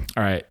into.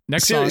 All right,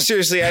 next song.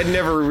 Seriously, I'd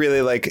never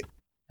really like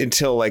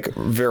until like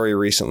very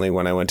recently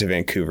when I went to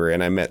Vancouver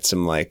and I met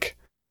some like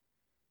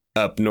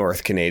up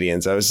north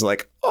Canadians. I was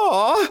like,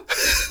 "Aw,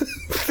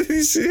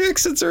 these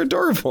accents are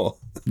adorable."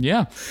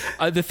 Yeah.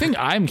 The thing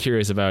I'm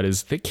curious about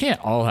is they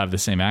can't all have the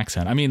same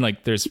accent. I mean,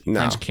 like there's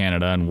French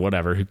Canada and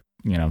whatever, who,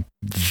 you know,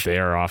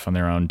 they're off on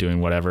their own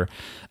doing whatever.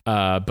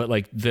 But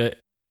like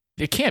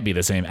it can't be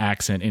the same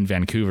accent in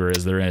Vancouver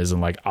as there is in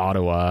like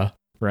Ottawa,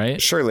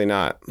 right? Surely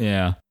not.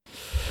 Yeah.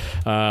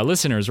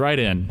 Listeners, write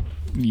in.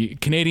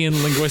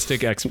 Canadian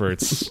linguistic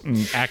experts,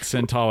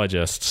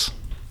 accentologists.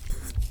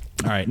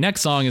 All right.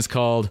 Next song is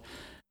called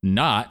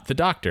Not the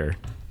Doctor.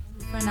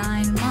 For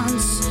 9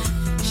 months,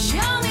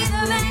 show me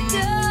the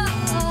vector.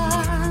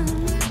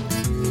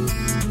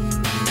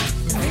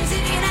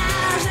 Visiting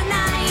hours are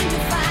 9 to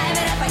 5,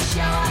 and if I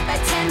show up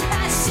at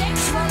 6:10,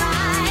 will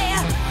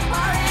I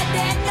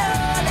already know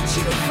that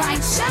you'll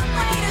find some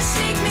way to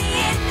sneak me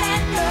in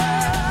and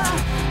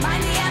know?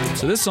 Mind the empty.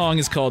 So this song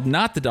is called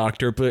Not the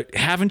Doctor, but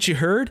haven't you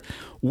heard?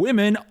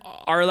 Women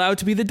are allowed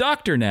to be the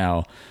doctor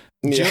now.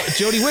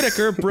 Jodie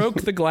Whittaker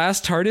broke the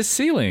glass TARDIS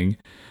ceiling.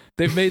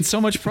 They've made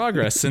so much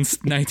progress since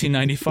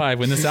 1995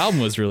 when this album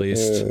was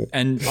released,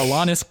 and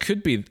Alanis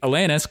could be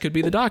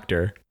the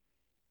doctor.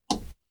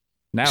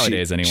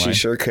 Nowadays, anyway. She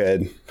sure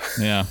could.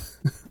 Yeah.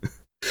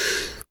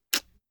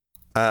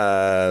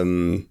 I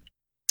don't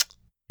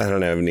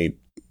have any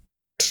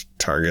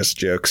Targus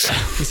jokes.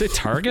 You say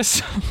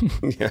Targus?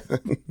 Yeah.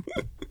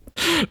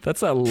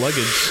 That's a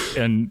luggage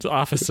and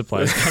office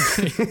supplies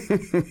company.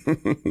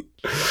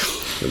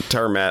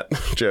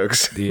 Tarmat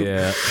jokes.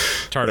 Yeah.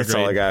 Tardigrade That's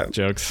all I got.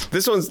 Jokes.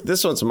 This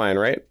one's mine,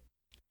 right?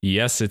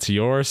 Yes, it's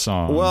your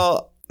song.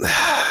 Well,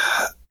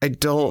 I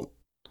don't.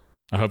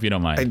 I hope you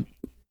don't mind.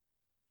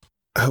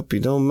 I hope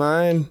you don't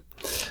mind.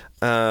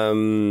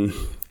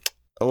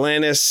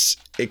 Alanis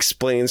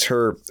explains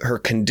her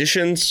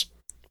conditions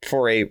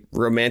for a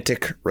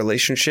romantic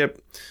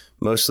relationship,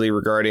 mostly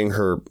regarding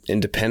her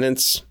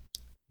independence,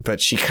 but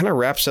she kind of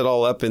wraps it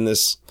all up in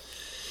this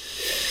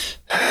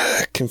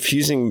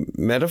confusing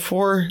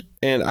metaphor,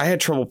 and I had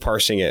trouble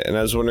parsing it, and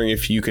I was wondering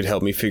if you could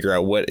help me figure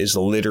out what is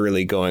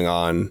literally going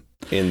on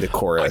in the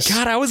chorus.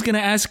 God, I was going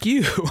to ask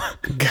you.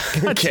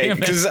 Okay,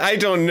 because I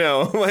don't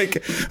know.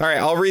 Like, all right,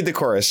 I'll read the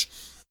chorus.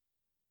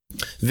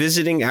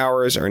 Visiting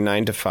hours are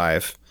 9 to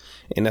 5,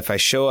 and if I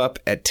show up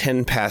at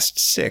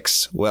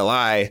 6:10, well,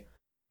 I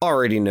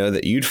already know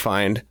that you'd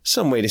find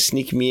some way to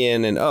sneak me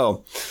in, and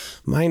oh,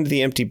 mind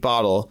the empty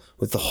bottle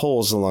with the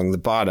holes along the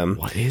bottom.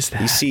 What is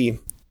that? You see,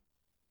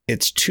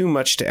 it's too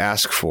much to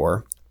ask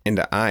for,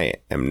 and I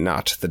am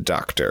not the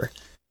doctor.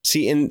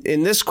 See, in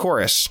this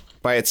chorus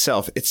by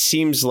itself, it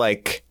seems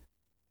like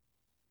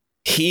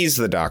he's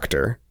the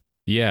doctor.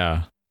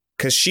 Yeah.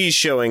 Because she's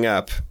showing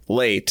up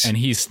late. And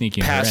he's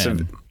sneaking passive.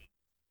 her in.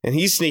 and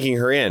he's sneaking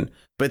her in.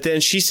 But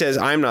then she says,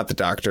 I'm not the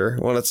doctor.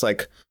 Well, it's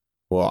like,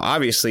 well,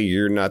 obviously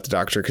you're not the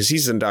doctor because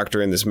he's the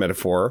doctor in this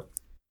metaphor.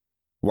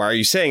 Why are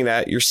you saying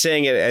that? You're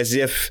saying it as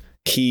if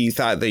he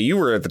thought that you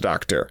were the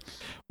doctor.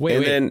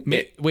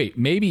 Wait,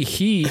 maybe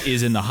he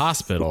is in the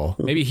hospital.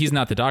 Maybe he's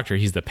not the doctor.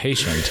 He's the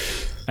patient.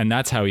 And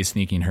that's how he's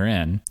sneaking her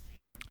in.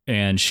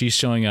 And she's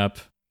showing up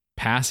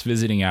past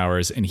visiting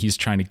hours and he's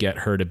trying to get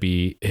her to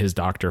be his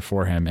doctor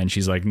for him. And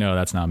she's like, no,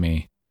 that's not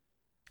me.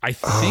 I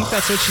think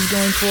that's what she's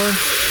going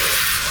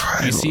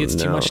for. You see, it's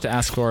too much to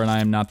ask for, and I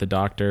am not the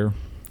doctor.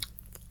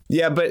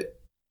 Yeah, but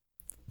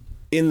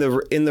in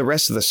the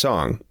rest of the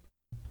song,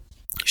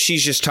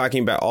 she's just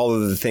talking about all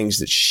of the things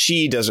that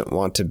she doesn't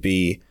want to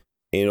be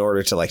in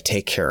order to like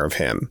take care of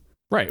him.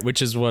 Right,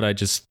 which is what I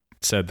just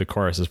said the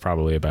chorus is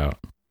probably about.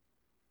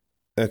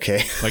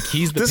 Okay. Like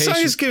he's the This song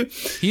patient.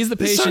 is He's the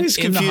this song patient is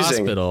in the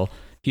confusing. hospital.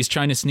 He's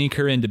trying to sneak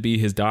her in to be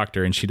his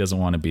doctor, and she doesn't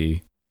want to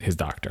be his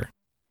doctor.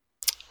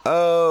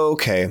 Oh,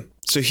 okay.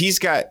 So he's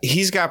got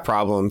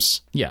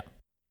problems, Yeah.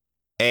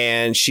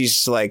 and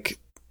she's like,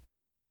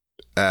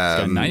 He's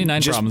got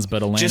 99 just- problems,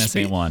 but Alanis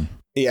ain't one.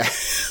 yeah,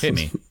 Hit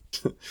me.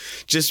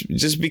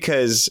 just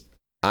because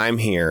I'm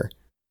here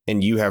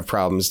and you have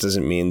problems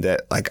doesn't mean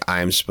that like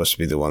I'm supposed to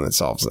be the one that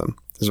solves them.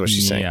 Is what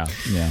she's saying.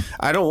 Yeah.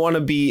 I don't want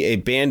to be a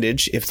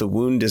bandage if the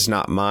wound is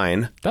not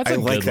mine. That's a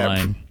good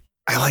line.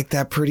 I like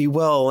that pretty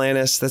well,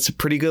 Alanis. That's a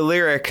pretty good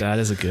lyric. That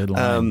is a good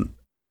line.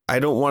 I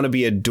don't want to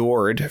be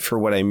adored for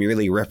what I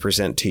merely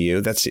represent to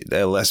you. That's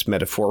a less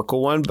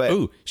metaphorical one, but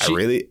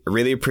I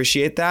really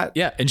appreciate that.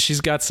 Yeah, and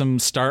she's got some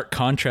stark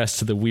contrast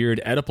to the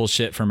weird Oedipal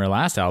shit from her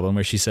last album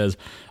where she says,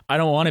 I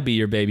don't want to be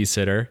your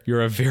babysitter.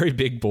 You're a very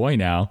big boy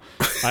now.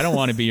 I don't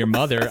want to be your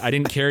mother. I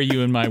didn't carry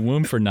you in my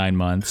womb for 9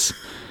 months.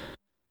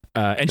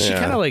 And she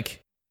kind of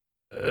like,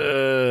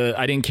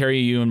 I didn't carry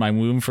you in my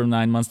womb for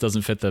 9 months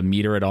doesn't fit the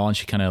meter at all. And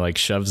she kind of like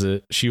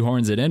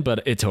shoehorns it in,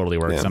 but it totally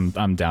works. Yeah.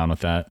 I'm down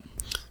with that.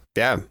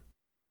 Yeah.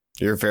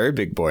 You're a very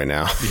big boy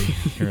now.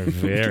 You're a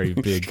very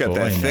big boy now. Got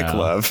that thick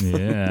love.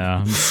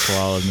 Yeah.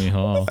 Swallowed me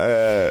whole.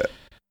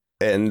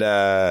 And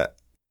I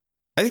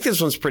think this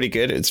one's pretty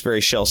good. It's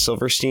very Shel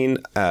Silverstein.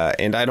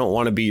 And I don't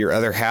want to be your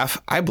other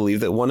half. I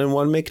believe that 1 and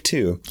 1 make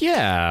 2.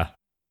 Yeah.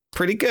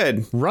 Pretty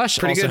good. Rush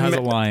pretty also good has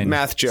a line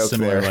math joke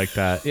similar there. like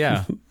that.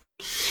 Yeah.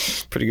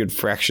 Pretty good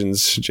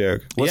fractions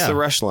joke. What's the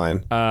Rush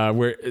line?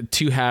 Where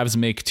 2 halves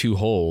make 2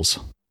 wholes.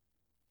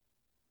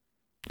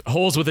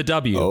 Holes with a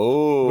W.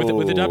 Oh.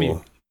 With a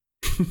W.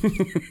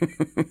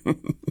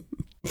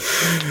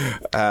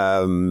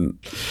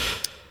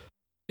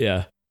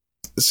 Yeah.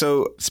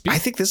 So I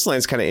think this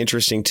line's kind of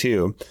interesting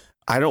too.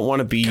 I don't want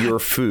to be your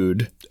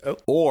food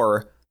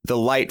or the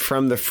light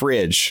from the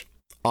fridge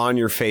on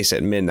your face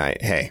at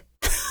midnight. Hey,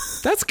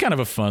 that's kind of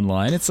a fun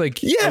line. It's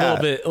like a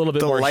little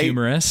bit more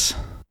humorous.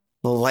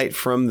 The light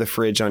from the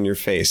fridge on your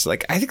face.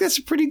 Like, I think that's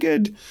a pretty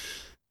good.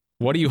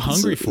 What are you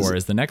hungry for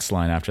is the next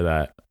line after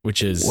that,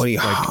 which is what are you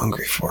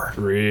hungry for?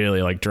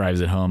 Really like drives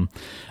it home.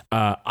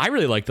 I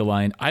really like the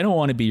line. I don't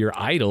want to be your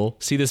idol.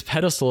 See, this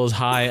pedestal is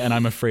high and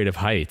I'm afraid of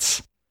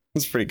heights.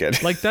 That's pretty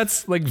good. Like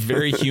that's like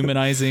very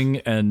humanizing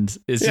and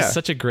is just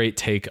such a great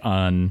take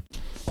on,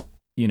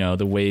 you know,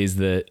 the ways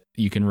that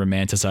you can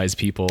romanticize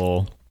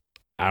people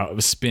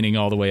out spinning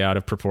all the way out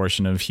of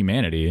proportion of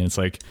humanity. And it's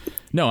like,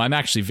 no, I'm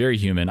actually very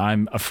human.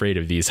 I'm afraid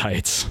of these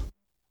heights.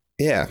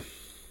 Yeah.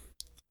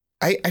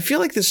 I feel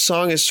like this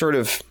song is sort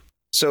of,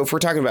 so if we're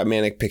talking about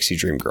Manic Pixie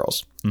Dream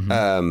Girls,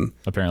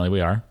 apparently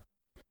we are.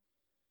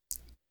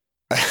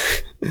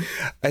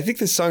 I think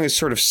this song is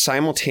sort of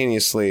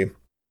simultaneously,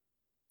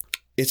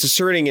 it's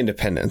asserting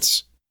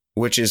independence,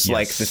 which is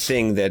like the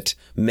thing that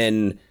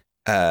men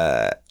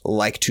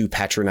like to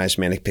patronize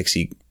Manic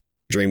Pixie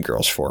Dream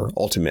Girls for,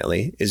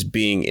 ultimately, is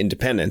being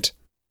independent.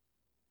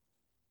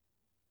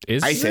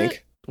 I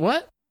think.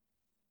 What?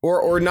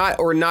 Or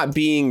not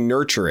being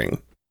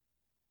nurturing.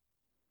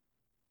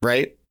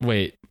 Right?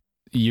 Wait,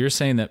 you're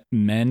saying that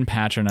men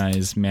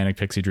patronize Manic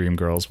Pixie Dream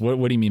Girls.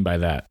 What do you mean by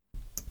that?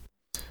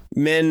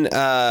 Men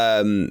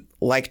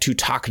like to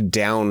talk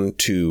down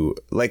to,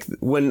 like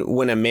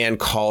when a man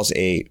calls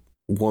a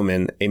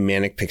woman a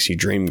Manic Pixie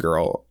Dream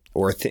Girl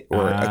or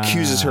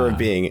accuses her of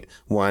being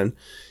one,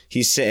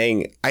 he's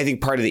saying, I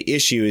think part of the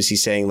issue is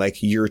he's saying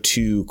like, you're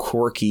too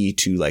quirky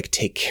to like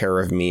take care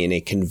of me in a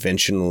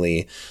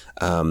conventionally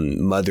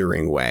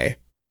mothering way.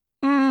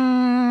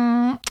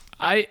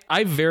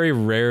 I very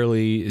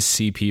rarely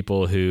see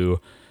people who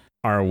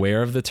are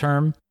aware of the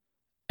term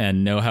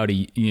and know how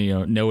to,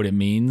 know what it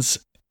means,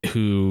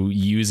 who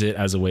use it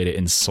as a way to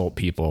insult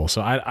people.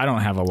 So I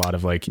don't have a lot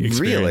of like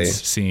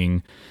experience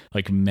seeing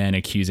like men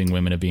accusing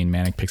women of being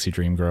Manic Pixie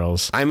Dream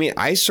Girls. I mean,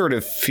 I sort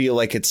of feel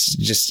like it's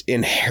just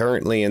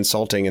inherently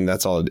insulting and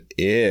that's all it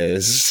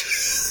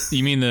is.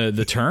 You mean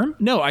the term?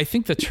 No, I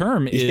think the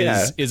term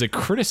is a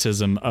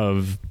criticism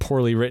of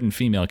poorly written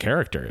female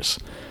characters.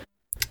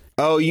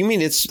 Oh, you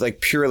mean it's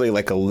like purely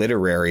like a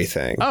literary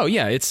thing? Oh,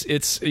 yeah. It's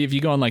if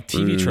you go on like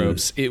TV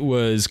tropes, it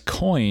was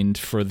coined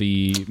for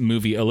the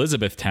movie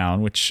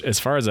Elizabethtown, which, as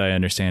far as I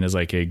understand, is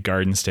like a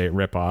Garden State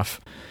ripoff.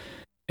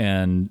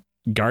 And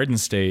Garden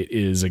State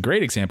is a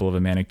great example of a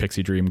manic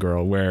pixie dream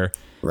girl where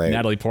Right.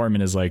 Natalie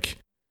Portman is like,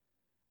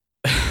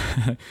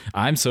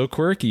 I'm so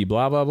quirky,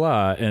 blah, blah,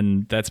 blah.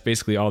 And that's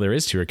basically all there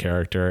is to her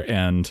character.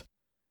 And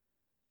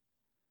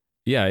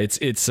yeah, it's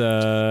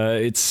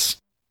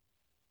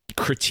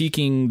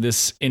critiquing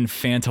this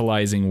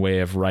infantilizing way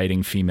of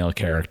writing female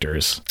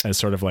characters as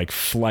sort of like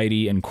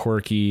flighty and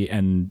quirky.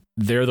 And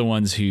they're the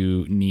ones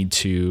who need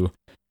to,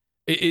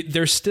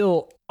 they're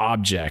still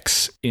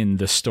objects in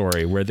the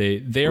story where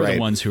they're Right. the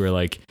ones who are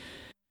like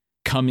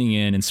coming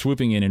in and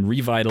swooping in and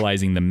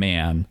revitalizing the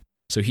man.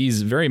 So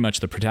he's very much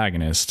the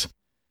protagonist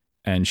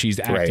and she's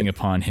acting Right.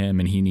 upon him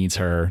and he needs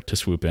her to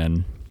swoop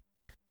in.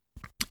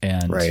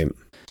 And Right.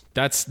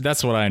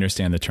 that's what I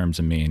understand the term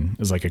to mean,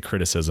 is like a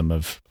criticism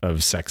of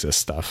sexist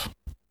stuff.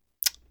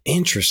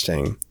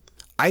 Interesting.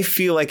 I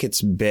feel like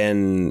it's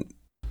been.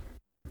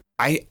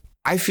 I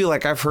feel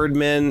like I've heard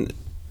men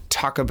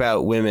talk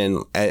about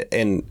women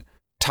and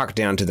talk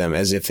down to them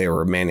as if they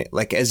were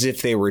like as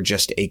if they were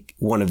just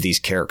one of these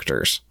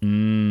characters,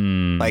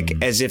 like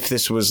as if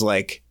this was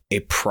like a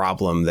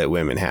problem that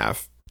women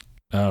have.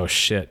 Oh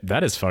shit,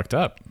 that is fucked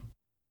up.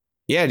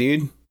 Yeah,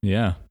 dude.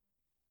 Yeah.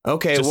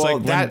 Okay, Just well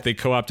like that when they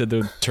co-opted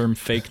the term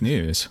fake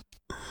news.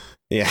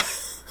 Yeah,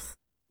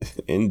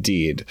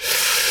 indeed.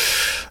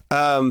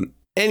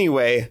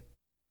 Anyway,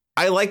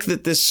 I like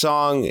that this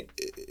song,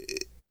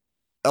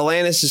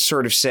 Alanis is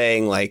sort of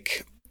saying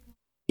like,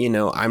 you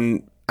know,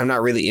 I'm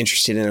not really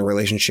interested in a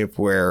relationship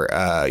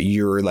where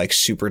you're like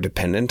super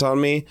dependent on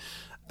me.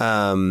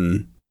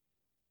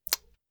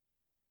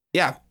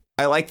 Yeah,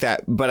 I like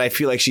that, but I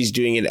feel like she's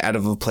doing it out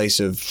of a place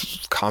of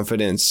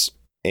confidence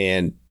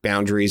and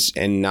boundaries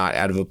and not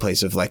out of a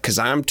place of like, 'cause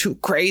I'm too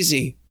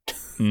crazy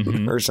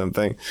or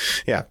something.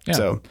 Yeah.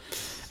 So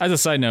as a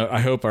side note,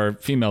 I hope our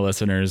female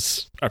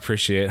listeners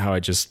appreciate how I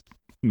just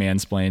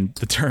mansplained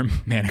the term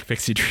manic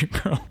pixie dream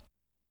girl.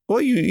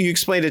 well, you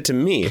explained it to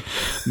me.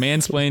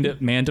 Mansplained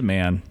it man to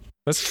man.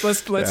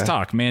 Let's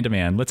talk man to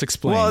man. Let's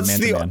explain Well, man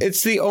to man.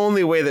 it's the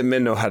only way that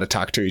men know how to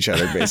talk to each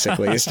other,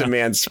 basically, is to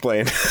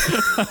mansplain.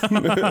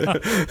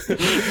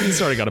 You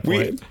sort of got a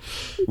point.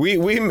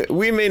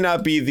 We may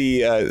not be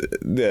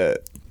the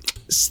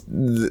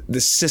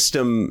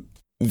system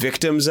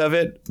victims of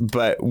it,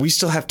 but we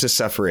still have to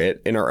suffer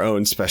it in our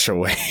own special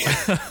way.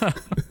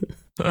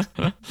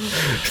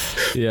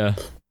 Yeah.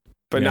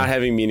 But Yeah. not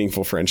having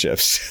meaningful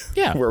friendships.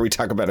 Yeah. Where we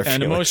talk about our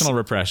And feelings. emotional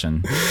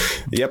repression.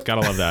 Yep. Gotta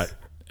love that.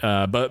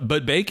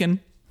 But bacon.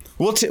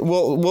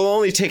 We'll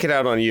only take it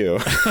out on you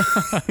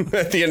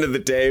at the end of the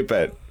day,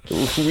 but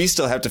we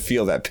still have to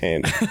feel that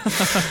pain.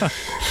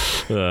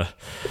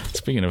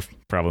 Speaking of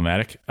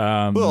problematic,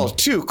 A little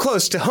too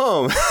close to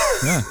home.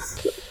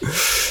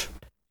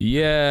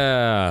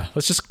 yeah.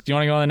 Do you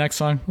want to go on the next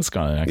song? Let's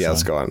go on the next song. Yeah,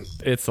 let's go on.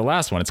 It's the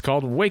last one. It's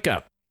called Wake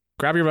Up.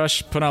 Grab your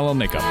brush, put on a little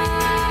makeup.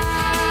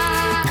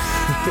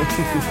 'Cause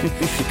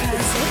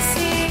it's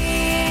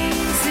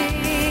easy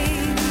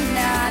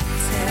not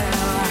to,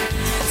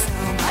 so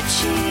much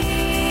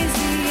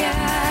easier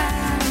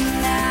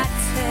not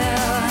to.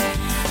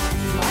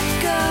 What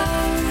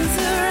goes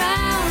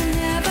around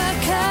never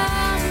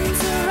comes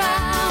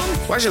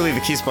around. Why'd you leave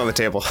the keys upon the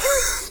table?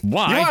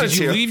 Why wanted did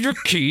you to. leave your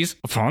keys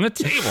upon the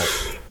table?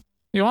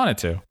 You wanted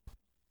to.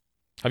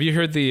 Have you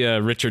heard the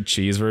Richard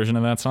Cheese version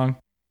of that song?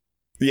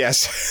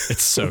 Yes.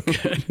 It's so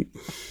good.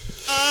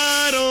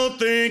 I don't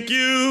think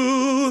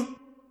you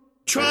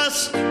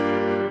trust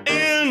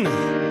in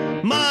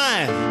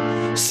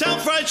my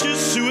self-righteous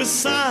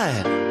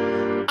suicide.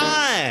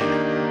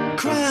 I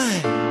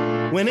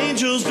cry when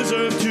angels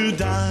deserve to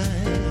die.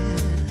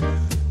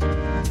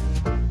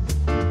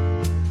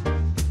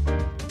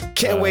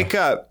 Can't wake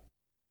up.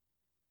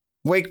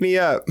 Wake me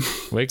up.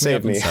 Wake me Save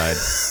up me. inside.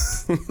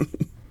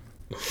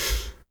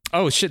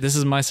 Oh shit, this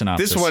is my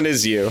synopsis. This one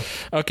is you.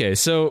 Okay,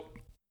 so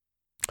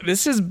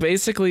this is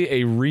basically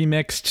a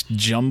remixed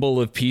jumble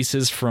of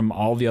pieces from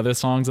all the other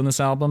songs on this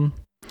album.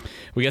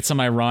 We get some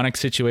ironic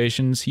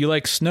situations. You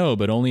like snow,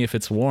 but only if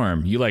it's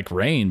warm. You like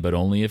rain, but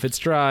only if it's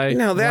dry.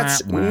 No,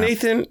 that's Wah, wah.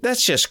 Nathan.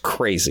 That's just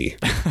crazy.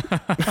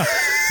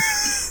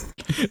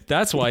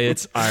 That's why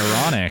it's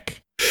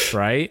ironic,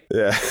 right?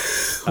 Yeah.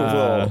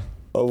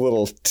 A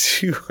little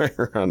too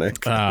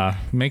ironic.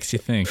 Makes you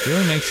think.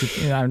 Really makes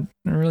you. I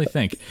really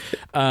think.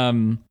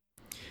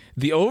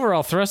 The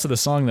overall thrust of the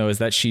song, though, is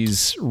that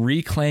she's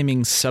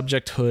reclaiming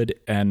subjecthood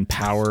and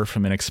power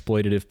from an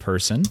exploitative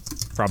person,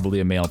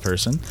 probably a male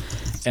person,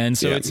 and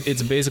so Yeah.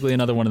 it's basically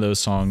another one of those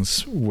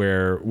songs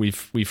where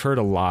we've heard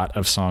a lot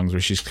of songs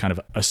where she's kind of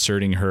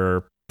asserting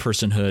her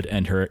personhood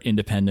and her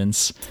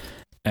independence,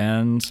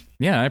 and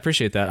yeah, I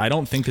appreciate that. I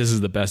don't think this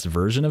is the best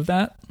version of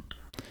that,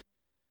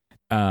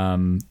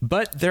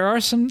 but there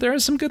are some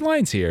good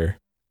lines here.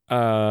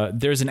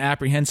 There's an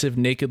apprehensive,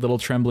 naked little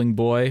trembling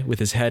boy with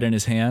his head in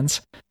his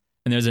hands.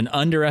 And there's an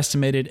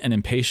underestimated and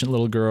impatient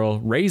little girl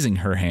raising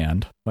her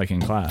hand, like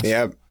in class.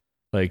 Yep.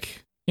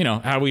 Like, you know,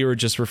 how we were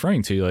just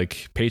referring to,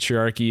 like,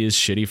 patriarchy is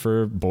shitty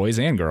for boys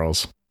and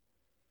girls.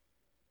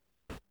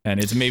 And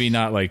it's maybe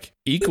not, like,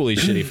 equally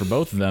shitty for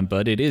both of them,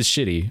 but it is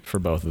shitty for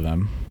both of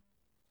them.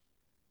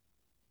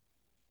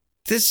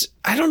 this,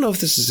 I don't know if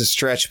this is a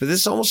stretch, but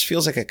this almost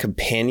feels like a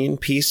companion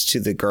piece to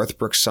the Garth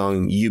Brooks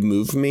song "You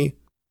Move Me"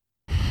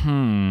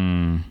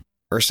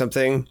 or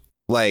something.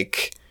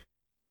 Like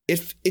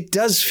it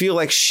does feel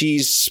like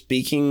she's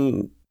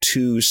speaking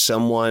to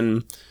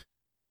someone,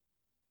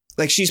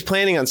 like she's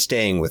planning on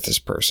staying with this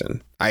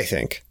person. I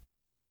think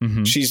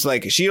she's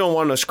like, she don't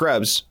want no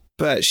scrubs,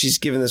 but she's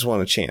giving this one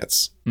a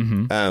chance.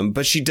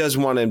 But she does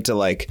want him to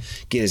like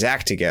get his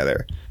act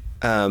together.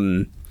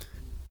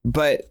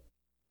 But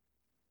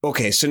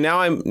okay, so now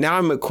I'm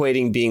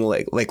equating being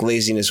like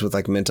laziness with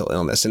like mental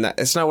illness, and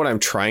it's not what I'm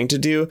trying to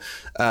do.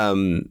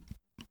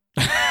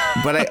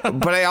 But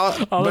I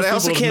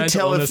also can't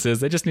tell if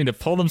they just need to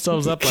pull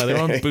themselves up by their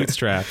own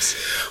bootstraps.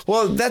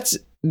 Well, that's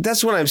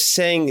what I'm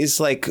saying is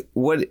like,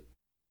 what,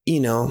 you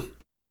know,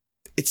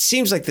 it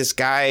seems like this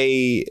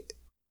guy,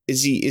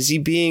 is he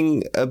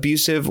being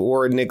abusive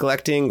or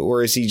neglecting,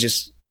 or is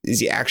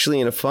he actually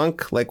in a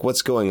funk? Like,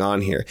 what's going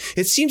on here?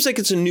 It seems like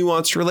it's a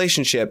nuanced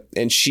relationship,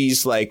 and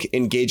she's like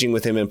engaging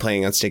with him and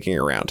planning on sticking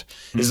around.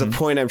 Is the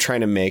point I'm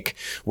trying to make,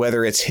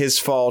 whether it's his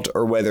fault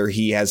or whether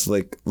he has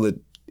like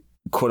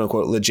quote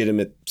unquote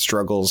legitimate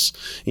struggles,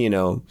 you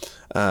know,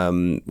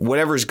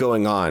 whatever's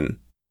going on,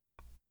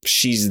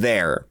 she's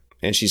there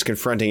and she's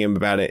confronting him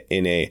about it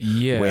in a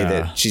way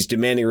that she's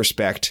demanding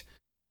respect,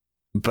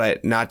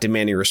 but not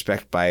demanding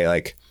respect by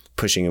like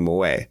pushing him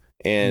away.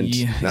 And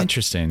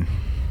interesting.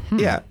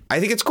 Yeah, I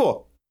think it's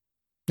cool.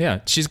 Yeah,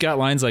 she's got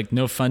lines like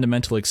 "no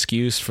fundamental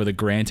excuse for the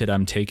granted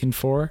I'm taken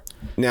for."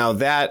 Now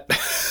that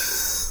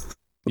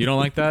you don't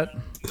like that?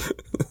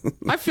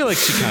 I feel like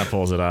she kind of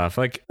pulls it off.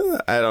 Like,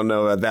 I don't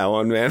know about that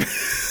one, man.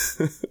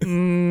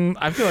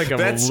 I feel like I'm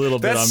a little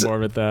bit on board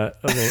with that,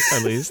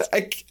 at least.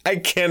 I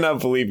cannot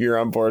believe you're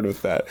on board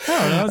with that.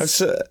 I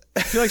don't know.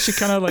 I feel like she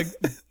kind of like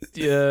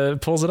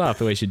pulls it off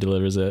the way she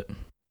delivers it.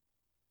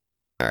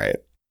 All right.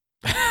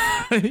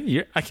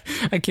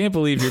 I can't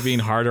believe you're being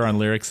harder on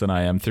lyrics than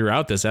I am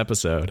throughout this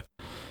episode.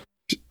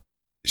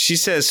 She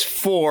says,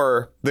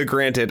 "For the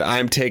granted,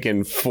 I'm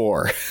taken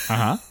for."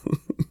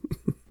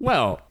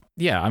 Well,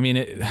 yeah, I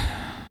mean,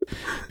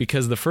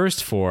 because the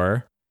first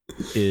 "for"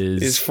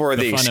 is for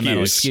the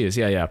fundamental excuse.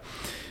 Yeah.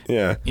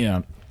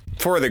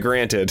 For the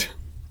granted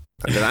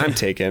that I'm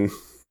taken.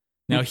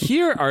 Now,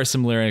 here are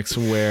some lyrics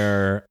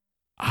where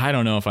I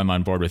don't know if I'm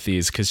on board with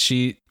these, because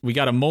we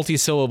got a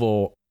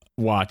multi-syllable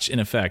watch in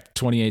effect,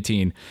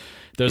 2018.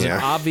 There's an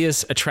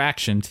obvious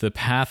attraction to the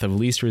path of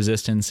least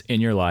resistance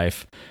in your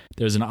life.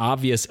 There's an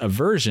obvious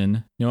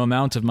aversion. No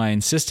amount of my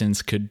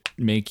insistence could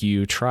make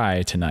you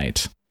try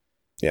tonight.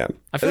 Yeah.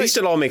 At least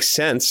it all makes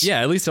sense.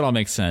 Yeah, at least it all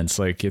makes sense.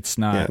 Like, it's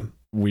not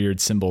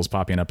weird symbols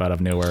popping up out of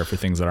nowhere for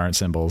things that aren't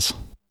symbols.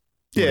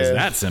 What does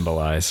that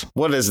symbolize?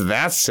 What does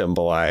that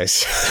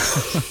symbolize?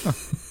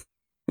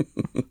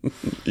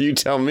 You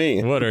tell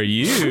me. What are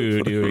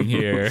you doing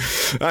here?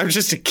 I'm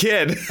just a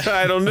kid.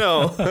 I don't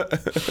know.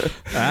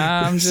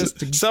 I'm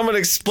just someone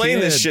explain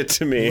this shit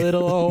to me.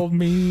 Little old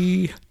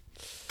me.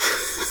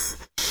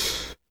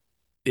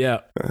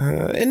 Yeah.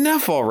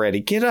 Enough already.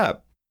 Get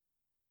up.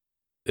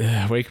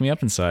 Wake me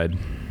up inside.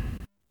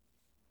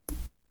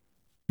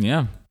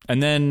 Yeah.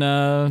 And then,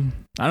 I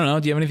don't know.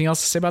 Do you have anything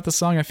else to say about the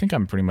song? I think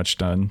I'm pretty much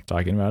done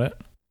talking about it.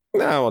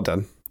 No, all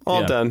done.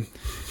 All done.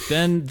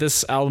 Then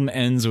this album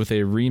ends with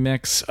a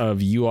remix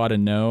of "You Ought to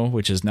Know,"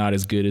 which is not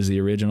as good as the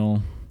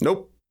original.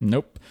 Nope.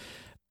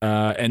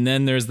 And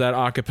then there's that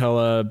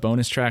acapella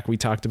bonus track we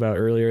talked about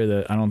earlier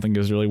that I don't think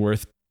is really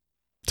worth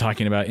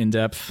talking about in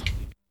depth.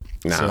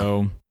 Nah.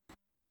 So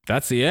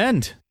that's the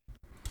end.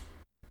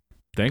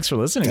 Thanks for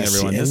listening,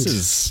 everyone. This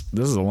is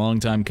a long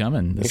time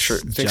coming.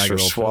 Thanks for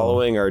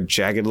swallowing our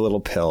jagged little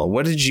pill.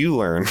 What did you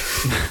learn?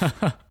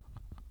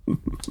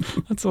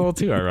 That's a little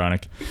too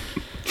ironic.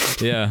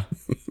 Yeah.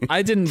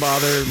 I didn't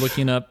bother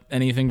looking up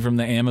anything from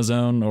the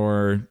Amazon,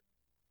 or,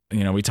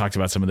 you know, we talked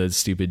about some of the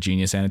stupid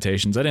Genius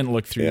annotations. I didn't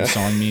look through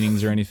song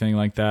meanings or anything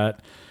like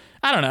that.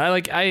 I don't know.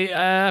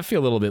 I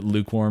feel a little bit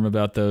lukewarm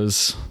about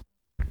those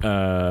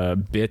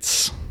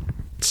bits.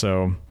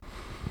 So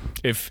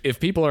if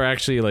people are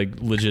actually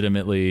like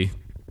legitimately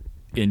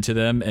into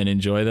them and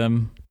enjoy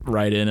them,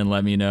 write in and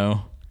let me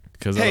know,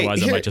 because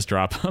otherwise I might just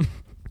drop them.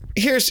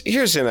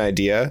 Here's an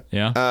idea.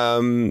 Yeah.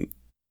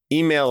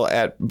 Email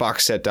at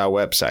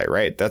boxset.website,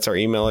 right? That's our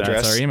email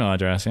address. That's our email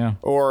address, yeah.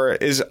 Or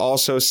is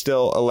also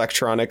still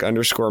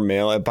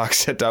electronic_mail at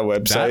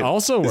boxset.website. That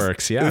also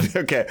works, yeah.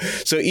 Okay.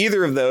 So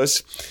either of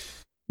those,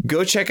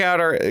 go check out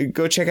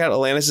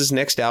Alanis'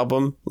 next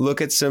album.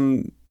 Look at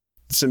some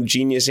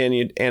Genius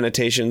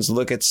annotations.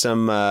 Look at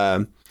some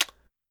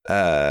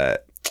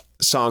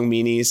song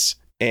meanies.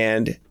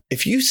 And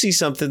if you see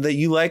something that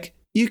you like,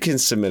 you can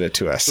submit it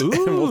to us. Ooh,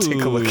 and we'll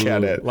take a look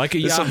at it. Like a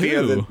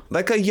Yahoo.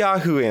 Like a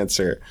Yahoo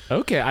answer.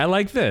 Okay, I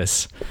like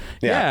this.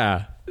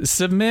 Yeah.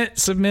 Submit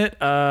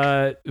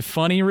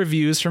funny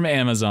reviews from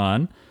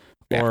Amazon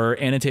or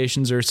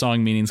annotations or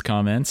song meanings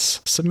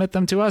comments. Submit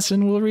them to us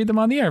and we'll read them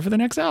on the air for the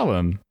next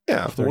album.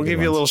 Yeah, we'll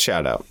give you a little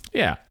shout out.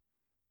 Yeah.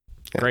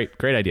 Great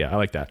idea. I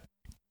like that.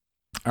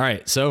 All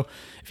right, so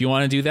if you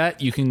want to do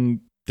that,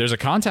 There's a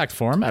contact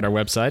form at our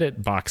website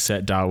at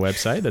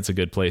boxset.website. That's a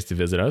good place to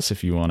visit us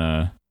if you want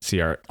to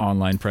see our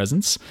online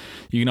presence.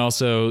 You can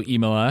also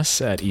email us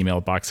at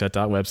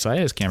email@boxset.website,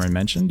 as Cameron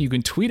mentioned. You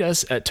can tweet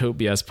us at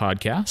ToteBS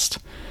Podcast.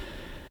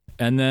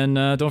 And then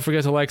don't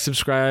forget to like,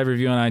 subscribe,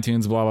 review on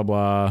iTunes, blah,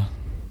 blah,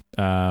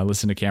 blah.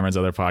 Listen to Cameron's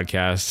other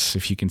podcasts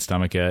if you can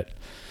stomach it.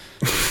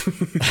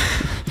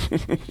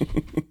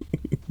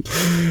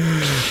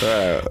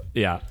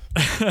 Yeah.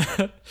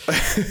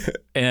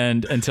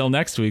 And until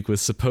next week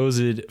with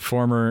supposed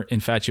former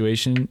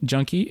infatuation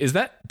junkie.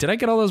 Did I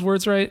get all those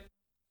words right?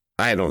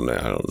 I don't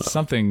know.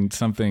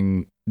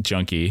 Something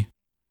junkie.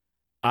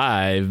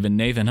 I've been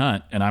Nathan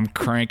Hunt, and I'm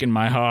cranking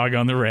my hog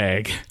on the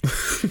rag.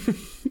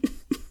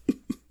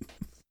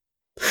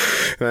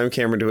 And I'm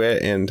Cameron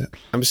DeWitt, and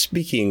I'm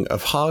speaking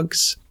of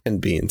hogs and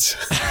beans.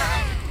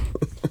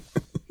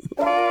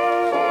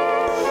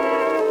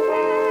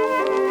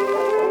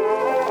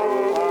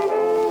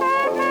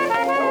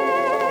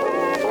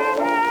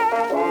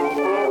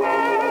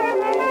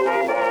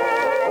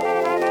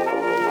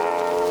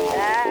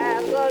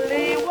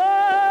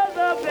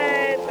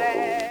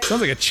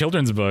 Sounds like a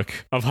children's book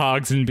of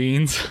hogs and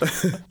beans.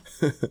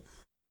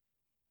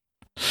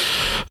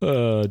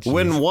 Oh,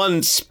 when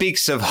one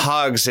speaks of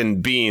hogs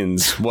and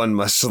beans, one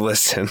must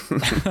listen.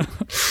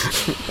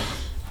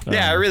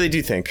 Yeah, I really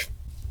do think.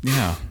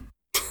 Yeah.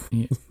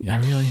 I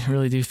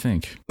really do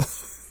think.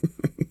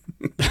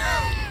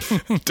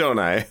 Don't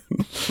I?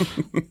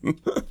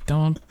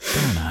 Don't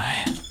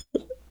I?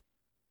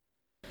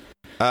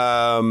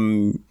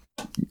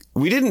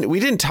 We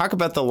didn't talk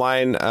about the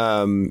line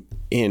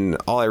in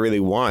All I Really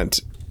Want,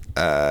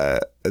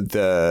 the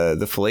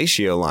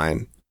fellatio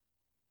line.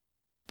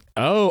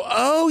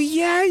 Oh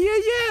yeah.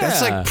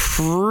 That's like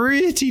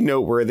pretty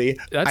noteworthy.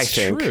 That's I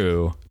think.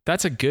 True.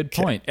 That's a good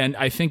point. And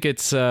I think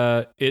it's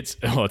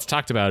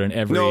talked about in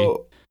every.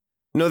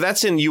 No,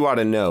 that's in You Ought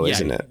to Know,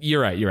 isn't it?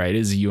 You're right. It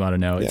is You Ought to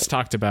Know. Yeah. It's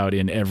talked about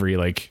in every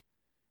like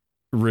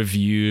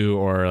review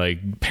or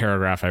like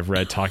paragraph I've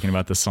read talking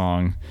about the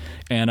song.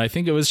 And I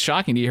think it was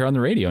shocking to hear on the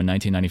radio in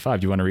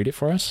 1995. Do you want to read it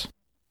for us?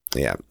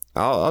 Yeah.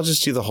 I'll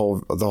just do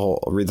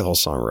read the whole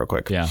song real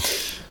quick. Yeah.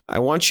 I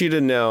want you to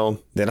know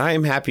that I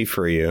am happy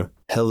for you.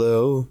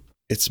 Hello,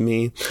 it's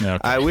me. Okay.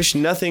 I wish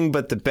nothing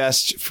but the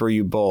best for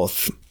you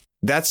both.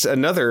 That's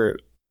another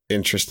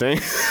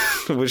interesting.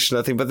 Wish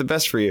nothing but the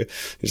best for you.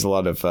 There's a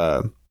lot of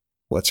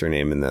what's her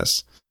name in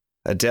this?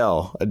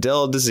 Adele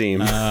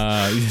Dazeem.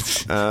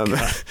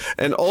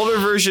 An older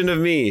version of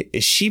me.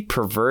 Is she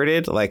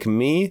perverted like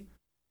me?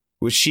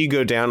 Would she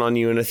go down on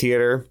you in a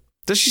theater?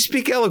 Does she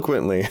speak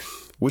eloquently?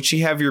 Would she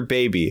have your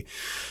baby?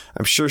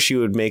 I'm sure she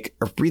would make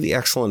a really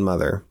excellent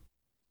mother.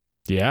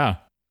 Yeah.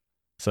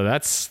 So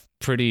that's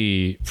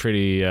pretty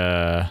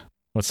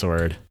what's the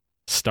word?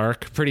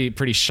 Stark,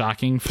 pretty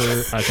shocking for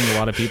I think a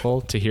lot of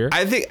people to hear.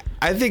 I think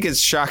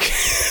it's shocking.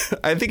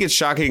 I think it's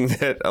shocking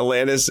that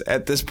Alanis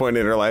at this point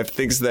in her life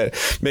thinks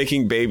that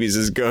making babies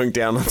is going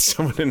down on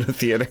someone in a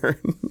theater.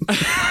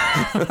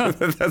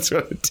 That's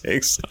what it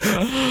takes.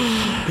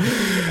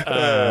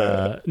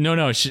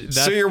 No.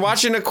 So you're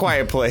watching A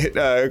Quiet Place.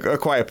 No.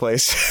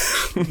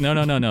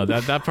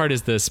 That part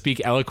is the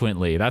speak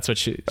eloquently. That's what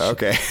she.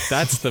 Okay.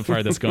 That's the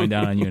part that's going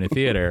down on you in a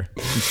theater.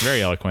 It's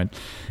very eloquent.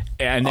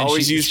 And then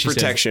always she use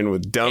protection says,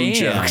 with dumb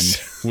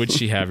jokes. Would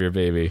she have your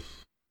baby?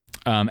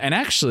 And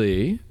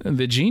actually,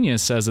 the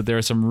Genius says that there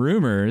are some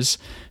rumors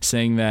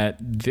saying that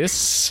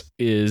this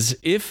is,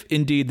 if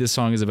indeed this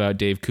song is about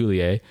Dave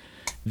Coulier,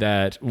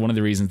 that one of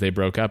the reasons they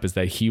broke up is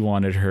that he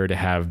wanted her to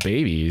have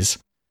babies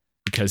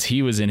because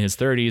he was in his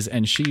 30s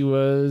and she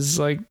was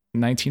like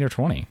 19 or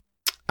 20.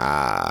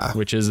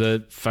 Which is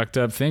a fucked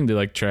up thing to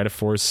like try to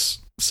force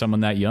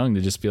someone that young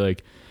to just be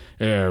like,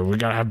 yeah, we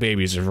gotta have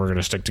babies if we're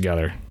gonna stick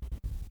together.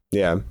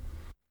 Yeah.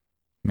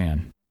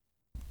 Man.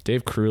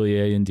 Dave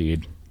Coulier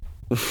indeed.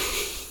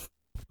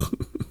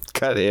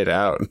 Cut it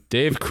out.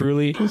 Dave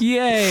Coulier.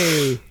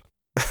 Yay.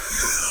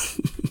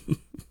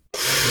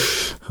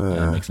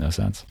 That makes no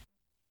sense.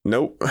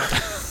 Nope.